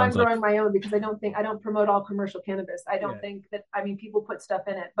 also that's why I'm runs like, growing my own because I don't promote all commercial cannabis. I don't yeah. think that, I mean, people put stuff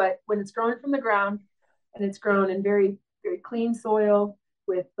in it, but when it's grown from the ground and it's grown in very, very clean soil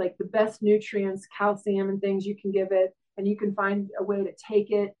with like the best nutrients, calcium and things you can give it, and you can find a way to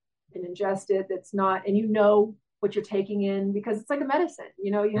take it and ingest it that's not, and you know what you're taking in because it's like a medicine.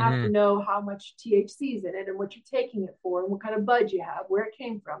 You know, you have to Hmm. know how much THC is in it and what you're taking it for and what kind of bud you have, where it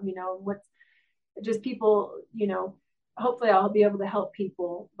came from, you know, and what's just people, you know, hopefully I'll be able to help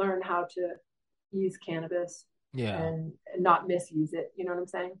people learn how to use cannabis Yeah. and not misuse it. You know what I'm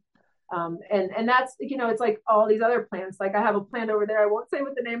saying? And that's, you know, it's like all these other plants. Like I have a plant over there. I won't say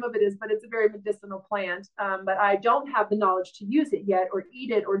what the name of it is, but it's a very medicinal plant. But I don't have the knowledge to use it yet or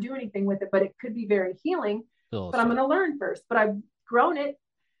eat it or do anything with it, but it could be very healing. But I'm going Psilocybin. to learn first. But I've grown it.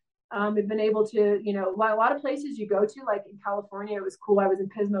 I've been able to, you know, a lot of places you go to, like in California, it was cool. I was in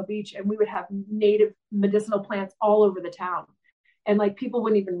Pismo Beach and we would have native medicinal plants all over the town. And like people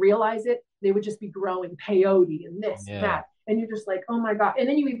wouldn't even realize it. They would just be growing peyote and this and Yeah. that. And you're just like, oh my God. And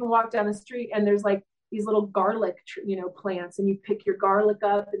then you even walk down the street and there's like these little garlic, you know, plants and you pick your garlic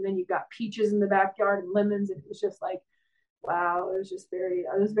up and then you've got peaches in the backyard and lemons. And it was just like, wow, it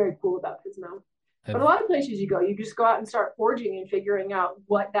was very cool about Pismo. But a Have, lot of places you go, you just go out and start foraging and figuring out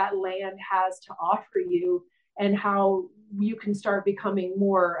what that land has to offer you and how you can start becoming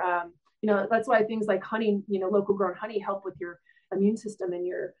more. You know, that's why things like honey, you know, local grown honey help with your immune system and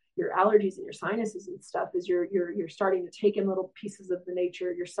your allergies and your sinuses and stuff. Is you're starting to take in little pieces of the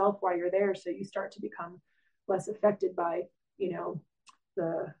nature yourself while you're there, so you start to become less affected by, you know,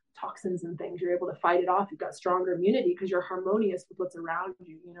 the toxins and things. You're able to fight it off. You've got stronger immunity because you're harmonious with what's around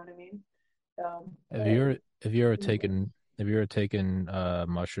you. You know what I mean? So, have you ever taken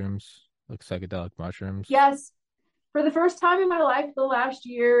mushrooms, like psychedelic mushrooms? yes, for the first time in my life, the last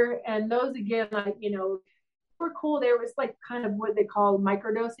year, and those again, I, you know, were cool. There was like kind of what they call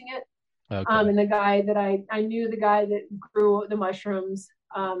microdosing it. Okay. And the guy that I knew the guy that grew the mushrooms,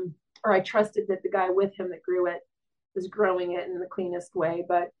 or I trusted that the guy with him that grew it was growing it in the cleanest way.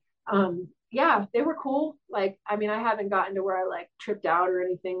 But yeah, they were cool. Like, I mean, I haven't gotten to where I like tripped out or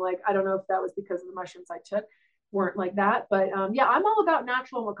anything. Like, I don't know if that was because of the mushrooms I took weren't like that. But yeah, I'm all about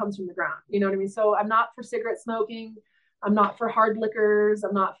natural and what comes from the ground. You know what I mean? So I'm not for cigarette smoking. I'm not for hard liquors.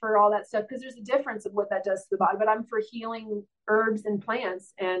 I'm not for all that stuff because there's a difference of what that does to the body. But I'm for healing herbs and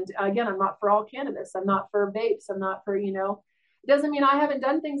plants. And again, I'm not for all cannabis. I'm not for vapes. I'm not for, you know, it doesn't mean I haven't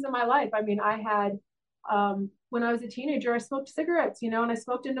done things in my life. I mean, I had when I was a teenager, I smoked cigarettes, you know, and I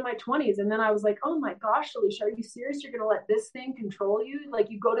smoked into my 20s. And then I was like, oh my gosh, Alisha, are you serious? You're going to let this thing control you?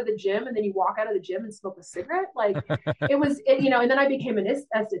 Like you go to the gym and then you walk out of the gym and smoke a cigarette? Like you know, and then I became an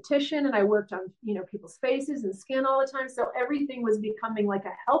esthetician and I worked on, you know, people's faces and skin all the time. So everything was becoming like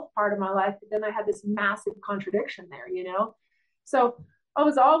a health part of my life. But then I had this massive contradiction there, you know? So I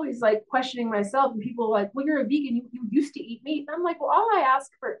was always like questioning myself, and people were like, well, you're a vegan. You used to eat meat. And I'm like, well, all I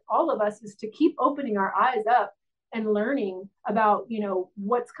ask for all of us is to keep opening our eyes up and learning about, you know,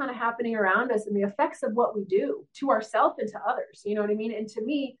 what's kind of happening around us and the effects of what we do to ourselves and to others. You know what I mean? And to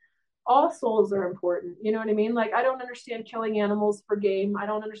me, all souls are important. You know what I mean? Like, I don't understand killing animals for game. I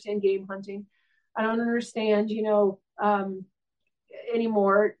don't understand game hunting. I don't understand, you know,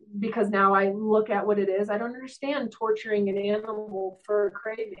 anymore because now I look at what it is. I don't understand torturing an animal for a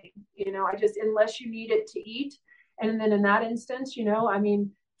craving. You know, I just, unless you need it to eat. And then in that instance, you know, I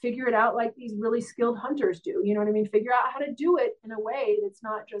mean, figure it out like these really skilled hunters do. You know what I mean? Figure out how to do it in a way that's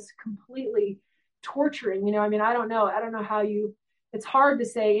not just completely torturing. You know, I mean, I don't know. I don't know how you, it's hard to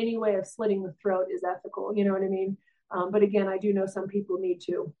say any way of slitting the throat is ethical. You know what I mean? But again, I do know some people need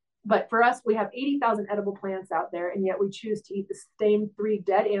to. But for us, we have 80,000 edible plants out there, and yet we choose to eat the same three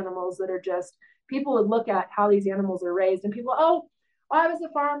dead animals that are just, people would look at how these animals are raised, and people, oh, I was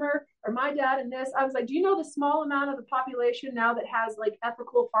a farmer, or my dad and this. I was like, do you know the small amount of the population now that has like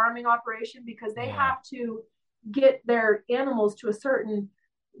ethical farming operation? Because they Yeah. have to get their animals to a certain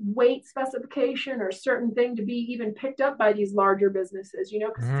weight specification or certain thing to be even picked up by these larger businesses, you know,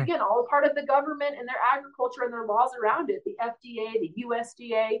 because it's Hmm. again all part of the government and their agriculture and their laws around it, the FDA, the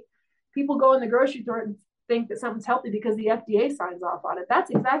USDA. People go in the grocery store and think that something's healthy because the FDA signs off on it. That's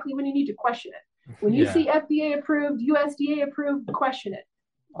exactly when you need to question it. When you Yeah. see FDA approved, USDA approved, question it.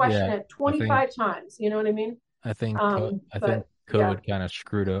 Question Yeah. it I think 25 times. You know what I mean? I think But Yeah. COVID kind of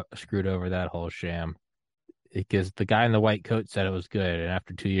screwed over that whole sham because the guy in the white coat said it was good, and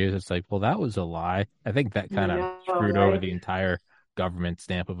after 2 years, it's like, well, that was a lie. I think that I kind of know, screwed over right? the entire government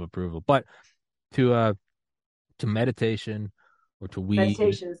stamp of approval. But to to meditation or to weed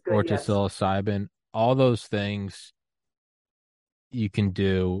Meditation is good, or to yes. psilocybin, all those things you can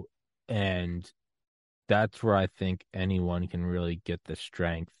do, and that's where I think anyone can really get the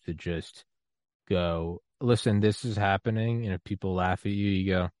strength to just go, listen, this is happening, and if people laugh at you,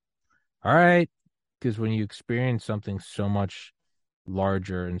 you go, all right, because when you experience something so much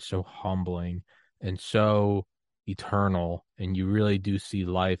larger and so humbling and so eternal, and you really do see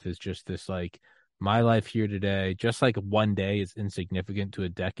life as just this, like, my life here today, just like one day is insignificant to a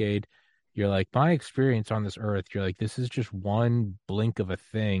decade. You're like, my experience on this earth, you're like, this is just one blink of a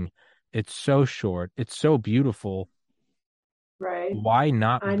thing. It's so short, it's so beautiful. Right. Why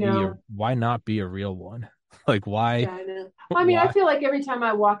not I be know. why not be a real one? Like, why Yeah, I know. I mean, I why feel like every time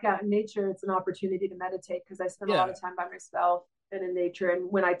I walk out in nature, it's an opportunity to meditate because I spend a lot yeah. of time by myself and in nature. And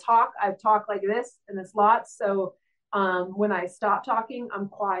when I talk like this, and it's lots. So when I stop talking, I'm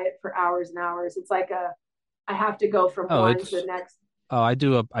quiet for hours and hours. It's like I have to go from Oh, one to the it's next. oh, I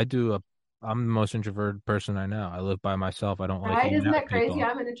do a I'm the most introverted person I know. I live by myself. I don't like Right? hanging Isn't out with that crazy? people.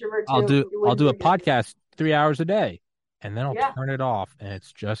 I'm an introvert too. You I'll wouldn't do a forgive me. podcast 3 hours a day, and then I'll Yeah. turn it off, and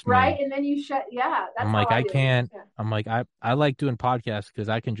it's just Right. me. And then you shut. Yeah, I'm that's how like, I I do. can't. Yeah. I'm like, I like doing podcasts because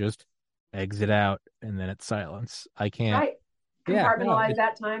I can just exit out, and then it's silence. I can't. Right. Yeah, no, Compartmentalize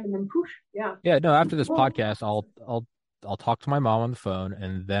that time and then poof. Yeah. yeah, no. After this Well, podcast, I'll talk to my mom on the phone,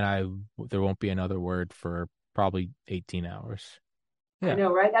 and then there won't be another word for probably 18 hours. I Yeah,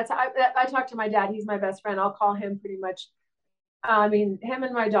 know, right? I talk to my dad. He's my best friend. I'll call him pretty much. I mean, him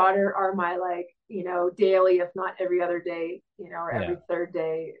and my daughter are my like, daily, if not every other day, or yeah, every third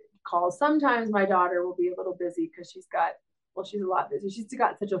day calls. Sometimes my daughter will be a little busy because she's a lot busy. She's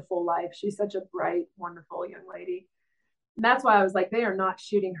got such a full life. She's such a bright, wonderful young lady. And that's why I was like, they are not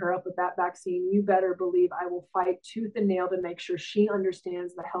shooting her up with that vaccine. You better believe I will fight tooth and nail to make sure she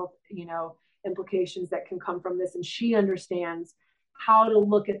understands the health, implications that can come from this. And she understands how to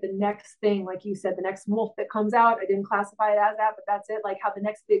look at the next thing, like you said, the next wolf that comes out. I didn't classify it as that, but that's it. Like how the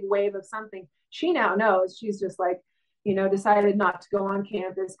next big wave of something. She now knows. She's just like, decided not to go on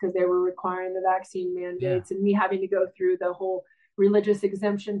campus because they were requiring the vaccine yeah. mandates, and me having to go through the whole religious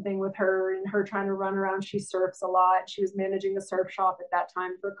exemption thing with her and her trying to run around. She surfs a lot. She was managing a surf shop at that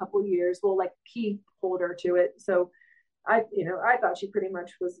time for a couple of years. Well, like key holder to it. So I thought she pretty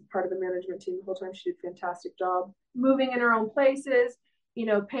much was part of the management team the whole time. She did a fantastic job moving in her own places,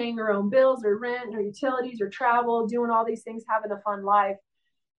 paying her own bills or rent or utilities or travel, doing all these things, having a fun life.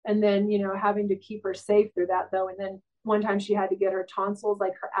 And then, having to keep her safe through that though. And then one time she had to get her tonsils,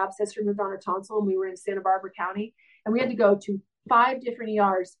 like her abscess removed on her tonsil, and we were in Santa Barbara County, and we had to go to 5 different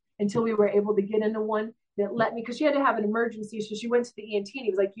ERs until we were able to get into one that let me, because she had to have an emergency. So she went to the ENT and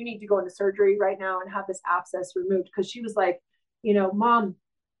he was like, you need to go into surgery right now and have this abscess removed. Because she was like, mom,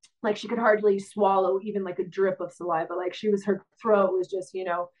 like she could hardly swallow even like a drip of saliva. Like her throat was just,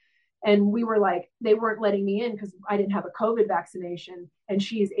 and we were like, they weren't letting me in because I didn't have a COVID vaccination, and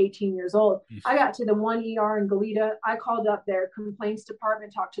she's 18 years old. I got to the one ER in Goleta. I called up their complaints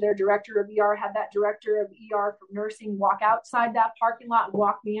department, talked to their director of ER, had that director of ER from nursing walk outside that parking lot and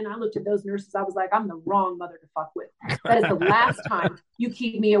walk me in. I looked at those nurses. I was like, I'm the wrong mother to fuck with. That is the last time you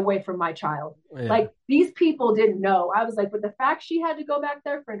keep me away from my child. Yeah. Like these people didn't know. I was like, but the fact she had to go back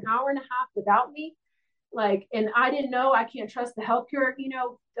there for an hour and a half without me, like, and I didn't know. I can't trust the healthcare,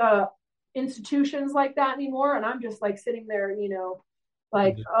 institutions like that anymore. And I'm just like sitting there,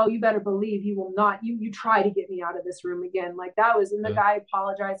 like, oh, you better believe you will not, you try to get me out of this room again. Like that was, and the guy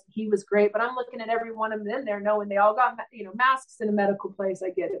apologized. He was great, but I'm looking at every one of them in there knowing they all got, masks in a medical place.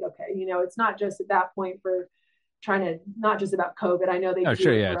 I get it. Okay. It's not just at that point for trying to, not just about COVID. I know they Oh, do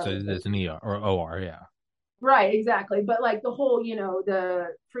sure, it yeah, for other it's things. an ER or OR, yeah. Right, exactly. But like the whole, the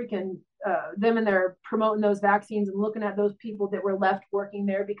freaking them and they're promoting those vaccines and looking at those people that were left working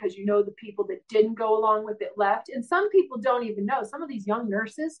there because the people that didn't go along with it left. And some people don't even know. Some of these young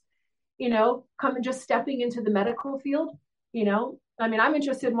nurses, coming just stepping into the medical field, I mean, I'm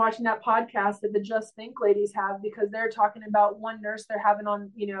interested in watching that podcast that the Just Think ladies have because they're talking about one nurse they're having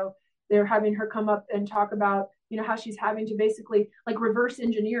on, they're having her come up and talk about how she's having to basically like reverse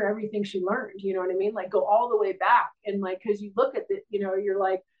engineer everything she learned, you know what I mean, like go all the way back. And like because you look at it, you're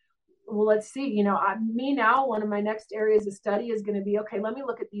like, well, let's see, me now, one of my next areas of study is going to be, okay, let me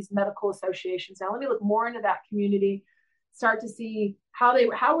look at these medical associations now, let me look more into that community, start to see how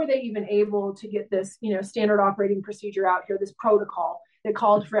were they even able to get this standard operating procedure out here, this protocol that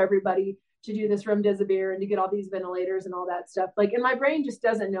called for everybody to do this remdesivir and to get all these ventilators and all that stuff. Like, and my brain just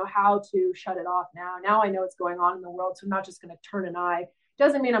doesn't know how to shut it off now. Now I know what's going on in the world, so I'm not just going to turn an eye.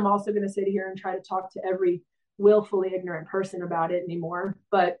 Doesn't mean I'm also going to sit here and try to talk to every willfully ignorant person about it anymore,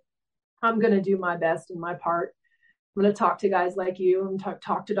 but I'm going to do my best and my part. I'm going to talk to guys like you and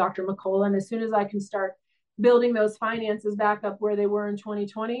talk to Dr. McCullough. And as soon as I can start building those finances back up where they were in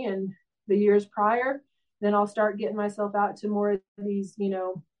 2020 and the years prior, then I'll start getting myself out to more of these,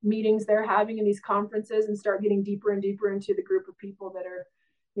 meetings they're having in these conferences and start getting deeper and deeper into the group of people that are,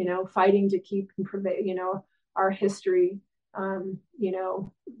 fighting to keep and prevent, our history,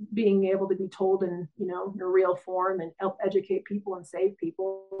 being able to be told in, your real form and help educate people and save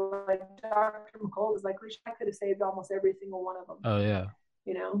people. Like Dr. McCullough was like, I could have saved almost every single one of them. Oh yeah.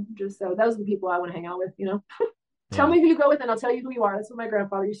 Just so those are the people I want to hang out with, Tell me who you go with and I'll tell you who you are. That's what my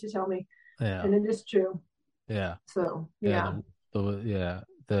grandfather used to tell me. Yeah. And it is true. Yeah. So, yeah.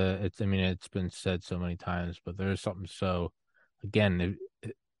 It's been said so many times, but there's something so, again,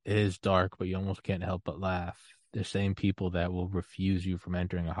 it is dark, but you almost can't help but laugh. The same people that will refuse you from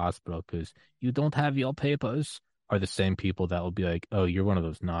entering a hospital because you don't have your papers are the same people that will be like, oh, you're one of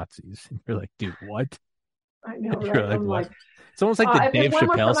those Nazis. And you're like, dude, what? I know, right? Like, what? It's almost like the Dave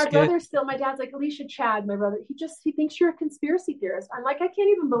Chappelle skit. My brother still, my dad's like, Alisha, Chad, my brother, he thinks you're a conspiracy theorist. I'm like, I can't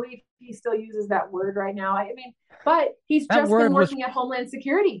even believe he still uses that word right now. But he's just been working at Homeland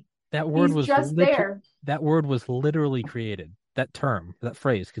Security. That word was just there. That word was literally created. That term, that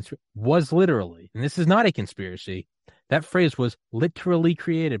phrase was literally, and this is not a conspiracy, that phrase was literally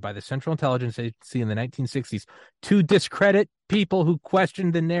created by the Central Intelligence Agency in the 1960s to discredit people who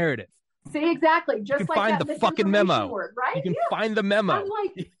questioned the narrative. See, exactly. Just like find the fucking memo. Word, right? You can find the memo. I'm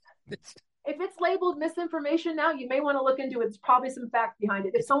like, if it's labeled misinformation now, you may want to look into it. There's probably some fact behind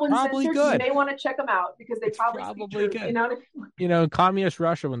it. If someone's censored, you may want to check them out because they probably speak truth. Good. Communist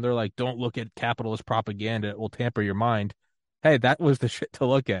Russia, when they're like, don't look at capitalist propaganda, it will tamper your mind. Hey, that was the shit to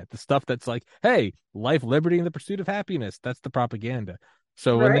look at. The stuff that's like, hey, life, liberty, and the pursuit of happiness. That's the propaganda.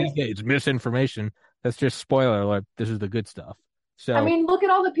 So when they say it's misinformation, that's just spoiler alert. This is the good stuff. So look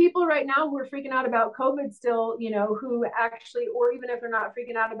at all the people right now who are freaking out about COVID still, who actually, or even if they're not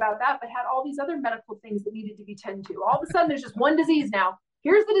freaking out about that, but had all these other medical things that needed to be tended to. All of a sudden, there's just one disease now.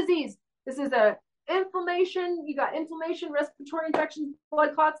 Here's the disease. This is a inflammation. You got inflammation, respiratory infections,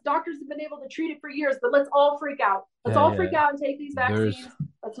 blood clots. Doctors have been able to treat it for years, but let's all freak out. Let's all freak out and take these vaccines.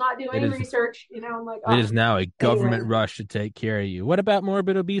 Let's not do any research. I'm like, it is now a government rush to take care of you. What about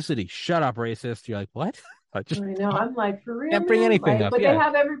morbid obesity? Shut up, racist. You're like, what? I know. I'm like, for real. Can't bring anything up. But they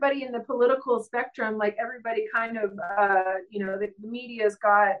have everybody in the political spectrum, like everybody kind of, the media's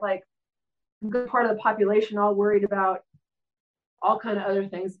got like a good part of the population all worried about all kind of other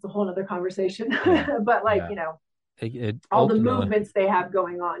things. It's a whole other conversation. But all the movements they have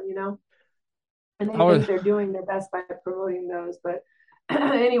going on, and they think they're doing their best by promoting those. But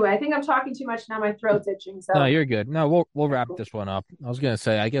anyway, I think I'm talking too much now. My throat's itching. So no, you're good. No, we'll wrap this one up. I was gonna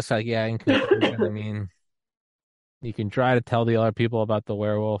say, I guess, in conclusion, you can try to tell the other people about the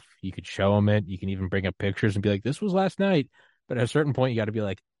werewolf. You could show them it. You can even bring up pictures and be like, this was last night. But at a certain point, you got to be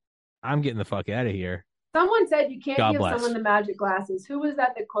like, I'm getting the fuck out of here. Someone said you can't give someone the magic glasses. Who was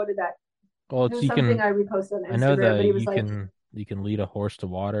that quoted that? Well, it's something I reposted on Instagram. I know that you can lead a horse to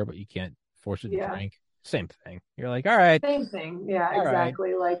water, but you can't force it to drink. Same thing. You're like, all right. Same thing. Yeah,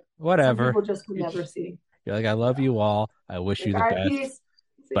 exactly. Right. Like, whatever. People just can never see. You're like, I love you all. I wish you the best.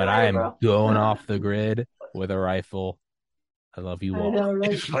 But I am going off the grid with a rifle. I love you all. I know,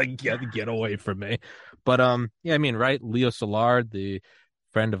 right? It's like, get away from me. But right? Leo Szilard, the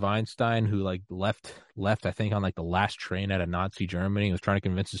friend of Einstein, who left, I think, on the last train out of Nazi Germany. He was trying to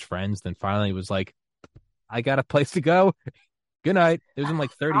convince his friends. Then finally was like, I got a place to go. Good night. It was in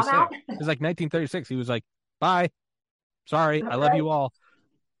 36. It was 1936. He was like, bye. Sorry. I love you all.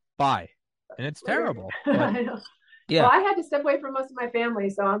 Bye. And it's terrible. I know. Yeah. Well, I had to step away from most of my family.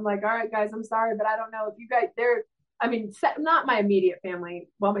 So I'm like, all right, guys, I'm sorry, but I don't know if you guys, not my immediate family.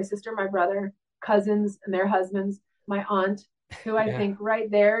 Well, my sister, my brother, cousins and their husbands, my aunt, who I think right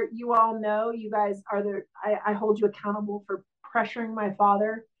there, you all know, you guys are I hold you accountable for pressuring my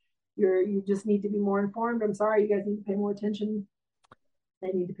father. You just need to be more informed. I'm sorry, you guys need to pay more attention.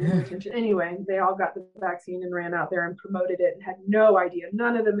 They need to pay more attention. Anyway, they all got the vaccine and ran out there and promoted it and had no idea.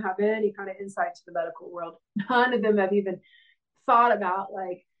 None of them have any kind of insight to the medical world. None of them have even thought about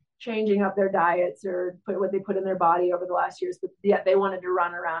changing up their diets or what they put in their body over the last years. But yet they wanted to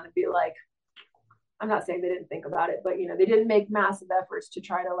run around and be like, I'm not saying they didn't think about it, but they didn't make massive efforts to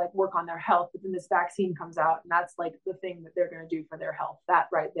try to work on their health. But then this vaccine comes out, and that's the thing that they're going to do for their health. That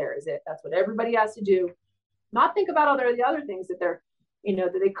right there is it. That's what everybody has to do. Not think about all the other things that they're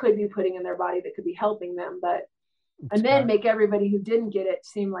that they could be putting in their body that could be helping them. But and It's then kind make everybody who didn't get it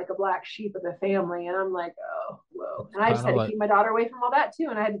seem like a black sheep of the family. And I'm like, oh, whoa. And I just had to keep my daughter away from all that too.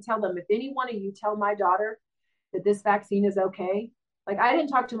 And I had to tell them, if any one of you tell my daughter that this vaccine is okay. Like, I didn't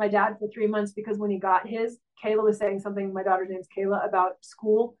talk to my dad for 3 months because when he got his, Kayla was saying something, my daughter's name's Kayla, about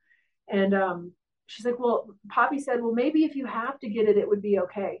school. And she's like, well, Poppy said, well, maybe if you have to get it, it would be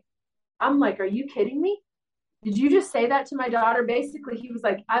okay. I'm like, are you kidding me? Did you just say that to my daughter? Basically, he was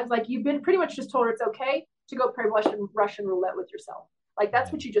like, I was like, you've been pretty much just told her it's okay to go play Russian roulette with yourself. Like,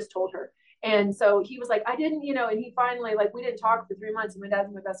 that's what you just told her. And so he was like, I didn't, and he finally, like, we didn't talk for 3 months, and my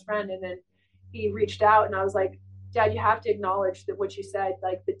dad's my best friend. And then he reached out, and I was like, Dad, you have to acknowledge that what you said,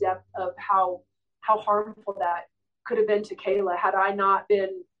 like the depth of how harmful that could have been to Kayla had I not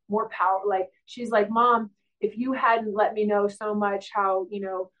been more powerful. Like, she's like, Mom, if you hadn't let me know so much how,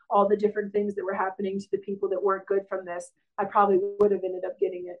 all the different things that were happening to the people that weren't good from this, I probably would have ended up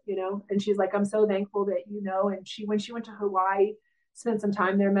getting it, And she's like, I'm so thankful that And when she went to Hawaii, spent some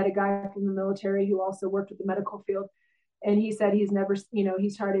time there, met a guy from the military who also worked with the medical field. And he said he's never, he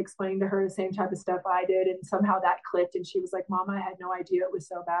started explaining to her the same type of stuff I did. And somehow that clicked. And she was like, Mom, I had no idea it was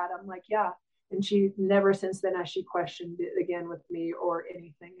so bad. I'm like, yeah. And she never since then has she questioned it again with me or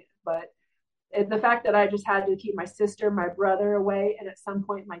anything. But the fact that I just had to keep my sister, my brother away, and at some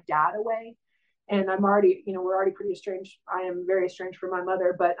point my dad away. And I'm already, we're already pretty estranged. I am very estranged from my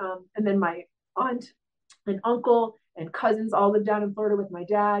mother. But, and then my aunt and uncle and cousins all lived down in Florida with my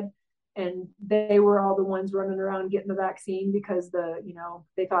dad. And they were all the ones running around getting the vaccine because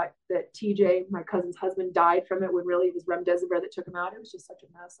they thought that TJ, my cousin's husband, died from it when really it was remdesivir that took him out. It was just such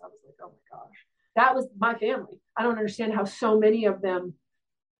a mess. I was like, oh my gosh, that was my family. I don't understand how so many of them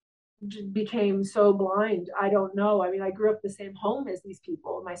became so blind. I don't know. I mean, I grew up in the same home as these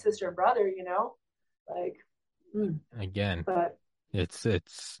people, my sister and brother, like, again, but it's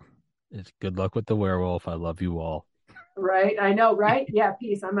good luck with the werewolf. I love you all. Right. I know. Right. Yeah.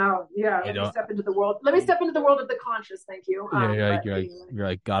 Peace. I'm out. Yeah. Let me step into the world. Let me step into the world of the conscious. Thank you. You're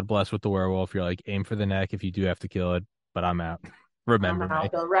like, God bless with the werewolf. You're like, aim for the neck if you do have to kill it, but I'm out. Remember I'm out, me.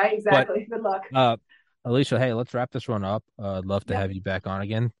 though, right. Exactly. But, good luck. Alisha, hey, let's wrap this one up. I'd love to have you back on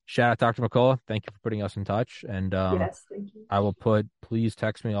again. Shout out Dr. McCullough. Thank you for putting us in touch. And yes, thank you. I will please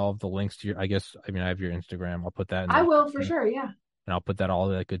text me all of the links to I have your Instagram. I'll put that in I will for sure. Yeah. And I'll put all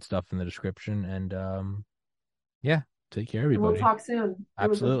that good stuff in the description. And yeah, take care, everybody. And we'll talk soon. Absolutely. It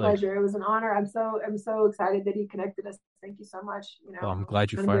was a pleasure. It was an honor. I'm so excited that he connected us. Thank you so much. Well, I'm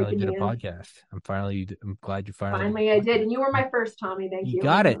glad you finally did a podcast. I'm glad you finally I did. And you were my first, Tommy. Thank you.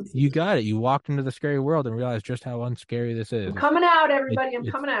 You got it. You walked into the scary world and realized just how unscary this is. I'm coming out, everybody. I'm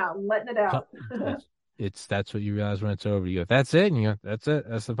coming out. I'm letting it out. That's what you realize when it's over. You go, that's it. And you go, that's it.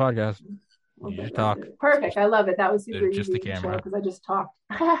 That's the podcast. You just talk. Perfect. I love it. That was super easy. Just the camera. Because I just talked.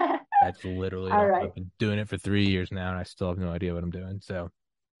 That's literally all right. I've been doing it for 3 years now, and I still have no idea what I'm doing. So,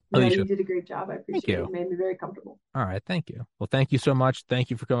 Alisha, you did a great job. I appreciate it. You made me very comfortable. All right. Thank you. Well, thank you so much. Thank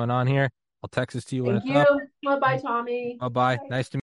you for coming on here. I'll text this to you when it's up. Thank you. Bye-bye, Tommy. Bye-bye. Nice to meet you.